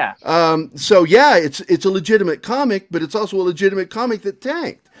 Yeah. So yeah, it's a legitimate comic, but it's also a legitimate comic that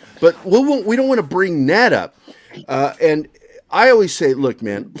tanked. But we don't want to bring that up. And I always say, look,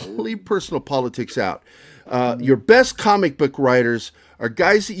 man, leave personal politics out. Your best comic book writers are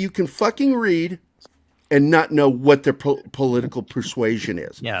guys that you can fucking read and not know what their political persuasion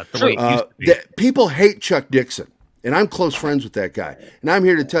is. Yeah, the way it used to be. People hate Chuck Dixon, and I'm close friends with that guy. And I'm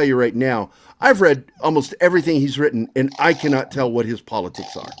here to tell you right now, I've read almost everything he's written, and I cannot tell what his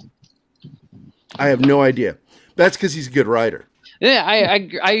politics are. I have no idea. That's because he's a good writer. Yeah,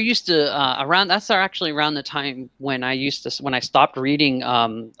 I used to around the time when I stopped reading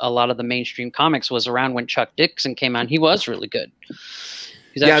a lot of the mainstream comics was around when Chuck Dixon came out. He was really good.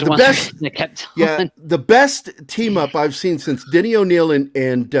 The best team up I've seen since Denny O'Neil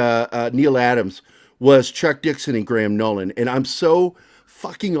and Neil Adams was Chuck Dixon and Graham Nolan, and I'm so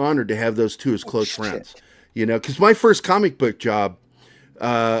fucking honored to have those two as close friends. You know, because my first comic book job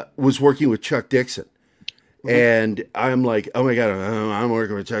was working with Chuck Dixon. And I'm like, oh my God, I'm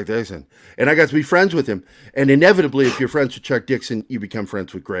working with Chuck Dixon. And I got to be friends with him. And inevitably, if you're friends with Chuck Dixon, you become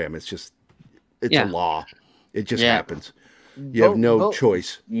friends with Graham. It's just, it's a law. It just happens. You have no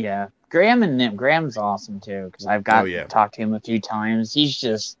choice. Yeah. Graham's awesome too, because I've got to talk to him a few times. He's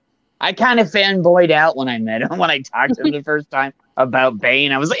just, I kind of fanboyed out when I met him, when I talked to him the first time about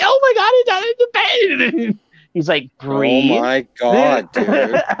Bane. I was like, oh my God, it's Bane. He's like, breathe. Oh my God,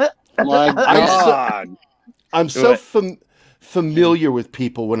 dude. My God. I'm so familiar with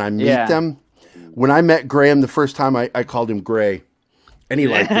people when I meet them. When I met Graham the first time, I called him Gray, and he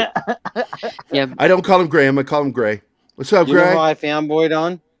liked it. I don't call him Graham. I call him Gray. What's up, Gray? You know who I fanboyed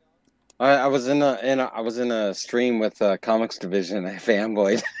on? I was in a stream with Comics Division. I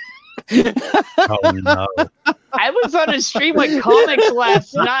fanboyed. Oh no! I was on a stream with Comics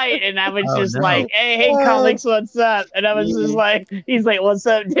last night, and I was just like, "Hey, Comics, what's up?" And I was just like, "He's like, what's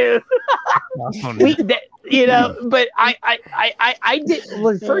up, dude?" You know, but I did.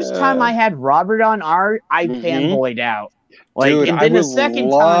 Well, the first time I had Robert on art, I fanboyed out. Like, dude, and then I would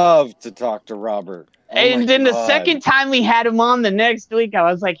love to talk to Robert. And then the second time we had him on the next week, I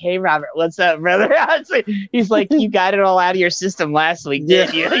was like, "Hey, Robert, what's up, brother?" He's like, "You got it all out of your system last week,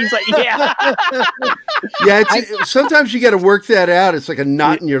 didn't you?" He's like, "Yeah." Yeah, sometimes you got to work that out. It's like a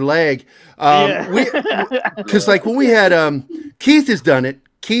knot in your leg. Because like when we had Keith has done it.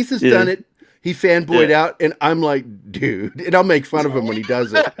 Keith has done it. he fanboyed out, and I'm like, dude, and I'll make fun of him when he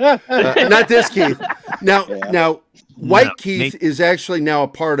does it. Not this Keith. Now, White Keith is actually now a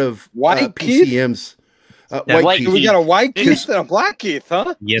part of PCM's. White Keith. We got a White Keith and a Black Keith,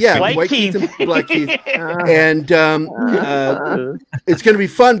 huh? Yes, yeah, White Keith and Black Keith. And it's going to be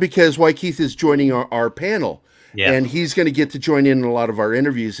fun because White Keith is joining our panel. Yeah. And he's going to get to join in a lot of our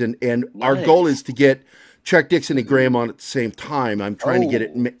interviews. And our goal is to get Chuck Dixon and Graham on at the same time. I'm trying to get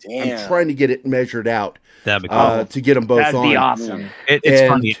it. I'm trying to get it measured out. That'd be cool. To get them both on. That'd be awesome. It's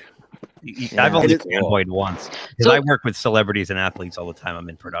funny. I've only fanboyed once because I work with celebrities and athletes all the time. I'm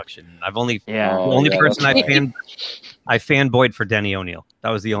in production. I've only the only person I fanboyed for Denny O'Neil.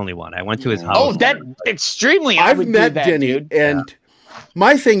 That was the only one. I went to his house. Oh, that extremely. I've met Denny, dude. And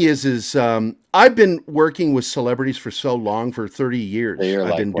my thing is I've been working with celebrities for so long, for 30 years.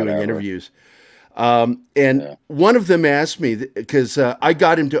 I've been doing interviews. And one of them asked me, because I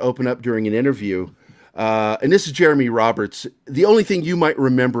got him to open up during an interview. And this is Jeremy Roberts. The only thing you might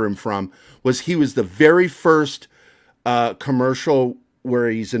remember him from was he was the very first commercial where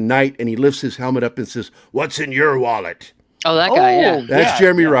he's a knight and he lifts his helmet up and says, "What's in your wallet?" Oh, that guy, yeah. That's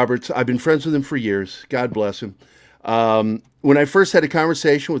Jeremy Roberts. I've been friends with him for years. God bless him. When I first had a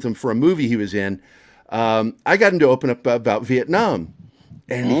conversation with him for a movie he was in, I got him to open up about Vietnam.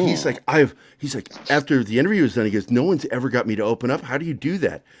 And he's like, after the interview was done, he goes, "No one's ever got me to open up. How do you do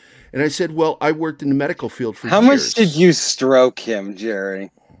that?" And I said, "Well, I worked in the medical field for years." How much did you stroke him,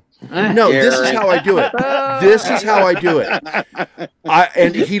 Jerry? No, this is how I do it. This is how I do it.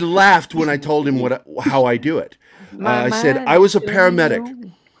 And he laughed when I told him how I do it. I said, I was a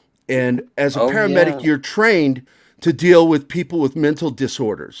paramedic. And as a paramedic, you're trained to deal with people with mental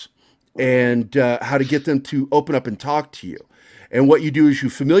disorders and how to get them to open up and talk to you. And what you do is you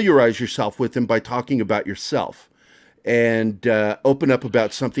familiarize yourself with them by talking about yourself. And open up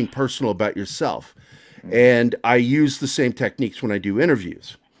about something personal about yourself. And I use the same techniques when I do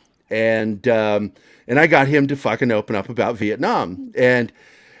interviews. And I got him to fucking open up about Vietnam. And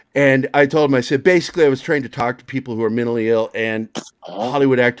I told him, I said, basically I was trained to talk to people who are mentally ill, and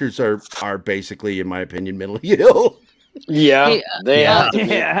Hollywood actors are basically, in my opinion, mentally ill. Yeah, they are.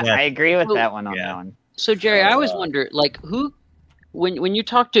 Yeah, I agree with that one on that one. So Jerry, I always wonder, like, who when you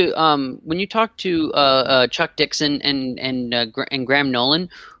talk to Chuck Dixon and Graham Nolan,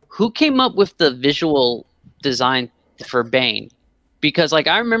 who came up with the visual design for Bane? Because like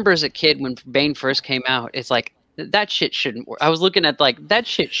I remember as a kid when Bane first came out, it's like that shit shouldn't work. I was looking at like that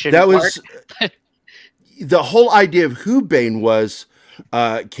shit shouldn't work. The whole idea of who Bane was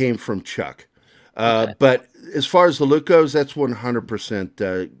came from Chuck. But as far as the look goes, that's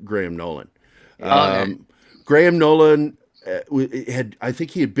 100% Graham Nolan. Graham Nolan I think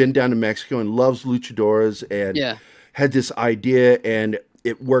he had been down to Mexico and loves luchadoras and had this idea, and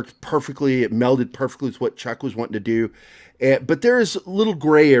it worked perfectly. It melded perfectly with what Chuck was wanting to do. But there is little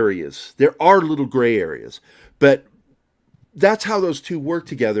gray areas. There are little gray areas, but that's how those two work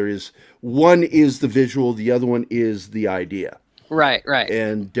together. Is one is the visual, the other one is the idea. Right.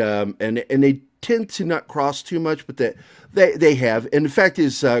 And they tend to not cross too much, but they have. And the fact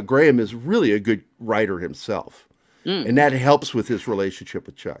is, Graham is really a good writer himself. And that helps with his relationship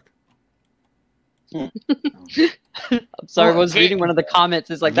with Chuck. I'm sorry, I was reading one of the comments.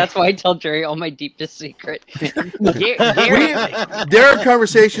 It's like, that's why I tell Jerry all my deepest secret. There are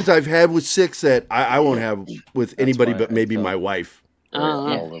conversations I've had with Six that I won't have with anybody but maybe my wife.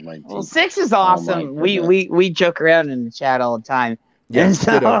 Well, Six is awesome. We joke around in the chat all the time. Yeah,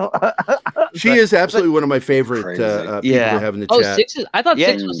 so... she is absolutely one of my favorite people to have in the chat. Six is, I thought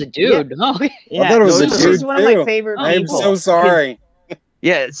Six was a dude. Yeah. Oh, I thought it was a Six dude is one of my favorite people. I'm so sorry.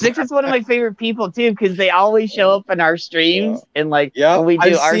 Yeah, Six is one of my favorite people too, because they always show up in our streams and like when we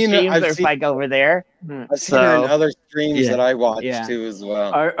do our streams, they're like over there. I've seen her in other streams that I watch too as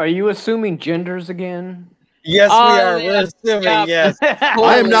well. Are you assuming genders again? Yes, we are. We're assuming. Yes,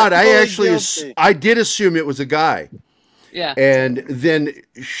 I am not. I actually I did assume it was a guy. Yeah. And then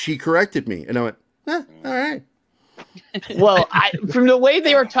she corrected me, and I went, all right. Well, from the way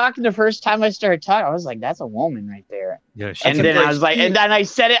they were talking the first time I started talking, I was like, that's a woman right there. Yeah, and then I was like, and then I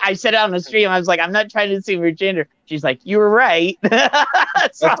said it on the stream. I was like, I'm not trying to assume her gender. She's like, you were right. So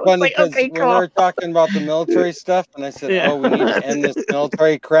that's funny because okay, when we were talking about the military stuff, and I said, oh, we need to end this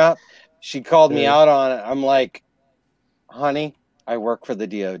military crap, she called me out on it. I'm like, honey, I work for the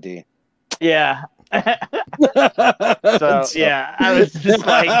DOD. Yeah. So yeah, I was just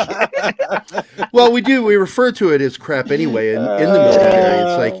like, well, we refer to it as crap anyway in the military.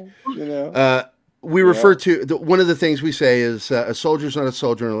 It's like we refer to one of the things we say is a soldier's not a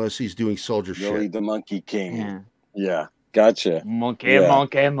soldier unless he's doing soldier shit. Really, the Monkey King. Yeah. Gotcha. Monkey.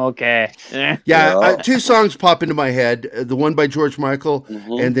 Yeah, 2 songs pop into my head. The one by George Michael,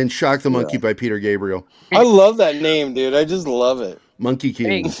 and then "Shock the Monkey" by Peter Gabriel. I love that name, dude. I just love it. Monkey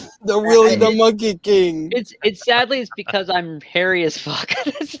King. The Monkey King. It's sadly it's because I'm hairy as fuck.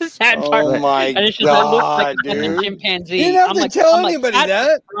 That's the sad part. Oh my and it's just, god, like dude! A chimpanzee. You didn't have to tell anybody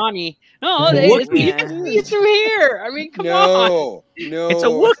that. Ronnie. No, you can see it through here. I mean, come on. No, it's a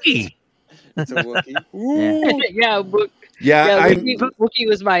Wookiee. It's a Wookiee. Yeah, Wookiee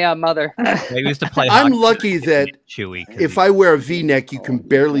was my mother. I used to play. I'm lucky that Chewy. If I wear a V-neck, you can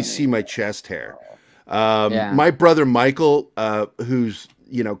barely see my chest hair. My brother Michael, who's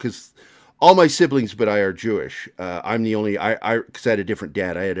because all my siblings but I are Jewish. I'm the only because I had a different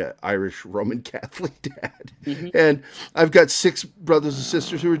dad. I had an Irish Roman Catholic dad, and I've got 6 brothers and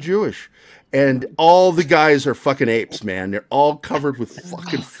sisters who are Jewish. And all the guys are fucking apes, man. They're all covered with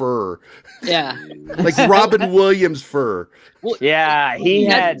fucking fur. Yeah. Like Robin Williams fur. Well, yeah, he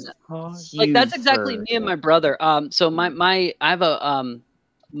had like that's exactly me and my brother. So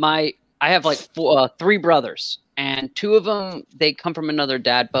I have like 3 brothers, and 2 of them they come from another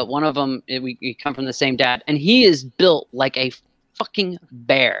dad, but one of them we come from the same dad, and he is built like a fucking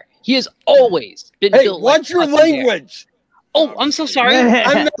bear. He has always been built. Watch your language. Oh, I'm so sorry.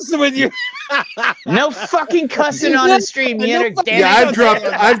 I'm messing with you. No fucking cussing on the stream. I've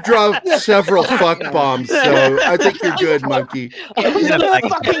dropped several fuck bombs, so I think you're good, Monkey. No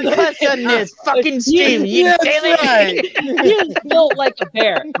fucking cuss on this fucking stream. You damn it. He is built like a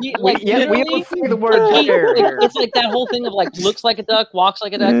bear. We don't say the word bear. It's like that whole thing of like looks like a duck, walks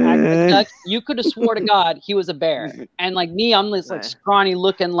like a duck, acts like a duck. You could have swore to God he was a bear, and like me, I'm this like scrawny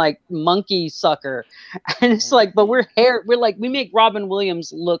looking like monkey sucker, and it's like, but we're like we make Robin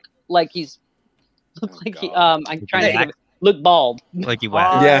Williams look like he's I'm trying to look bald. Like you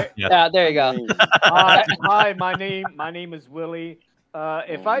wax. Yeah, there you go. Hi, my name is Willie.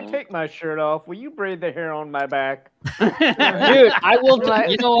 If I take my shirt off, will you braid the hair on my back? Dude, I will.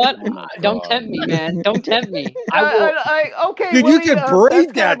 You know what? Don't tempt me, man. Don't tempt me. Okay, dude, Willie, you can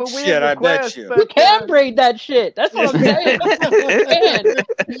braid that shit. I bet you. You can braid that shit. That's what I'm saying. You can.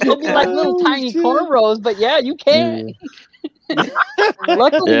 It'll be like little tiny cornrows, but yeah, you can.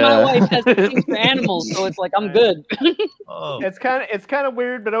 Luckily, my wife has things for animals, so it's like I'm good. It's kind of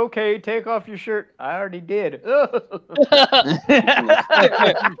weird, but okay. Take off your shirt. I already did.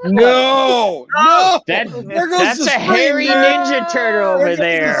 No. That's a hairy Ninja Turtle over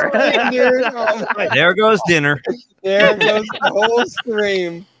there. There goes dinner. There goes the whole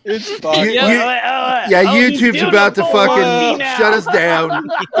stream. It's fun. YouTube's about to fucking shut us down.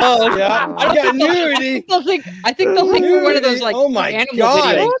 Oh yeah, I got nudity. I think they'll think we're one of those like animal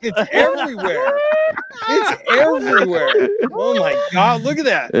videos. It's everywhere. It's everywhere. Oh my god, look at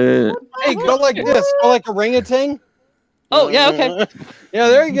that. Hey, go like this. Go like orangutan. Oh yeah, okay. Yeah,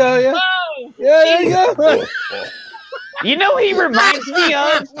 there you go. Yeah, there you go. You know he reminds me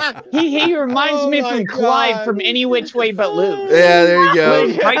of? He reminds me from Clive from Any Which Way But Loose. Yeah, there you go.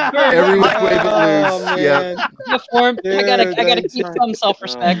 Every Which Way But Loose. Yeah. I gotta keep some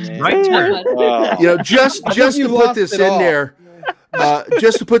self-respect. Right turn. Just to put this in there,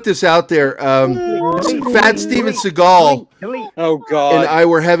 just to put this out there, Fat Steven Seagal and I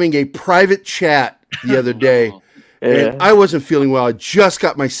were having a private chat the other day, and I wasn't feeling well. I just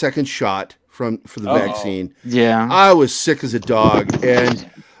got my 2nd shot for the vaccine. Yeah, I was sick as a dog, and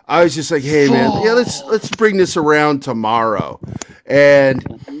I was just like, "Hey, man, let's bring this around tomorrow."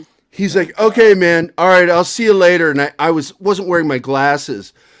 And he's like, "Okay, man, all right, I'll see you later." And I wasn't wearing my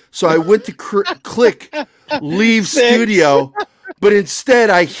glasses, so I went to click leave studio, but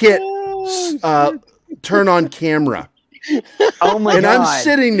instead I hit turn on camera. Oh my god! And I'm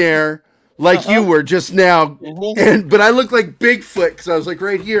sitting there like you were just now, but I looked like Bigfoot because I was like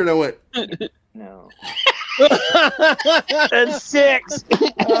right here, and I went, no. That's 6.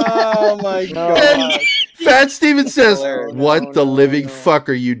 Oh my god! And Fat Steven says, "What the living fuck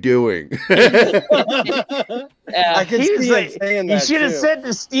are you doing?" I can see him saying that. You should have said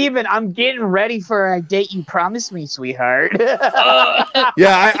to Steven, "I'm getting ready for a date you promised me, sweetheart."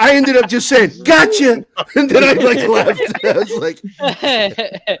 Yeah, I ended up just saying, "Gotcha," and then I like left. I was like,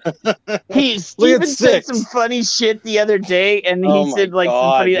 Steven said some funny shit the other day, and he said like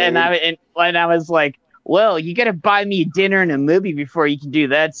some funny, and I was like, "Well, you got to buy me dinner and a movie before you can do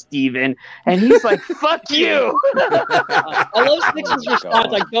that, Steven." And he's like, "Fuck you." I love Six's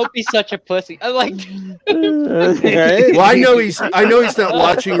response, like, "Don't be such a pussy." I'm like, well, I know he's not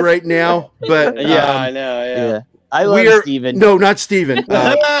watching right now, but I know. Yeah. I love Steven. No, not Steven.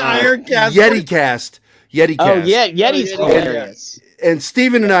 Ironcast. Yeti Cast. Oh yeah, Yeti's hilarious. and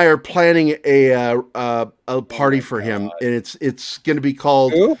Steven and I are planning a party for him, and it's going to be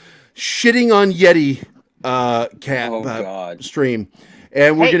called Shitting on Yeti stream,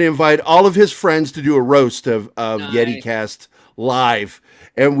 and we're going to invite all of his friends to do a roast of Yeti Cast live,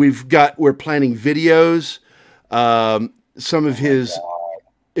 and we're planning videos, some of his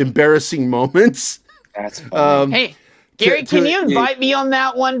embarrassing moments. That's funny. Hey, Gary, can you invite me on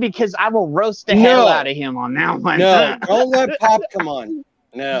that one, because I will roast the hell out of him on that one. No, don't let Pop come on.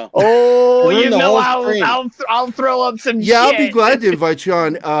 No. Oh, you know, I'll throw up some. Yeah, shit. I'll be glad to invite you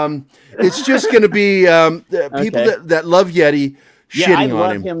on. It's just going to be people that love Yeti shitting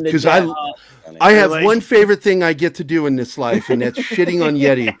on him, because I have one favorite thing I get to do in this life, and that's shitting on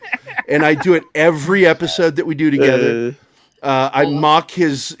Yeti, and I do it every episode that we do together. I mock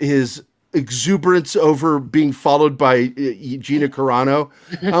his exuberance over being followed by Gina Carano.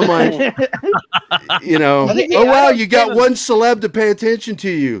 I'm like, you know, oh wow, you got one celeb to pay attention to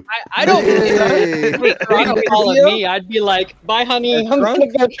you. I don't think Carano followed me. I'd be like, bye honey, I'm gonna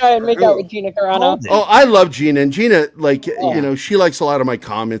go try and make out with Gina Carano. Oh, I love Gina, and Gina, like, you know, she likes a lot of my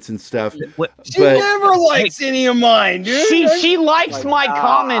comments and stuff. She never likes any of mine, dude. She likes my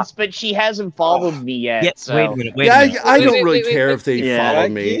comments, but she hasn't followed me yet. Yeah, so. wait a minute. I don't really care if they follow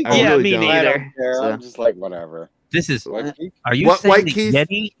me. I really don't. I don't care. I'm just like, whatever. This is. Are you saying that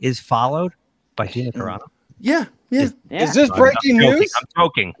Yeti is followed by Gina Carano? Yeah. Is this breaking news? I'm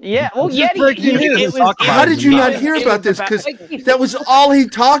joking. Yeah. Well, Yeti. How did you not hear about this? Because that was all he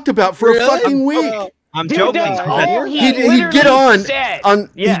talked about for a fucking week. I'm joking. He'd get on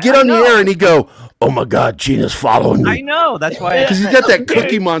the air and he'd go, "Oh my God, Gina's following me." I know. That's why. Because he's got that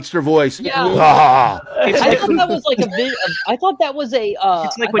Cookie Monster voice. Yeah. I thought that was like a bit. I thought that was a.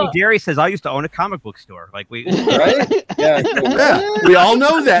 It's like when Gary says, "I used to own a comic book store." Like we. Right? Yeah. We all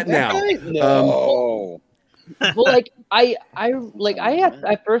know that now. No. Well, like I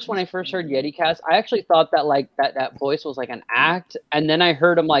at first, when I first heard Yeti Cast, I actually thought that like that voice was like an act, and then I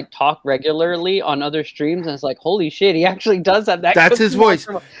heard him like talk regularly on other streams, and it's like, holy shit, he actually does have that. That's his voice.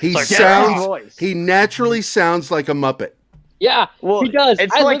 He naturally sounds like a Muppet. Yeah, well, he does.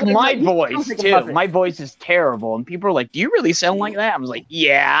 It's like my voice too. My voice is terrible, and people are like, "Do you really sound like that?" I was like,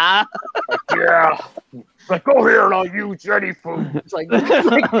 "Yeah, yeah." Like, go here and I'll use Yeti food. It's like,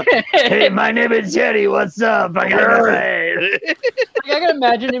 hey, my name is Yeti. What's up? I gotta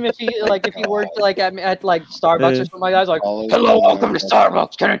imagine him if he worked like at like Starbucks or something like that. It's like, hello, welcome to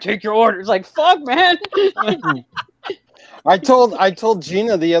Starbucks. Can I take your order? It's like, fuck, man. I told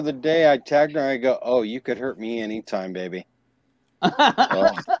Gina the other day. I tagged her. I go, "Oh, you could hurt me anytime, baby."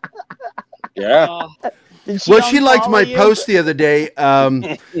 Yeah. She liked my post the other day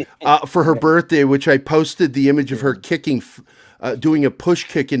for her birthday, which I posted the image of her kicking, doing a push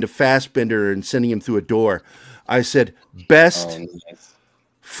kick into Fassbender and sending him through a door. I said, best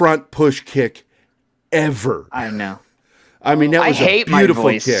front push kick ever. I know. I mean, that was a beautiful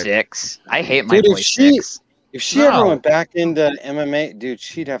kick. I hate my voice 6. If she ever went back into MMA, dude,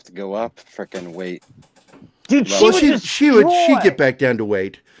 she'd have to go up freaking weight. Dude, she'd get back down to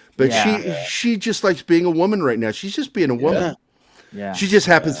weight. But she just likes being a woman right now. She's just being a woman. Yeah. She just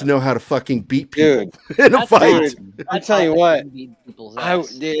happens to know how to fucking beat people in a fight. I tell you what,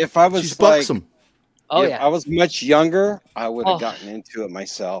 if I was I was much younger, I would have gotten into it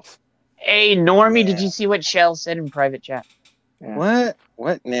myself. Hey, Normie, did you see what Shell said in private chat? Yeah.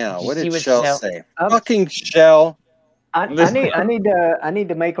 What now? What did Shell say? Fucking Shell. I need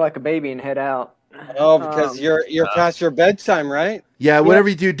to make like a baby and head out. Oh, because you're past your bedtime, right? Yeah, whatever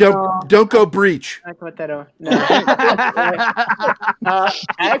you do, don't go breach. I put that on. No.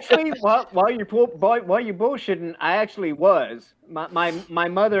 Actually, while you're bullshitting, I actually was. My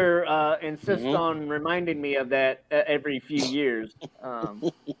mother insists on reminding me of that every few years.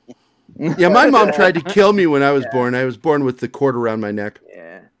 Yeah, my mom tried to kill me when I was born. I was born with the cord around my neck.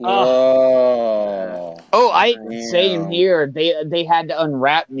 Yeah. Same here. They had to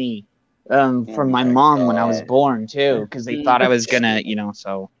unwrap me. From my mom when I was born too, because they thought I was gonna,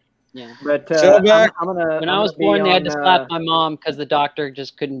 so. Yeah. But when I was born, they had to slap my mom because the doctor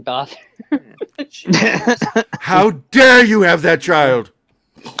just couldn't bother. How dare you have that child?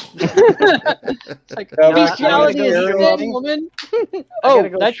 It's like, bestiality is sin, woman. Oh,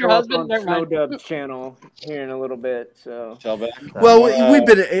 that's your husband. Snowdub's channel here in a little bit. So. Well,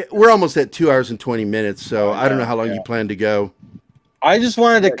 we're almost at 2 hours and 20 minutes, so I don't know how long you plan to go. I just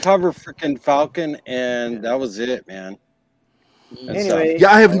wanted to cover freaking Falcon, and that was it, man. Anyway,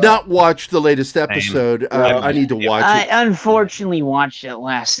 I have not watched the latest episode. I need to watch it. I unfortunately watched it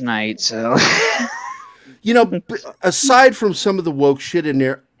last night, so. Aside from some of the woke shit in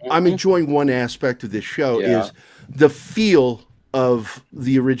there, I'm enjoying one aspect of this show is the feel of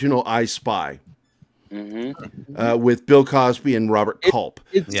the original I Spy. With Bill Cosby and Robert Culp,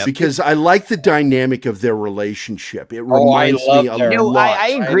 because I like the dynamic of their relationship. It reminds me a lot. I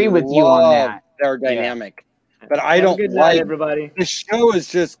agree with you on that. Their dynamic, but I don't like everybody. The show is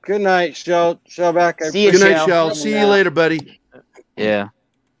just good night, Shell. Back. Good night, Shell. See you later, buddy. Yeah,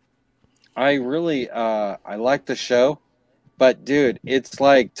 I really I like the show, but dude, it's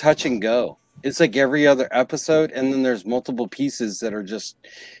like touch and go. It's like every other episode, and then there's multiple pieces that are just.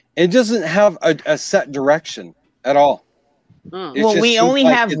 It doesn't have a set direction at all. Well, we only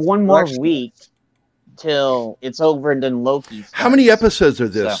have one more week till it's over, and then Loki starts. How many episodes are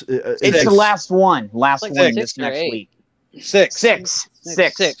this? So, it's the last one. Last one this next week. Six.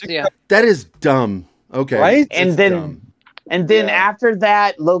 Yeah. That is dumb. Okay. Right? And then after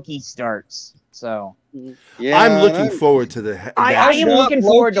that, Loki starts. So yeah, I'm looking forward to the. I am looking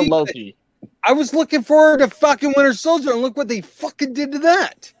forward to Loki. I was looking forward to fucking Winter Soldier, and look what they fucking did to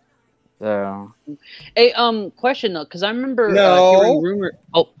that. So, hey, question though, because I remember hearing rumor.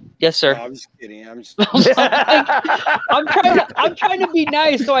 Oh, yes, sir. No, I'm just kidding. I'm trying to be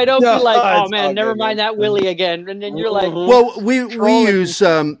nice, so I don't be like, oh man, never mind that Willie again. And then you're like, well, we use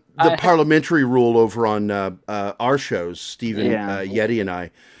the parliamentary rule over on our shows, Stephen Yeti and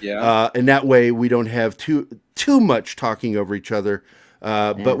I. Yeah. And that way we don't have too much talking over each other.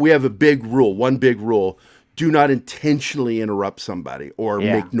 But we have one big rule. Do not intentionally interrupt somebody or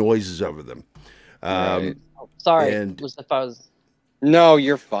make noises over them. Sorry. No,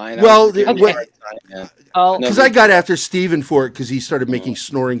 you're fine. Well, because I got after Steven for it because he started making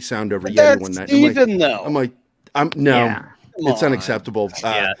snoring sound over Yeti one night. I'm like, it's unacceptable.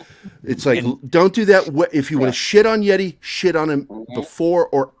 It's like, don't do that. If you want to shit on Yeti, shit on him before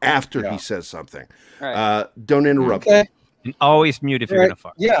or after he says something. Don't interrupt him. And always mute if you're gonna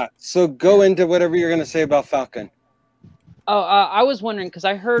fuck. Yeah. So go into whatever you're gonna say about Falcon. Oh, I was wondering because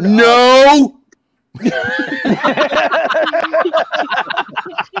I heard. No.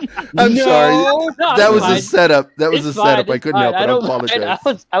 I'm sorry. That was a setup. That was a setup. I couldn't help it. I apologize.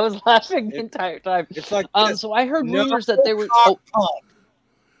 I was laughing the entire time. It's like so I heard rumors that they were.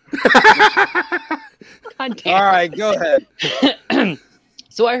 God damn. All right, go ahead.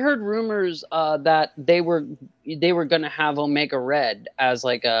 So I heard rumors that they were gonna have Omega Red as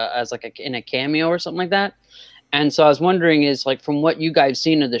like in a cameo or something like that, and so I was wondering, is like from what you guys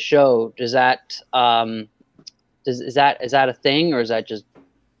seen of the show, does that is that a thing or is that just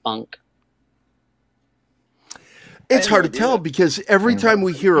bunk? It's hard to tell because every time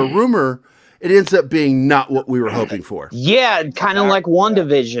we hear a rumor, it ends up being not what we were hoping for. Yeah, kind of like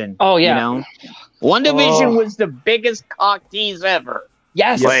WandaVision. Oh yeah, you know? WandaVision was the biggest cock tease ever.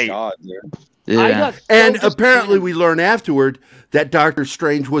 Yes. God, and apparently we learn afterward that Doctor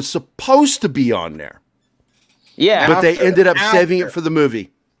Strange was supposed to be on there. Yeah. But they ended up saving it for the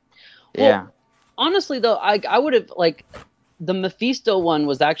movie. Yeah. Well, honestly, though, I would have, like, the Mephisto one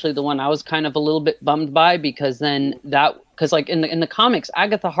was actually the one I was kind of a little bit bummed by because then because, like, in the comics,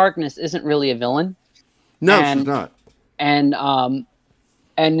 Agatha Harkness isn't really a villain. No, she's not. And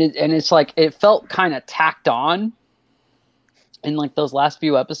it's like, it felt kind of tacked on in like those last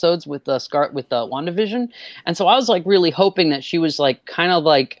few episodes with the WandaVision, and so I was like really hoping that she was like kind of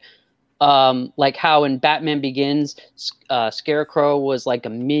like how in Batman Begins, Scarecrow was like a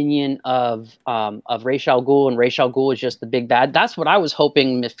minion of Ra's al Ghul, and Ra's al Ghul is just the big bad. That's what I was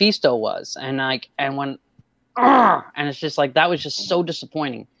hoping Mephisto was, and it's just like that was just so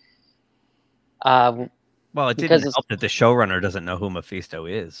disappointing. Well, it didn't help that the showrunner doesn't know who Mephisto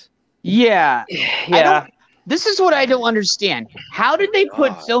is. Yeah. This is what I don't understand. How did they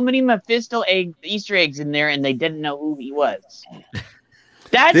put so many Mephisto Easter eggs in there and they didn't know who he was?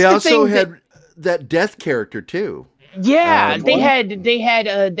 They also had that death character too. Yeah, they had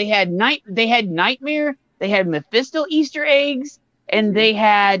Nightmare, they had Mephisto Easter eggs, and they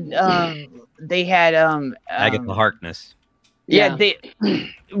had Agatha Harkness. Yeah,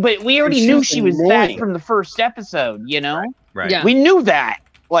 but we already knew she was that from the first episode, you know? Right. Yeah. We knew that.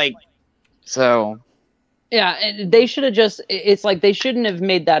 Like, so. Yeah, and they should have it's like they shouldn't have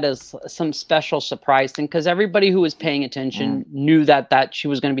made that as some special surprise thing because everybody who was paying attention knew that she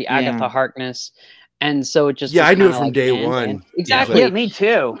was going to be Agatha Harkness. And so it just I knew it from day one. Exactly. Yeah, me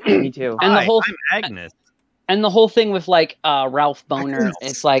too. Me too. And I'm Agnes. And the whole thing with like Ralph Boner,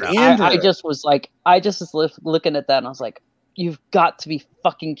 it's like I just was looking at that and I was like, you've got to be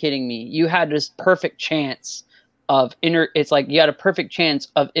fucking kidding me. You had this perfect chance of it's like you had a perfect chance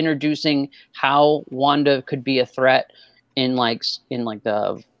of introducing how Wanda could be a threat in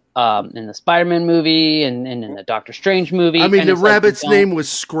the Spider-Man movie and in the Doctor Strange movie. I mean, the rabbit's name was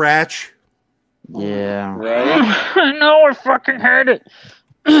Scratch. Yeah. Right. I know, I fucking heard it.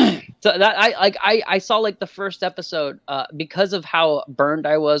 So that I saw like the first episode because of how burned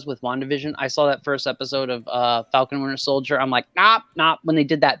I was with WandaVision. I saw that first episode of Falcon and Wintersoldier. I'm like, nope. When they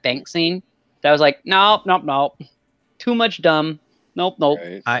did that bank scene, that was like, nope. Too much dumb. Nope.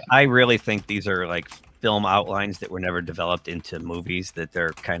 Right. I really think these are like film outlines that were never developed into movies that they're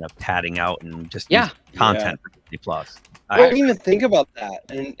kind of padding out and just content for Disney Plus. I didn't even think about that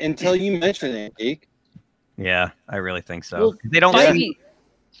until you mentioned it, Geek. Yeah, I really think so. Well, they don't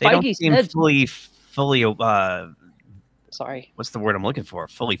seem fully sorry. What's the word I'm looking for?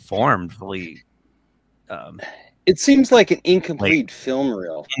 Fully formed, fully it seems like an incomplete film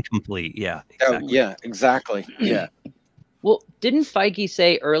reel. Incomplete, yeah. Exactly. Oh, yeah, exactly. Yeah. Well, didn't Feige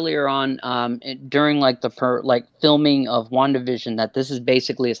say earlier on during like the filming of WandaVision that this is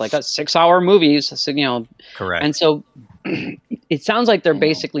basically it's like a 6-hour movie, so, correct. And so it sounds like they're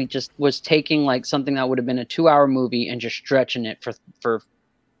basically just was taking like something that would have been a 2-hour movie and just stretching it for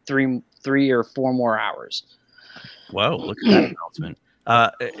three or 4 more hours. Whoa, look at that announcement.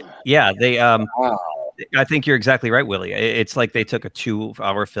 Yeah, they I think you're exactly right, Willie. It's like they took a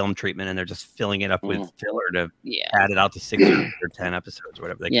 2-hour film treatment and they're just filling it up with filler to add it out to 6 or 10 episodes or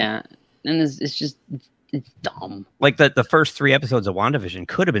whatever. And it's just it's dumb. Like the first 3 episodes of WandaVision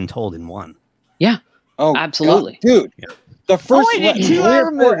could have been told in one. Yeah. Oh, absolutely, God, dude. Yeah. The first 3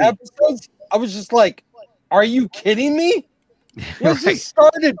 or 4 episodes, I was just like, "Are you kidding me?" Let's just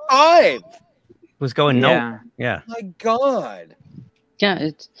start at 5. It was going nowhere. Yeah. My God. Yeah,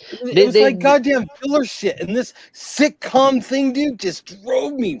 it was like goddamn filler shit, and this sitcom thing, dude, just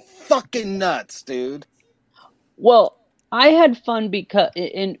drove me fucking nuts, dude. Well, I had fun because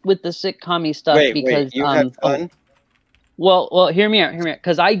with the sitcom-y stuff because you had fun. Well, hear me out,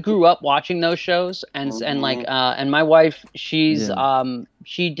 because I grew up watching those shows, and my wife, she's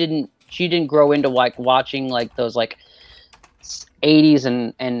she didn't grow into like watching like those like 80s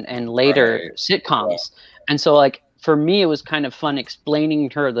and later sitcoms, and so like. For me, it was kind of fun explaining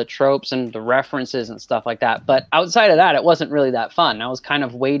to her the tropes and the references and stuff like that. But outside of that, it wasn't really that fun. I was kind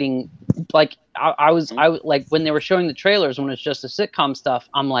of waiting, like I was like when they were showing the trailers when it's just the sitcom stuff.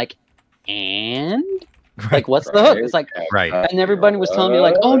 I'm like, like what's the hook? It's like, and everybody was telling me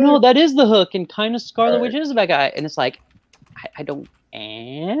like, oh no, that is the hook, and kind of Scarlet Witch is the bad guy, and it's like, I don't.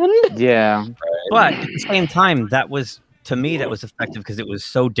 Yeah, but at the same time, that was. To me, that was effective because it was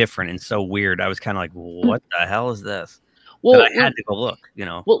so different and so weird. I was kind of like, what the hell is this? Well, I had to go look,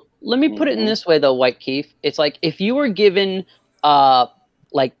 Well, let me put it in this way, though, White Keith. It's like if you were given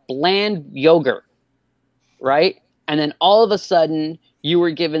like bland yogurt, right? And then all of a sudden you were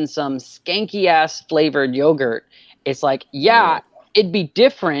given some skanky-ass flavored yogurt. It's like, yeah, it'd be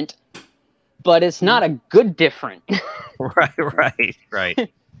different, but it's not a good different. Right.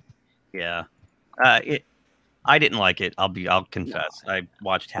 Yeah. I didn't like it. I'll confess. I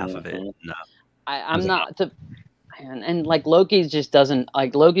watched half of it. No. I'm not and like Loki's just doesn't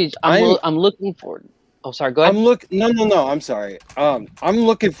like Loki's. I'm looking forward. Oh, sorry. Go ahead. No. I'm sorry. I'm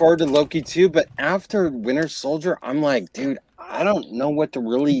looking forward to Loki too. But after Winter Soldier, I'm like, dude, I don't know what to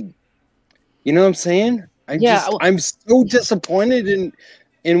really. You know what I'm saying? I'm so disappointed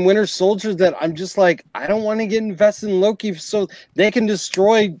in Winter Soldier that I'm just like, I don't want to get invested in Loki so they can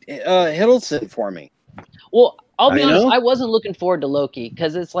destroy Hiddleston for me. Well, I'll be honest. I wasn't looking forward to Loki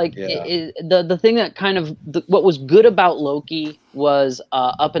because it's like the thing that kind of what was good about Loki was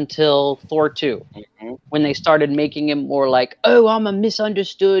up until Thor 2, when they started making him more like, oh, I'm a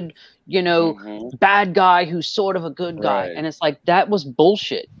misunderstood, bad guy who's sort of a good guy, and it's like that was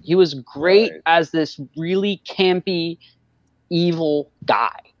bullshit. He was great as this really campy, evil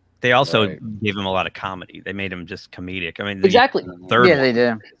guy. They also gave him a lot of comedy. They made him just comedic. I mean, exactly. They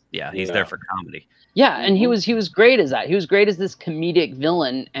did. Yeah, he's there for comedy. Yeah, and he was great as that. He was great as this comedic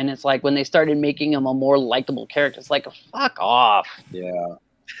villain, and it's like when they started making him a more likable character, it's like fuck off. Yeah,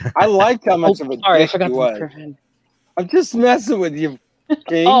 I liked how much of a dick he was. I'm just messing with you,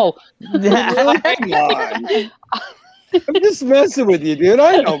 King. Oh, come on. I'm just messing with you, dude.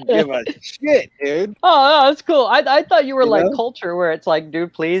 I don't give a shit, dude. Oh, that's cool. I thought you were like culture, where it's like,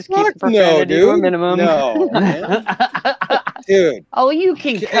 dude, please keep the profanity to a minimum. No, dude. Oh, you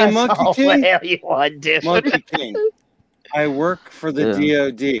can cuss all the hell you want, dude. Monkey King. I work for the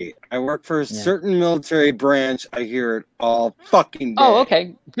DOD. I work for a certain military branch. I hear it all fucking day. Oh,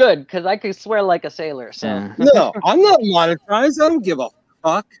 okay, good, because I could swear like a sailor. So no, I'm not monetized. I don't give a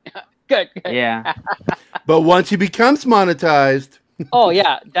fuck. Good. Yeah. But once he becomes monetized. Oh,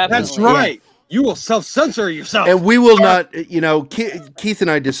 yeah, definitely. That's right. Yeah. You will self-censor yourself. And we will not, Keith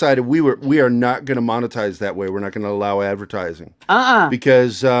and I decided we are not going to monetize that way. We're not going to allow advertising.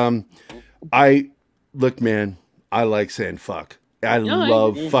 Because Look, man, I like saying fuck. I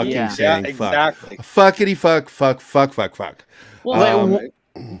love fucking saying fuck. Exactly. Fuckity fuck, fuck, fuck, fuck, fuck. Well,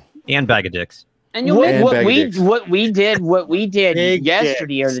 and bag of dicks. And what we did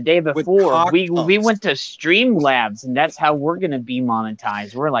yesterday or the day before, we went to Streamlabs, and that's how we're gonna be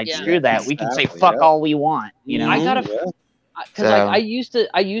monetized. We're like, screw that. We can say fuck all we want. You know, I gotta because I used to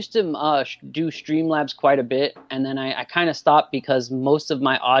do Streamlabs quite a bit, and then I kind of stopped because most of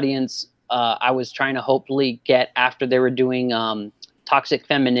my audience I was trying to hopefully get after they were doing toxic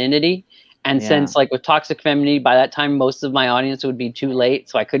femininity. And since like with toxic femininity, by that time, most of my audience would be too late.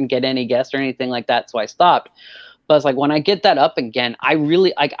 So I couldn't get any guests or anything like that. So I stopped. But it's like, when I get that up again, I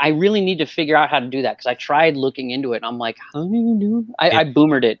really need to figure out how to do that. Cause I tried looking into it and I'm like, how do you do? I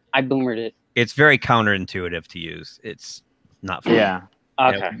boomered it. It's very counterintuitive to use. It's not fun. Yeah.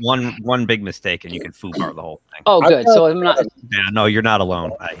 Okay. One big mistake and you can foobar the whole thing. Oh, good. So I'm not. Yeah, no, you're not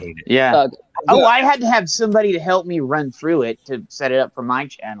alone. I hate it. Yeah. I had to have somebody to help me run through it to set it up for my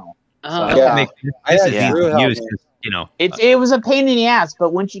channel. This is easy to use, you know. It was a pain in the ass,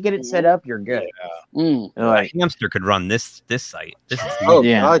 but once you get it set up, you're good. A hamster could run this site. This is God,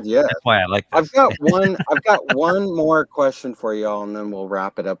 yeah. That's why I like this. I've got one more question for y'all, and then we'll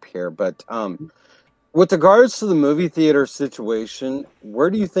wrap it up here. But with regards to the movie theater situation, where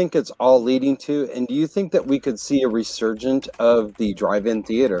do you think it's all leading to? And do you think that we could see a resurgence of the drive-in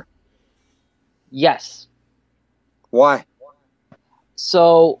theater? Yes. Why?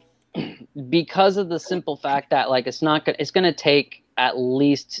 So, because of the simple fact that like it's going to take at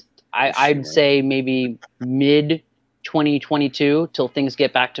least I'd say maybe mid 2022 till things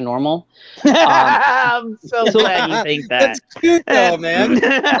get back to normal. I'm so glad you think that. That's cute though, man.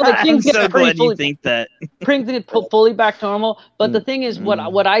 I'm so glad you think that. Things get fully back to normal. But the thing is, what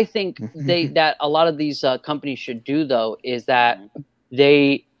I think that a lot of these companies should do though is that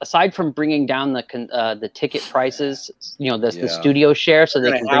they, aside from bringing down the ticket prices, you know, the studio share, so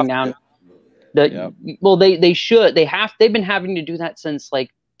they can bring down well, they've been having to do that since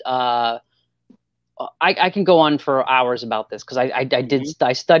like I can go on for hours about this because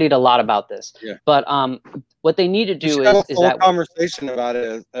I studied a lot about this. But what they need to do is that conversation about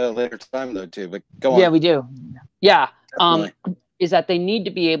it at a later time though too. But go on. Yeah, we do. Yeah. Is that they need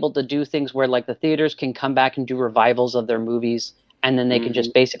to be able to do things where like the theaters can come back and do revivals of their movies, and then they can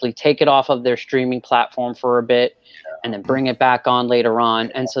just basically take it off of their streaming platform for a bit and then bring it back on later on.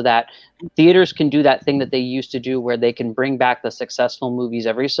 And so that theaters can do that thing that they used to do where they can bring back the successful movies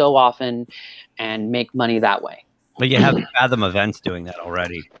every so often and make money that way. But you have Fathom Events doing that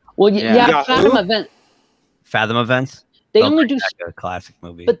already. Well, Fathom Events. They only do a classic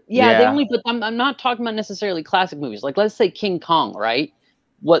movie. But they only, but I'm not talking about necessarily classic movies. Like let's say King Kong, right?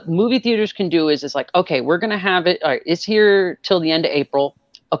 What movie theaters can do is it's like, okay, we're going to have it. All right, it's here till the end of April.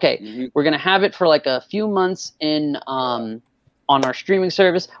 Okay, we're going to have it for like a few months on our streaming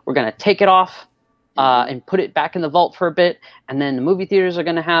service. We're going to take it off and put it back in the vault for a bit. And then the movie theaters are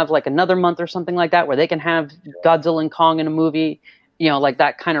going to have like another month or something like that where they can have Godzilla and Kong in a movie, you know, like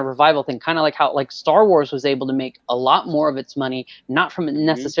that kind of revival thing. Kind of like how like Star Wars was able to make a lot more of its money, not from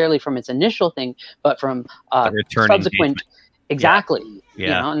necessarily from its initial thing, but from subsequent. Exactly. Yeah.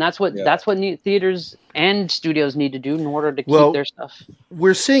 You know, and that's what theaters and studios need to do in order to keep their stuff.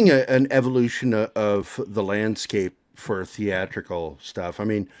 We're seeing an evolution of the landscape for theatrical stuff. I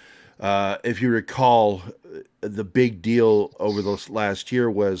mean, if you recall, the big deal over this last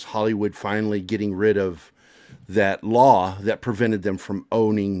year was Hollywood finally getting rid of that law that prevented them from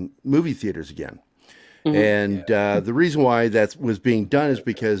owning movie theaters again. And the reason why that was being done is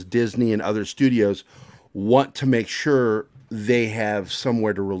because Disney and other studios want to make sure they have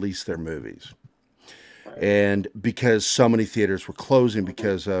somewhere to release their movies. And because so many theaters were closing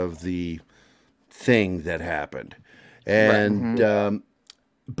because of the thing that happened. And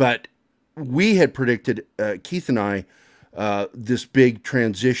but we had predicted, Keith and I, this big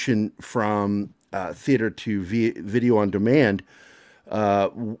transition from theater to video on demand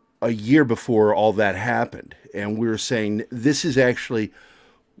a year before all that happened. And we were saying this is actually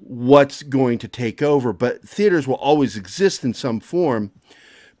what's going to take over, but theaters will always exist in some form,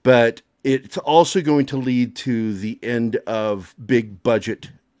 but it's also going to lead to the end of big budget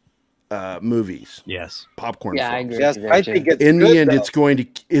movies. Yes. Popcorn. Yeah, films. I agree. I think it's in good, the end, though.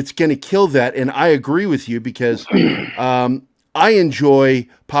 it's going to kill that. And I agree with you because I enjoy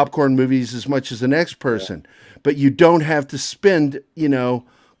popcorn movies as much as the next person, but you don't have to spend, you know,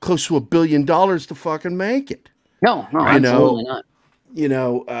 close to $1 billion to fucking make it. No, absolutely not. You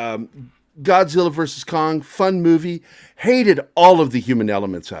know, Godzilla versus Kong, fun movie. Hated all of the human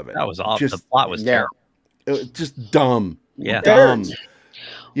elements of it. That was awful. The plot was terrible. It was just dumb. Yeah. Dumb.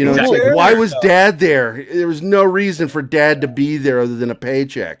 You know, it's like, why was Dad there? There was no reason for Dad to be there other than a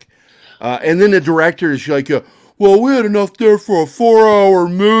paycheck. And then the director is like, well, we had enough there for a 4-hour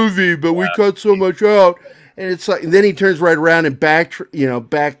movie, but we cut so much out. And it's like, and then he turns right around and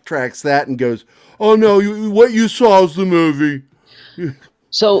backtracks that and goes, oh no, what you saw is the movie.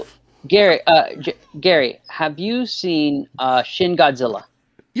 So, Gary, have you seen Shin Godzilla?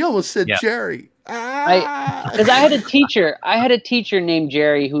 You almost said Jerry. Because I had a teacher named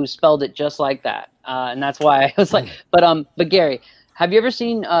Jerry who spelled it just like that, and that's why I was like, but Gary, have you ever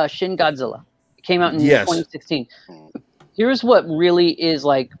seen Shin Godzilla? It came out in 2016. Here's what really is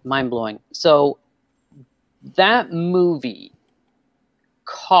like mind blowing. So that movie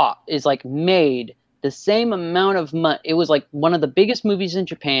is like made the same amount of money. It was like one of the biggest movies in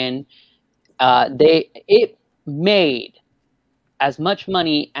Japan. It made as much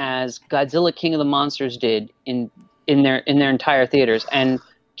money as Godzilla King of the Monsters did in their entire theaters, and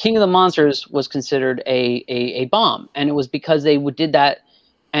King of the Monsters was considered a bomb, and it was because they did that,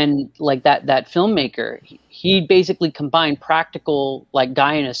 and like that filmmaker, he basically combined practical like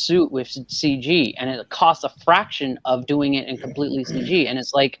guy in a suit with CG, and it cost a fraction of doing it in completely CG, and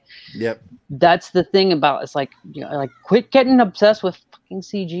it's like, that's the thing about it's like, you know, like quit getting obsessed with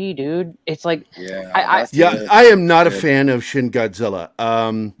CG, dude. It's like, I am not a fan of Shin Godzilla.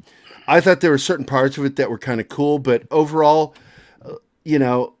 I thought there were certain parts of it that were kind of cool, but overall, you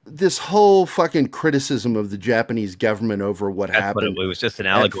know, this whole fucking criticism of the Japanese government over what happened. It was just an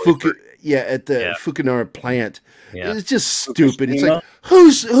allegory. At the Fukunaga plant. It's just stupid. It's like,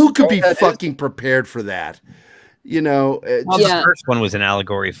 who could be fucking prepared for that? You know, the first one was an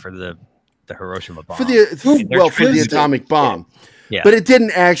allegory for the Hiroshima bomb. For the atomic bomb. Yeah. But it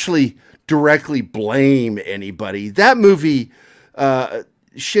didn't actually directly blame anybody. That movie,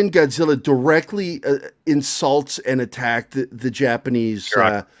 Shin Godzilla, directly insults and attacks the Japanese.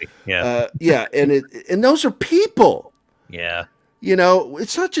 And those are people. Yeah. You know,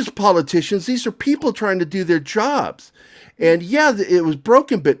 it's not just politicians. These are people trying to do their jobs. And it was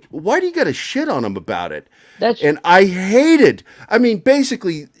broken, but why do you got to shit on them about it? And I hated,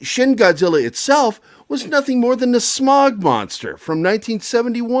 basically, Shin Godzilla itself was nothing more than the smog monster from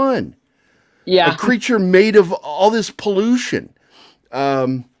 1971. Yeah. A creature made of all this pollution.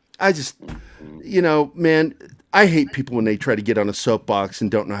 I just, you know, man, I hate people when they try to get on a soapbox and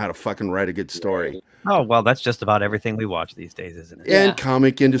don't know how to fucking write a good story. Oh, well, that's just about everything we watch these days, isn't it? And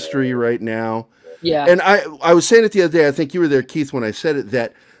comic industry right now. Yeah. And I was saying it the other day, I think you were there, Keith, when I said it,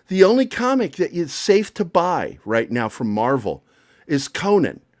 that the only comic that is safe to buy right now from Marvel is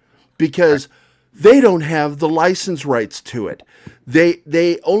Conan, because they don't have the license rights to it. They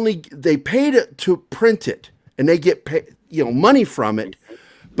paid to print it, and they get money from it,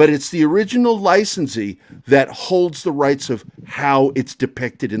 but it's the original licensee that holds the rights of how it's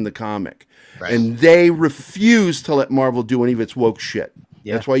depicted in the comic. Right. And they refuse to let Marvel do any of its woke shit.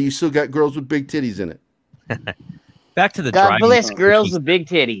 Yeah. That's why you still got girls with big titties in it. Back to the God bless girls with big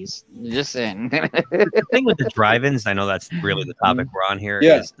titties. Just saying. The thing with the drive-ins, I know that's really the topic we're on here.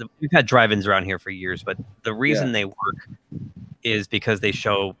 Is we've had drive-ins around here for years, but the reason they work is because they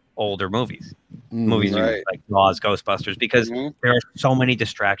show older movies. Movies like Jaws, Ghostbusters, because there are so many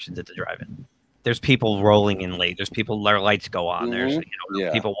distractions at the drive-in. There's people rolling in late. There's people, their lights go on. There's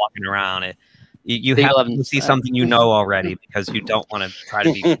people walking around. You have to see something you know already, because you don't want to try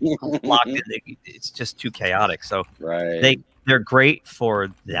to be locked in. It's just too chaotic. So they're great for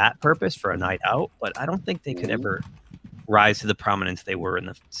that purpose, for a night out, but I don't think they could ever rise to the prominence they were in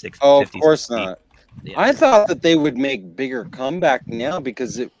the 60s. Oh, 50s, of course 60s. not. Yeah. I thought that they would make bigger comeback now,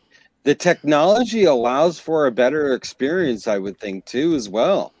 because the technology allows for a better experience, I would think, too, as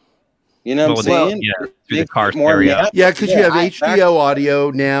well. You know what I'm saying? Yeah, through the car stereo. Yeah, because you have HDO audio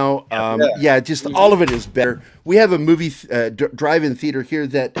now. Just all of it is better. We have a movie drive-in theater here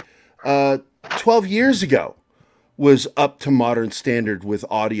that 12 years ago was up to modern standard with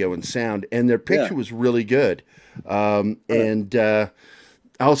audio and sound, and their picture was really good. And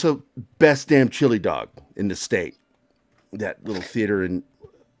also, best damn chili dog in the state. That little theater in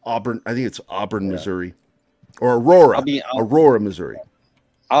Auburn, I think it's Auburn, Missouri, or Aurora, Missouri.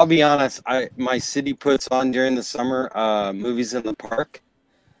 I'll be honest. My city puts on during the summer movies in the park,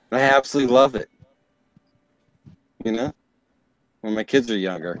 and I absolutely love it. You know, when my kids are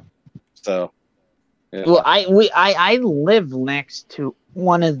younger. So, well, I live next to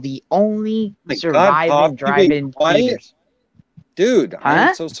one of the only surviving drive-in theaters. Dude,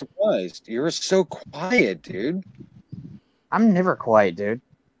 I'm so surprised. You're so quiet, dude. I'm never quiet, dude.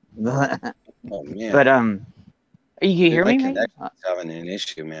 Oh man. But you hear me? Having an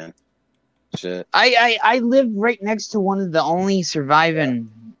issue, man. Shit. I live right next to one of the only surviving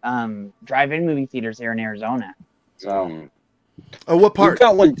drive-in movie theaters here in Arizona. So, oh, what part? We've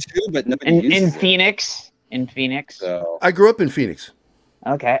got one too, but nobody in Phoenix. In Phoenix. So. I grew up in Phoenix.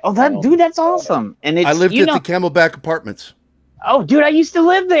 Okay. Oh, dude, that's awesome. And it's, I lived at the Camelback Apartments. Oh, dude, I used to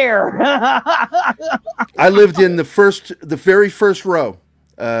live there. I lived in the very first row,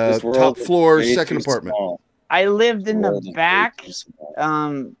 top floor, second apartment. I lived in the back,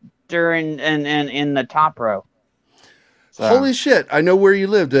 during in the top row. So. Holy shit! I know where you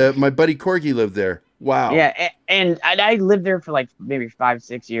lived. My buddy Corgi lived there. Wow. Yeah, and I lived there for like maybe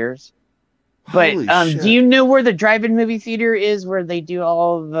 5-6 years. But do you know where the drive-in movie theater is, where they do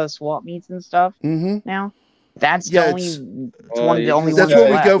all of the swap meets and stuff? Now. That's the only. It's one of the only. That's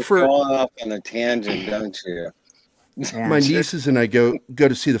where we go for. Going off on a tangent, don't you? Yeah. My nieces and I go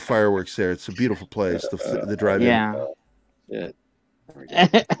to see the fireworks there. It's a beautiful place. The drive-in. Yeah. Yeah.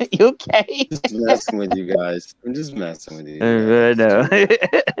 You okay? Just messing with you guys. I'm just messing with you. I know.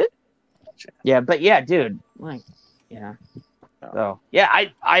 Yeah, but yeah, dude. Like, yeah. So yeah,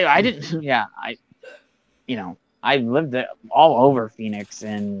 I didn't. Yeah, I lived all over Phoenix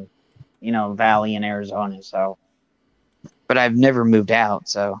and. Valley in Arizona, so, but I've never moved out,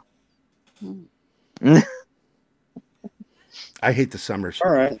 so. I hate the summers.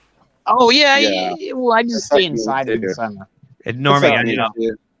 All right. Oh yeah. Well, I just stay inside in the summer. And Normie,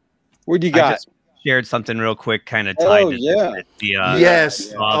 what do you got? I just shared something real quick, kind of tied to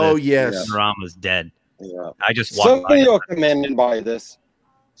yes. Oh yes. Drama's dead. Yeah. I just walked somebody will come in and buy this.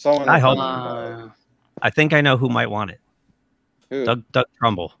 Someone. I hope. I think I know who might want it. Who? Doug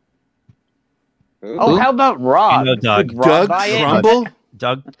Trumbull. Oh, how about Rob? Doug Trumbull?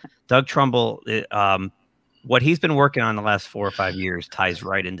 Doug Trumbull. What he's been working on the last 4 or 5 years ties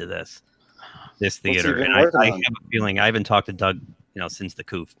right into this theater. And I have a feeling I haven't talked to Doug, since the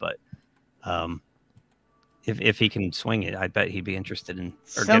Coof, but if he can swing it, I bet he'd be interested in.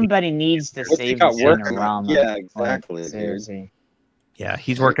 Somebody needs to save the Cinerama. Yeah, exactly. Seriously. Yeah,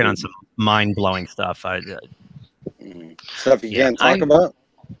 he's working on some mind-blowing stuff. Stuff you can't talk about.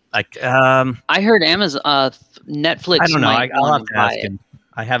 I heard Amazon, Netflix. I don't know. I'll have to ask him.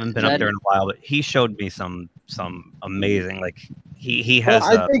 I haven't been up there in a while, but he showed me some amazing. Like he has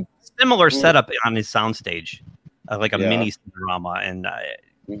a similar setup on his soundstage, like a mini Cinerama, and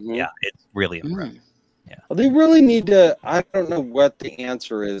yeah, it's really impressive. Yeah. Well, they really need to. I don't know what the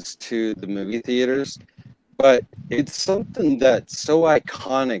answer is to the movie theaters, but it's something that's so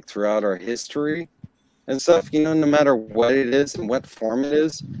iconic throughout our history. And stuff, no matter what it is and what form it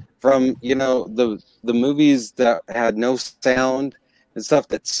is, from the movies that had no sound and stuff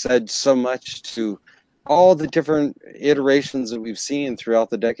that said so much, to all the different iterations that we've seen throughout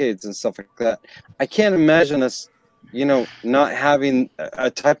the decades and stuff like that. I can't imagine us, not having a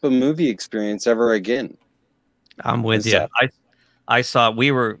type of movie experience ever again. I'm with you. I saw,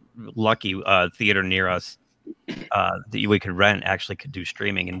 we were lucky, theater near us that we could rent actually could do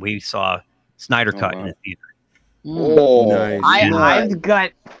streaming, and we saw Snyder Cut in the theater. Oh,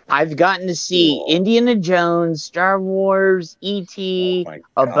 nice. I've gotten to see Indiana Jones, Star Wars, E.T.,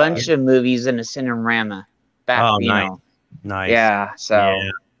 a bunch of movies in a Cinerama. Nice. Yeah. So,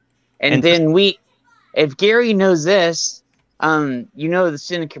 and then if Gary knows this, the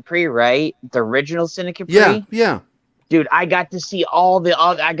Cine Capri, right? The original Cine Capri. Yeah. Dude, I got to see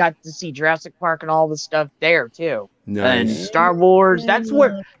I got to see Jurassic Park and all the stuff there too. Nice. And Star Wars. That's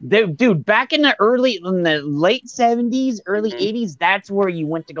where, dude, back in the late 70s, early 80s, that's where you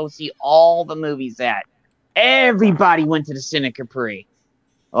went to go see all the movies at. Everybody went to the Cine Capri.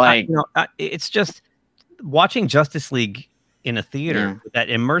 Like, it's just watching Justice League in a theater. That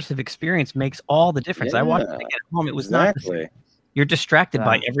immersive experience makes all the difference. I watched it again at home. It was not. You're distracted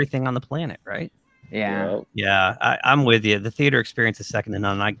by everything on the planet, right? Yeah. I'm with you. The theater experience is second to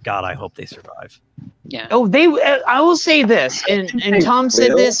none. I hope they survive. Yeah. Oh, I will say this, and Tom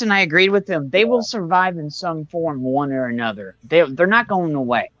said this, and I agreed with him. They will survive in some form, one or another. They're not going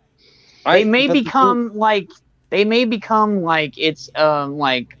away. They may become like it's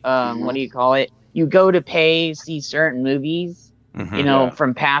what do you call it? You go to pay, see certain movies,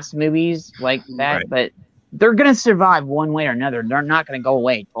 from past movies like that, but they're gonna survive one way or another. They're not gonna go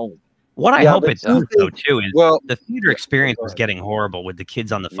away. What I hope it does, though, too, is the theater experience was getting horrible with the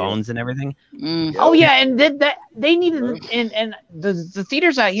kids on the phones and everything. Oh yeah, and they needed, and the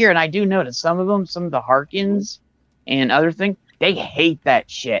theaters out here, and I do notice some of the Harkins and other things, they hate that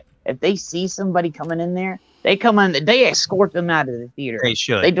shit. If they see somebody coming in there, they escort them out of the theater. They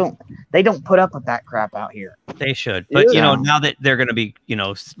should. They don't put up with that crap out here. They should. But now that they're going to be,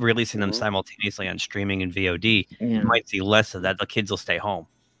 releasing them simultaneously on streaming and VOD, you might see less of that. The kids will stay home,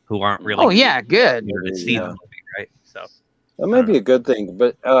 who aren't really. Oh yeah, good. To see the movie, right? So. That might be a good thing.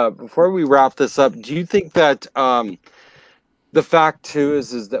 But before we wrap this up, do you think that the fact too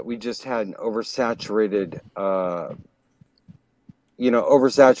is that we just had an oversaturated,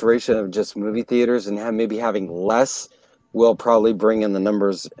 oversaturation of just movie theaters, and maybe having less will probably bring in the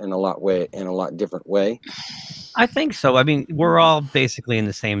numbers in a lot different way? I think so. I mean, we're all basically in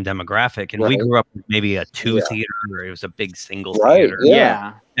the same demographic, and we grew up with maybe a 2-theater, or it was a big single theater.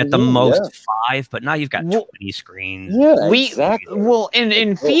 Yeah. At the most 5, but now you've got 20 screens. Yeah, exactly. Well,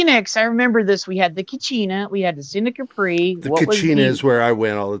 in Phoenix, I remember this. We had the Kachina, we had the Cine Capri. The Kachina is where I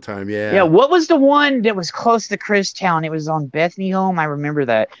went all the time. Yeah. Yeah. What was the one that was close to Christown? It was on Bethany Home. I remember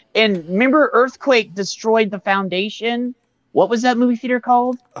that. And remember, Earthquake destroyed the foundation. What was that movie theater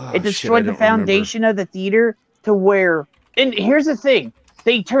called? It destroyed the foundation of the theater to where. And here's the thing: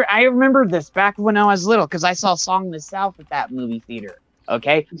 I remember this back when I was little because I saw Song in the South at that movie theater.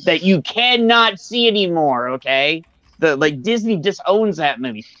 Okay, that you cannot see anymore. Okay, Disney just owns that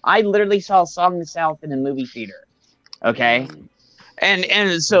movie. I literally saw Song in the South in a movie theater. Okay,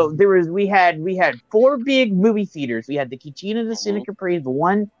 and so we had 4 big movie theaters. We had the Kachina, the Cine Capri, the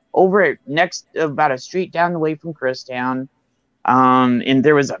one over at about a street down the way from Christown. And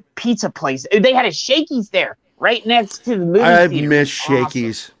there was a pizza place. They had a Shakey's there right next to the movie theater. I miss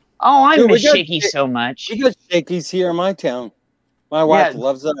Shakey's. Oh, I miss Shakey's so much. We got Shakey's here in my town. My wife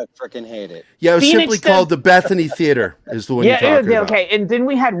loves it. I freaking hate it. Yeah, it was simply called the Bethany Theater is the one you're talking about. Okay, and then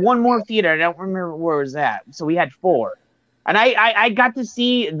we had one more theater. I don't remember where it was at. So we had 4. And I got to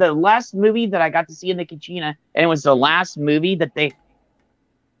see the last movie that I got to see in the Kachina, and it was the last movie that they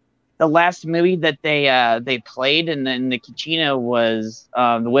played in the Kachina was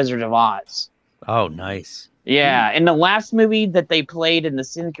The Wizard of Oz. Oh, nice. Yeah, and the last movie that they played in the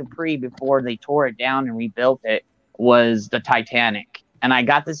Cine Capri before they tore it down and rebuilt it was the Titanic, and I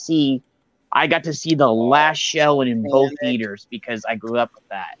got to see the last show in both theaters because I grew up with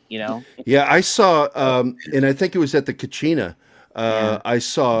that, you know. Yeah, I saw, and I think it was at the Kachina. I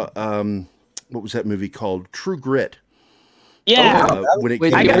saw what was that movie called? True Grit. Yeah, when it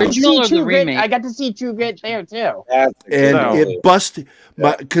I got to see True Grit there too. It busted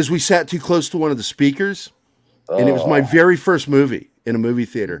because we sat too close to one of the speakers, and it was my very first movie in a movie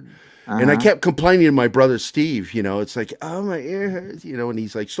theater. And I kept complaining to my brother Steve, it's like, oh, my ear hurts, and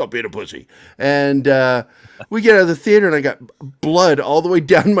he's like, stop being a pussy. And we get out of the theater, and I got blood all the way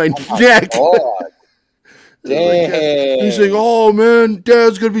down my neck. He's like, oh, man,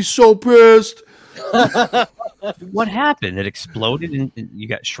 Dad's going to be so pissed. What happened? It exploded and you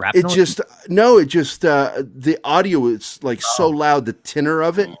got shrapnel? The audio is like so loud, the tenor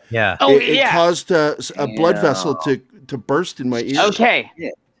of it. Yeah. It caused a blood vessel to burst in my ear. Okay. Yeah.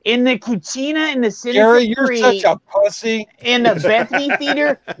 In the Kachina, in the Cine Gary, you're such a pussy. In the Bethany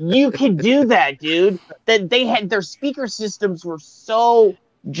Theater, you could do that, dude. That they had their speaker systems were so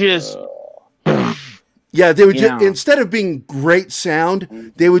just. Yeah, they would just instead of being great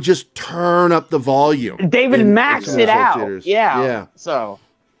sound, they would just turn up the volume. They would max it out. Theaters. Yeah. So.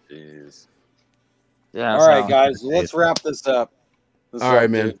 Jeez. Yeah. All right, guys, let's wrap this up. All right,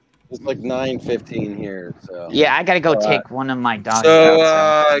 man. It's like 9:15 here. So yeah, I gotta go take one of my dogs.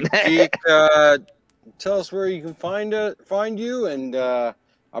 So, Geek, tell us where you can find you, and I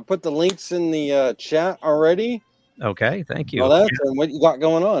put the links in the chat already. Okay, thank you. Well, and what you got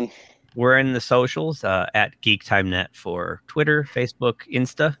going on? We're in the socials at GeekTimeNet for Twitter, Facebook,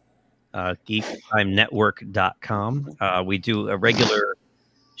 Insta, GeekTimeNetwork.com. We do a regular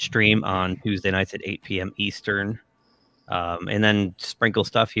stream on Tuesday nights at 8 p.m. Eastern. And then sprinkle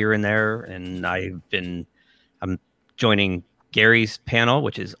stuff here and there. And I'm joining Gary's panel,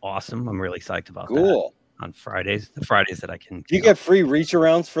 which is awesome. I'm really psyched about that on Fridays, the Fridays that I can. Do you get free reach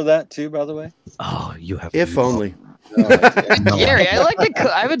arounds for that too, by the way? Oh, you have. If only. Gary,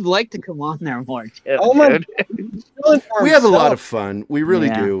 I would like to come on there more too. Oh my! We have a lot of fun. We really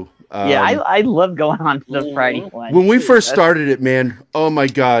do. I love going on to the Friday one. When we first started it, man, oh my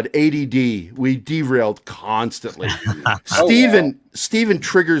God, ADD. We derailed constantly. Steven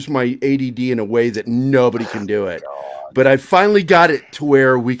triggers my ADD in a way that nobody can do it. But I finally got it to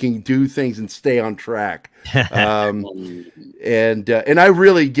where we can do things and stay on track. And I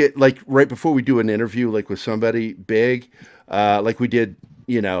really get, like, right before we do an interview, like with somebody big, like we did,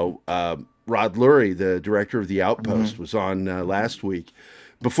 Rod Lurie, the director of The Outpost, was on last week.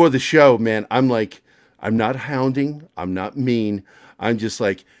 Before the show, man, I'm like, I'm not hounding. I'm not mean. I'm just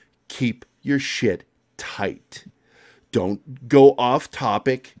like, keep your shit tight. Don't go off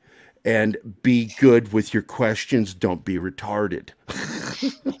topic and be good with your questions. Don't be retarded.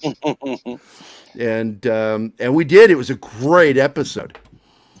 And we did. It was a great episode.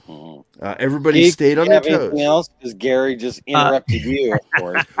 Everybody stayed on their toes. Anything else? Because Gary just interrupted you, of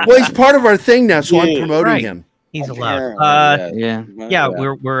course. Well, he's part of our thing now, so I'm promoting him. He's allowed.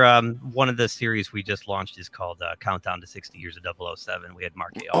 We're one of the series we just launched is called Countdown to 60 Years of 007. We had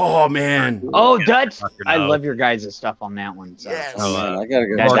Mark A. Oh man! Oh, Dutch! I love your guys' stuff on that one. So. Yes. Oh man, I gotta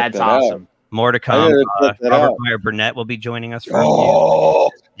go. That's awesome. More to come. Robert Meyer Burnett will be joining us.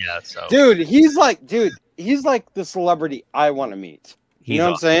 Yeah, so dude, he's like the celebrity I want to meet. You know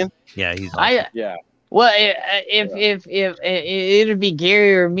what I'm saying? Yeah, he's awesome. Yeah. Well, if it'd be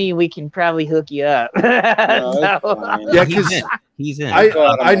Gary or me, we can probably hook you up. Yeah, because he's in.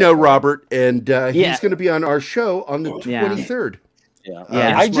 I know Robert, and he's going to be on our show on the 23rd.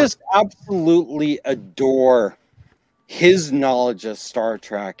 Yeah, I just absolutely adore his knowledge of Star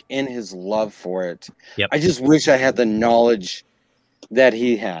Trek and his love for it. Yep. I just wish I had the knowledge that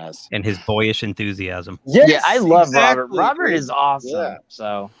he has and his boyish enthusiasm. Yes, yeah, I love Robert. Robert is awesome. Yeah.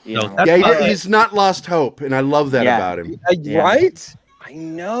 So he's not lost hope, and I love that about him. Right? I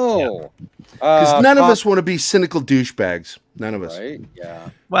know. Because none of us want to be cynical douchebags. None of us. Right? Yeah.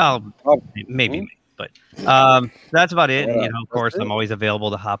 Well, maybe. But that's about it. And, of course, I'm always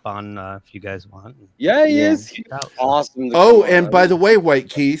available to hop on if you guys want. Yeah, he is. Awesome. Oh, and by the way, White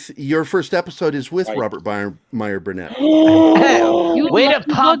Keith, your first episode is with Robert Meyer Burnett. Way to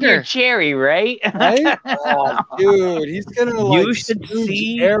pop your cherry, right? Oh, dude, he's gonna you should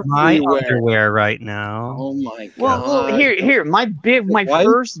see my underwear right now. Oh my god. Well, here,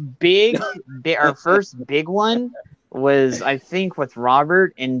 our first big one was I think with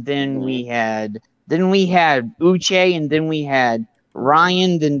Robert, and then we had Uche, and then we had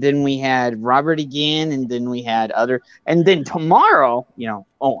Ryan, and then we had Robert again, and then we had and then tomorrow,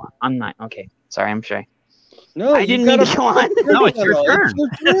 I'm not okay. Sorry, I'm shy. No, I didn't need to go on. No, it's your turn.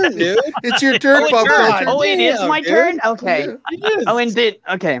 It's your turn, dude. It's your turn, Bob. Oh, it is my turn? Okay. Yes. Oh, and then,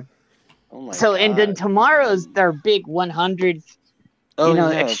 okay. Oh my so, god. And then tomorrow's their big 100th,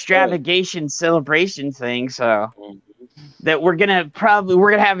 extravagation celebration thing, so... That we're gonna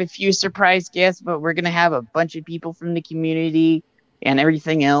have a few surprise guests, but we're gonna have a bunch of people from the community and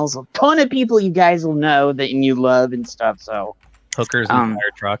everything else. A ton of people you guys will know that you love and stuff. So hookers and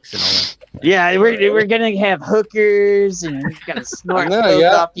fire trucks and all that. Yeah, we're gonna have hookers and we're gonna snort coke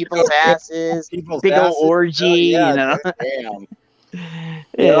off people's asses. Big old orgy, Damn.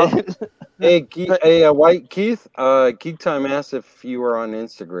 Yeah. Hey, White Keith. Geek Time asked if you were on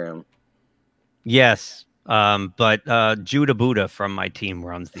Instagram. Yes. But Judah Buddha from my team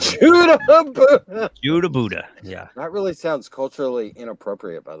runs the Judah Buddha. Yeah. That really sounds culturally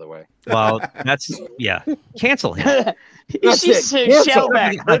inappropriate, by the way. Well, cancel him.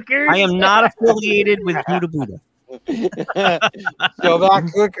 Shellback hookers. I am not affiliated with Judah Buddha.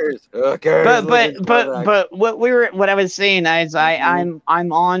 Shellback hookers. But what I was saying is I'm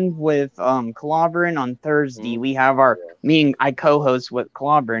on with Clobbering on Thursday. We have I co-host with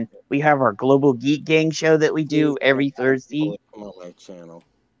Clobbering. We have our Global Geek Gang show that we do every Thursday. Come on my channel.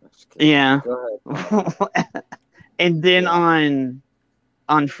 Yeah. Go ahead. And then on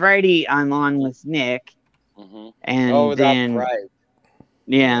Friday I'm on with Nick. And then that's right.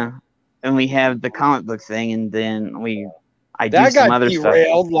 Yeah. And we have the comic book thing, and then I do some other stuff. That got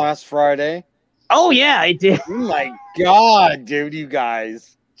derailed last Friday. Oh yeah, I did. Oh my god, dude, you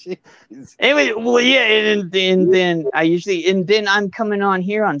guys. Jeez. Anyway, and then I'm coming on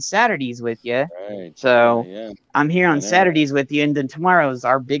here on Saturdays with you. Right. So I'm here on Saturdays with you, and then tomorrow's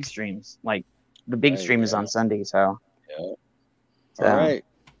our big streams. Like the big stream is on Sunday. So. Yeah. All right.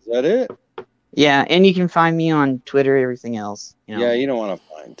 Is that it? Yeah, and you can find me on Twitter, everything else. Yeah, you don't want to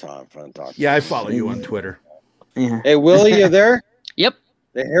find Tom from talk. Yeah, I follow you on Twitter. Yeah. Hey, Willie, you there? Yep.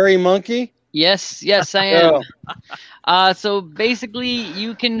 The hairy monkey? Yes, I am. So basically,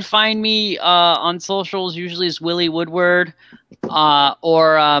 you can find me on socials. Usually, it's Willie Woodward,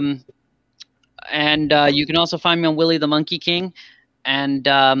 and you can also find me on Willie the Monkey King, and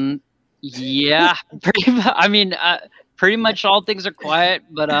pretty much all things are quiet,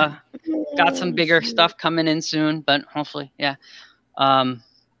 but got some bigger stuff coming in soon. But hopefully, so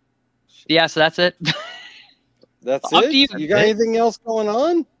that's it. That's it. You got anything else going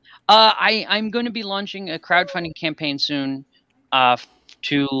on? I'm going to be launching a crowdfunding campaign soon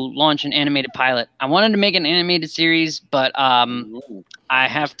to launch an animated pilot. I wanted to make an animated series, but I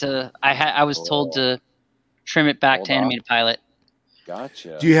was told to trim it back to animated pilot.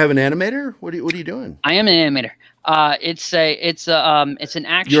 Gotcha. Do you have an animator? What are you doing? I am an animator. It's an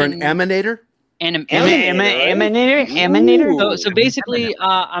action. You're an animator? Animator. So basically,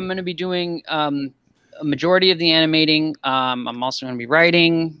 I'm going to be doing a majority of the animating. I'm also going to be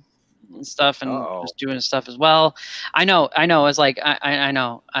writing, and stuff, and just doing stuff as well. I know. It's like I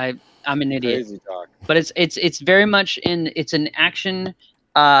know. I'm an idiot. Crazy talk. But it's very much it's an action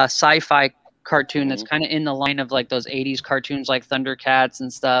sci-fi cartoon that's kind of in the line of like those 80s cartoons like Thundercats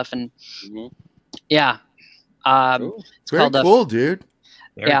and stuff, and yeah. It's very cool, dude.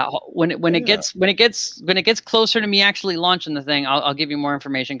 Yeah, when it gets closer to me actually launching the thing, I'll give you more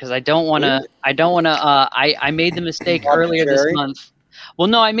information, because I don't want to. I made the mistake earlier this month. Well,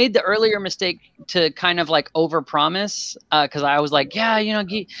 no, I made the earlier mistake to kind of like overpromise, because I was like, yeah, you know,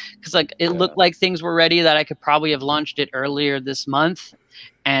 because like it looked like things were ready, that I could probably have launched it earlier this month,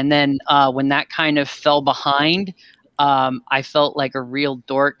 and then when that kind of fell behind, I felt like a real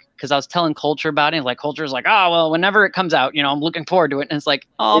dork, because I was telling Culture about it. Like Culture's like, oh well, whenever it comes out, you know, I'm looking forward to it, and it's like,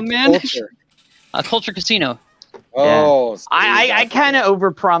 oh man, Culture Casino. Oh, I kind of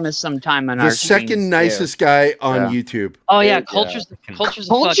overpromise sometime on the second nicest guy on YouTube. Oh yeah, Culture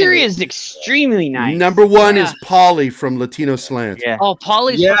is extremely nice. Number one is Parley from Latino Slant. Yeah. Oh,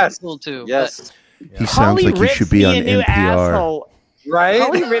 Polly's cool too. Yes. He sounds like he should be on NPR. Right?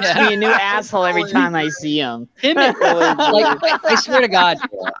 Polly rips me a new asshole every time I see him. Like, I swear to God,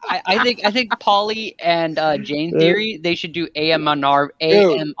 I think Polly and Jane Theory, they should do AMR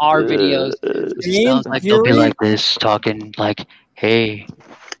videos. Sounds like they'll be like this, talking like, "Hey,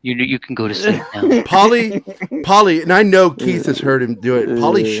 you can go to sleep now." Polly, and I know Keith has heard him do it.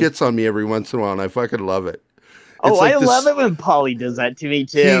 Polly shits on me every once in a while, and I fucking love it. It's I love it when Polly does that to me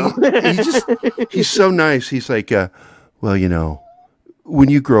too. He's so nice. He's like, well, you know, when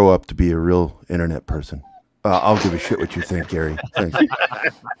you grow up to be a real internet person, I'll give a shit what you think, Gary. Thanks.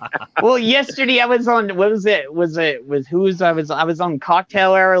 Well, yesterday I was on, what was it? Was it with who's? I was on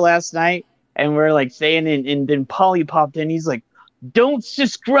Cocktail Hour last night, and we're like saying, and then Polly popped in. He's like, "Don't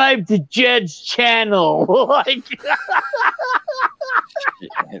subscribe to Jed's channel." Like,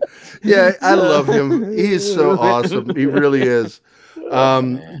 yeah, I love him. He is so awesome. He really is.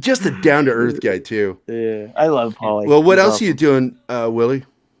 Just a down to earth guy too. Yeah, I love Polly. Well, what else are you doing, Willie?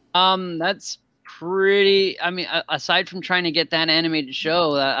 That's pretty. I mean, aside from trying to get that animated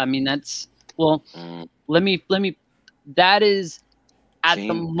show, I mean, that's let me. That is at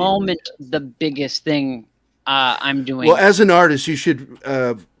the moment the biggest thing I'm doing. Well, as an artist, you should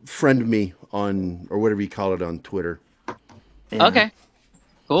friend me on, or whatever you call it, on Twitter. Yeah. Okay,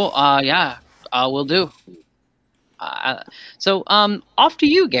 cool. Yeah, will do. So, off to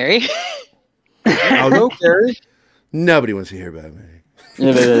you, Gary. I'll go, Gary. Nobody wants to hear about me.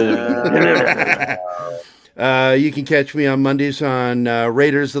 You can catch me on Mondays on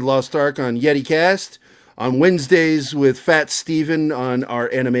Raiders of the Lost Ark on YetiCast, on Wednesdays with Fat Steven on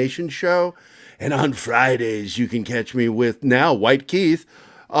our animation show, and on Fridays you can catch me with now White Keith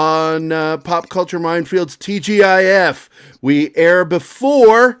on Pop Culture Minefield's TGIF. We air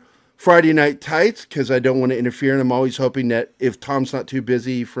before Friday Night Tights because I don't want to interfere, and I'm always hoping that if Tom's not too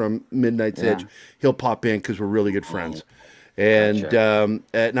busy from Midnight's Edge, he'll pop in because we're really good friends. And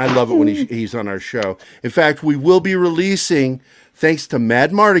and I love it when he's on our show. In fact, we will be releasing, thanks to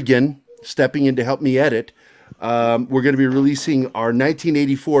Mad Mardigan stepping in to help me edit, we're going to be releasing our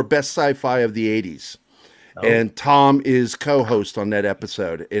 1984 Best Sci-Fi of the 80s. Oh. And Tom is co-host on that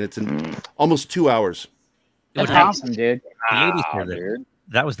episode, and it's in almost 2 hours. That's awesome, dude.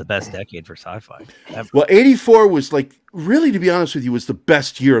 That was the best decade for sci-fi ever. Well, 84 was like, really, to be honest with you, was the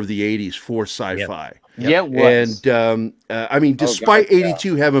best year of the 80s for sci-fi. Yep. Yeah, it was. And I mean, despite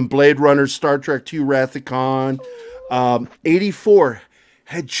 82 having Blade Runner, Star Trek II, Wrath of Khan, 84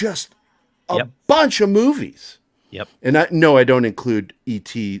 had just a bunch of movies. Yep. And I don't include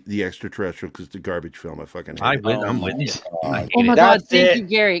E.T. the Extraterrestrial because it's a garbage film. I fucking hate it. I'm with you. Oh my God, thank you,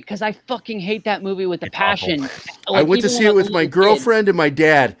 Gary, because I fucking hate that movie with a passion. Like, I went to see it with my girlfriend and my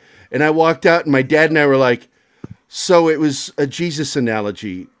dad, and I walked out, and my dad and I were like, so it was a Jesus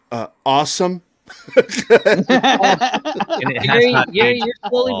analogy. Awesome. Gary, you're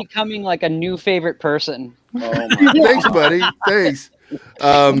slowly becoming like a new favorite person. Thanks, buddy. Thanks.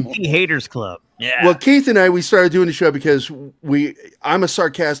 Haters Club. Yeah. Well, Keith and I, we started doing the show because I'm a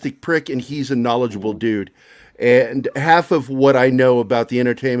sarcastic prick and he's a knowledgeable dude. And half of what I know about the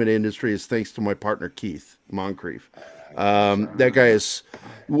entertainment industry is thanks to my partner, Keith Moncrief. That guy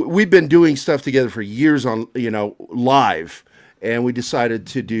we've been doing stuff together for years on, live. And we decided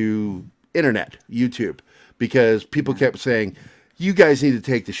to do internet, YouTube, because people kept saying, you guys need to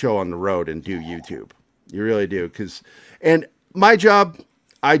take the show on the road and do YouTube. You really do. And my job,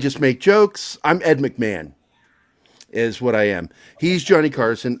 I just make jokes. I'm Ed McMahon, is what I am. He's Johnny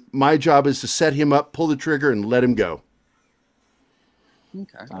Carson. My job is to set him up, pull the trigger, and let him go.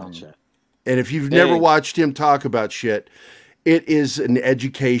 Okay. And if you've never watched him talk about shit, it is an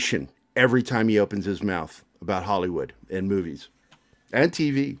education. every time he opens his mouth about Hollywood and movies and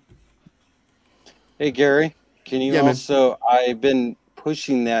TV. Hey, Gary, can you also, I've been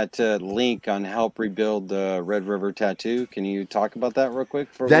pushing that link on Help Rebuild the Red River Tattoo. Can you talk about that real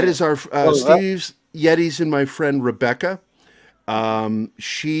quick? That is our Steve's, Yeti's, and my friend Rebecca.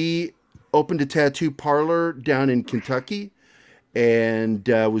 She opened a tattoo parlor down in Kentucky and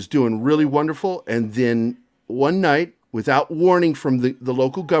was doing really wonderful. And then one night, without warning from the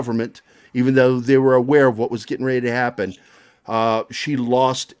local government, even though they were aware of what was getting ready to happen, she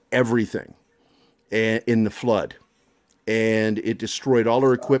lost everything in the flood. And it destroyed all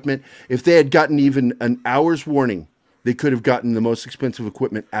her equipment. If they had gotten even an hour's warning, they could have gotten the most expensive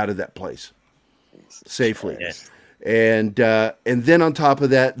equipment out of that place safely. And then on top of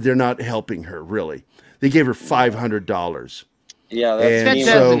that, they're not helping her, really. They gave her $500. Yeah, that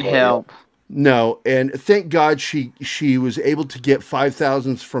doesn't help. No, and thank God she was able to get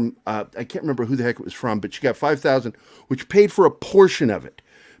 $5,000 from I can't remember who the heck it was from, but she got $5,000, which paid for a portion of it.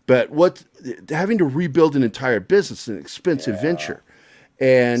 But having to rebuild an entire business is an expensive venture,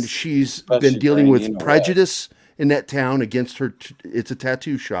 and she's been dealing with prejudice in that town against her. It's a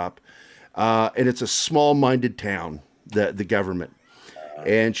tattoo shop, and it's a small-minded town, the government,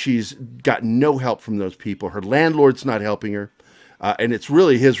 and she's got no help from those people. Her landlord's not helping her. And it's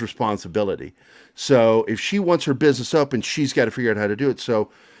really his responsibility. So if she wants her business open, she's got to figure out how to do it. So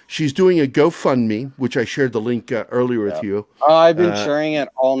she's doing a GoFundMe, which I shared the link earlier with you. Oh, I've been sharing it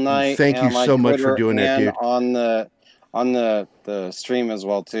all night. Thank you so much for doing that, dude. On the stream as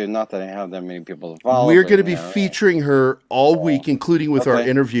well too. Not that I have that many people to follow. We're going to be featuring her all week, including with our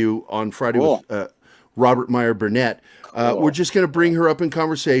interview on Friday with Robert Meyer Burnett. We're just going to bring her up in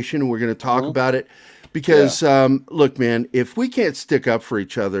conversation, and we're going to talk about it. Because, look, man, if we can't stick up for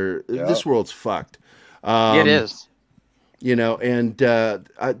each other, this world's fucked. It is. You know, and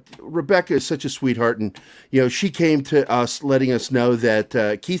Rebecca is such a sweetheart. And, you know, she came to us letting us know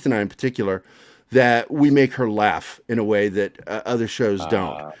that, Keith and I in particular, that we make her laugh in a way that other shows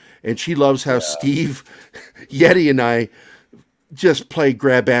don't. And she loves how Steve, Yeti, and I just play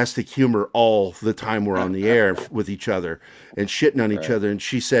grabastic humor all the time we're on the air with each other and shitting on each other. And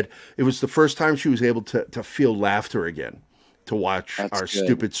she said it was the first time she was able to feel laughter again, to watch our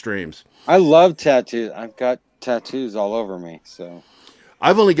stupid streams. I love tattoos. I've got tattoos all over me. So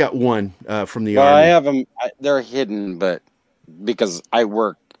I've only got one from the Army. I have them. They're hidden, but because I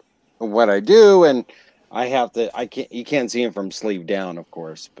work what I do, and I have to, you can't see them from sleeve down, of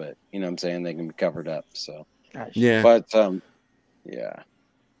course, but you know what I'm saying? They can be covered up. So yeah, but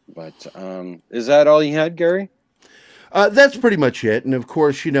is that all you had, Gary? That's pretty much it. And of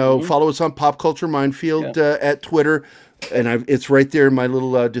course, you know, follow us on Pop Culture Minefield at Twitter, and it's right there in my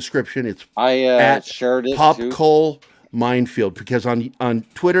little description. It's at shared it Popcul Minefield, because on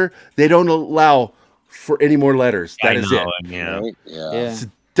Twitter they don't allow for any more letters. That is it. Yeah. Right? It's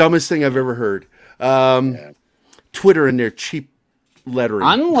the dumbest thing I've ever heard. Twitter and their cheap lettering.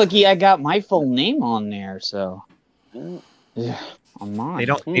 I'm lucky I got my full name on there, so yeah, on mine.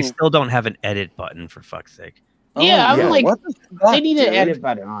 They still don't have an edit button, for fuck's sake. Yeah, I'm like, they need an edit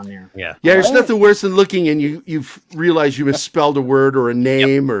button on there. Yeah. There's nothing worse than looking and you realize you misspelled a word or a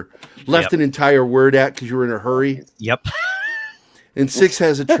name or left an entire word out because you were in a hurry. Yep. And Six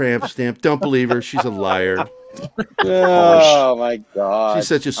has a tramp stamp. Don't believe her. She's a liar. Oh my God. She's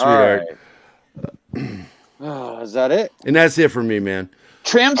such a sweetheart. Oh, is that it? And that's it for me, man.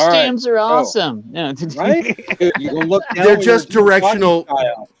 Tramp stamps are awesome. No. Right? You look down, they're just directional.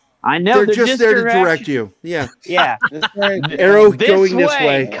 I know. They're just there to direct you. Yeah. Yeah. Arrow going this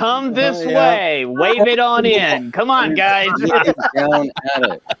way. Come this way. Wave it on in. Come on, guys. Down at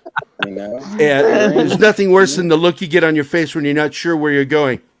it. You know? Yeah. There's nothing worse than the look you get on your face when you're not sure where you're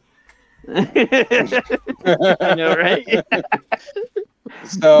going. I know, right?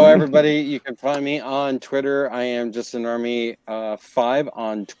 So everybody, you can find me on Twitter. I am JustANormie 5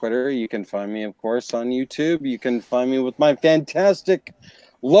 on Twitter. You can find me, of course, on YouTube. You can find me with my fantastic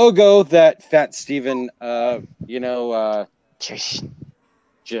logo that Fat Steven, just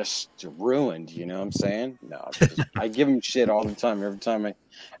ruined. You know what I'm saying? No, I give him shit all the time. Every time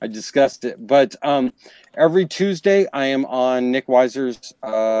I discussed it. But every Tuesday, I am on Nick Weiser's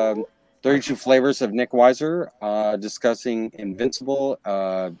 32 Flavors of Nick Weiser, discussing Invincible.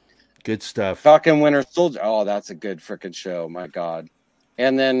 Good stuff. Falcon WinterSoldier. Oh, that's a good freaking show. My God.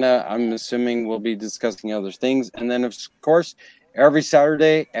 And then I'm assuming we'll be discussing other things. And then, of course, every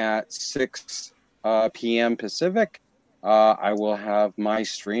Saturday at 6 p.m. Pacific, I will have my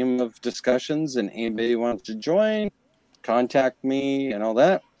stream of discussions. And anybody who wants to join, contact me and all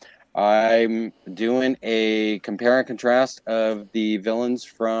that. I'm doing a compare and contrast of the villains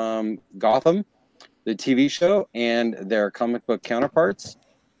from Gotham, the TV show, and their comic book counterparts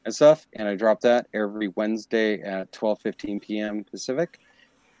and stuff. And I drop that every Wednesday at 12:15 p.m. Pacific.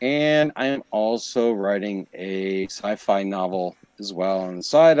 And I am also writing a sci-fi novel as well on the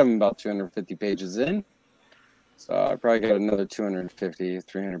side. I'm about 250 pages in. So I probably got another 250,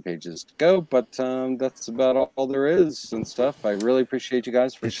 300 pages to go, but that's about all there is and stuff. I really appreciate you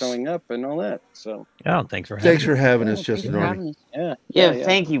guys for showing up and all that. So thanks for having us, JustANormie. Yeah,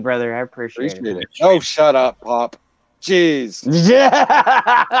 thank you, brother. I appreciate it. Oh, shut up, Pop. Jeez.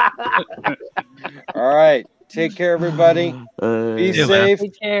 All right. Take care, everybody. Be safe.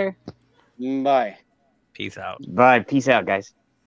 Take care. Bye. Peace out. Bye. Peace out, guys.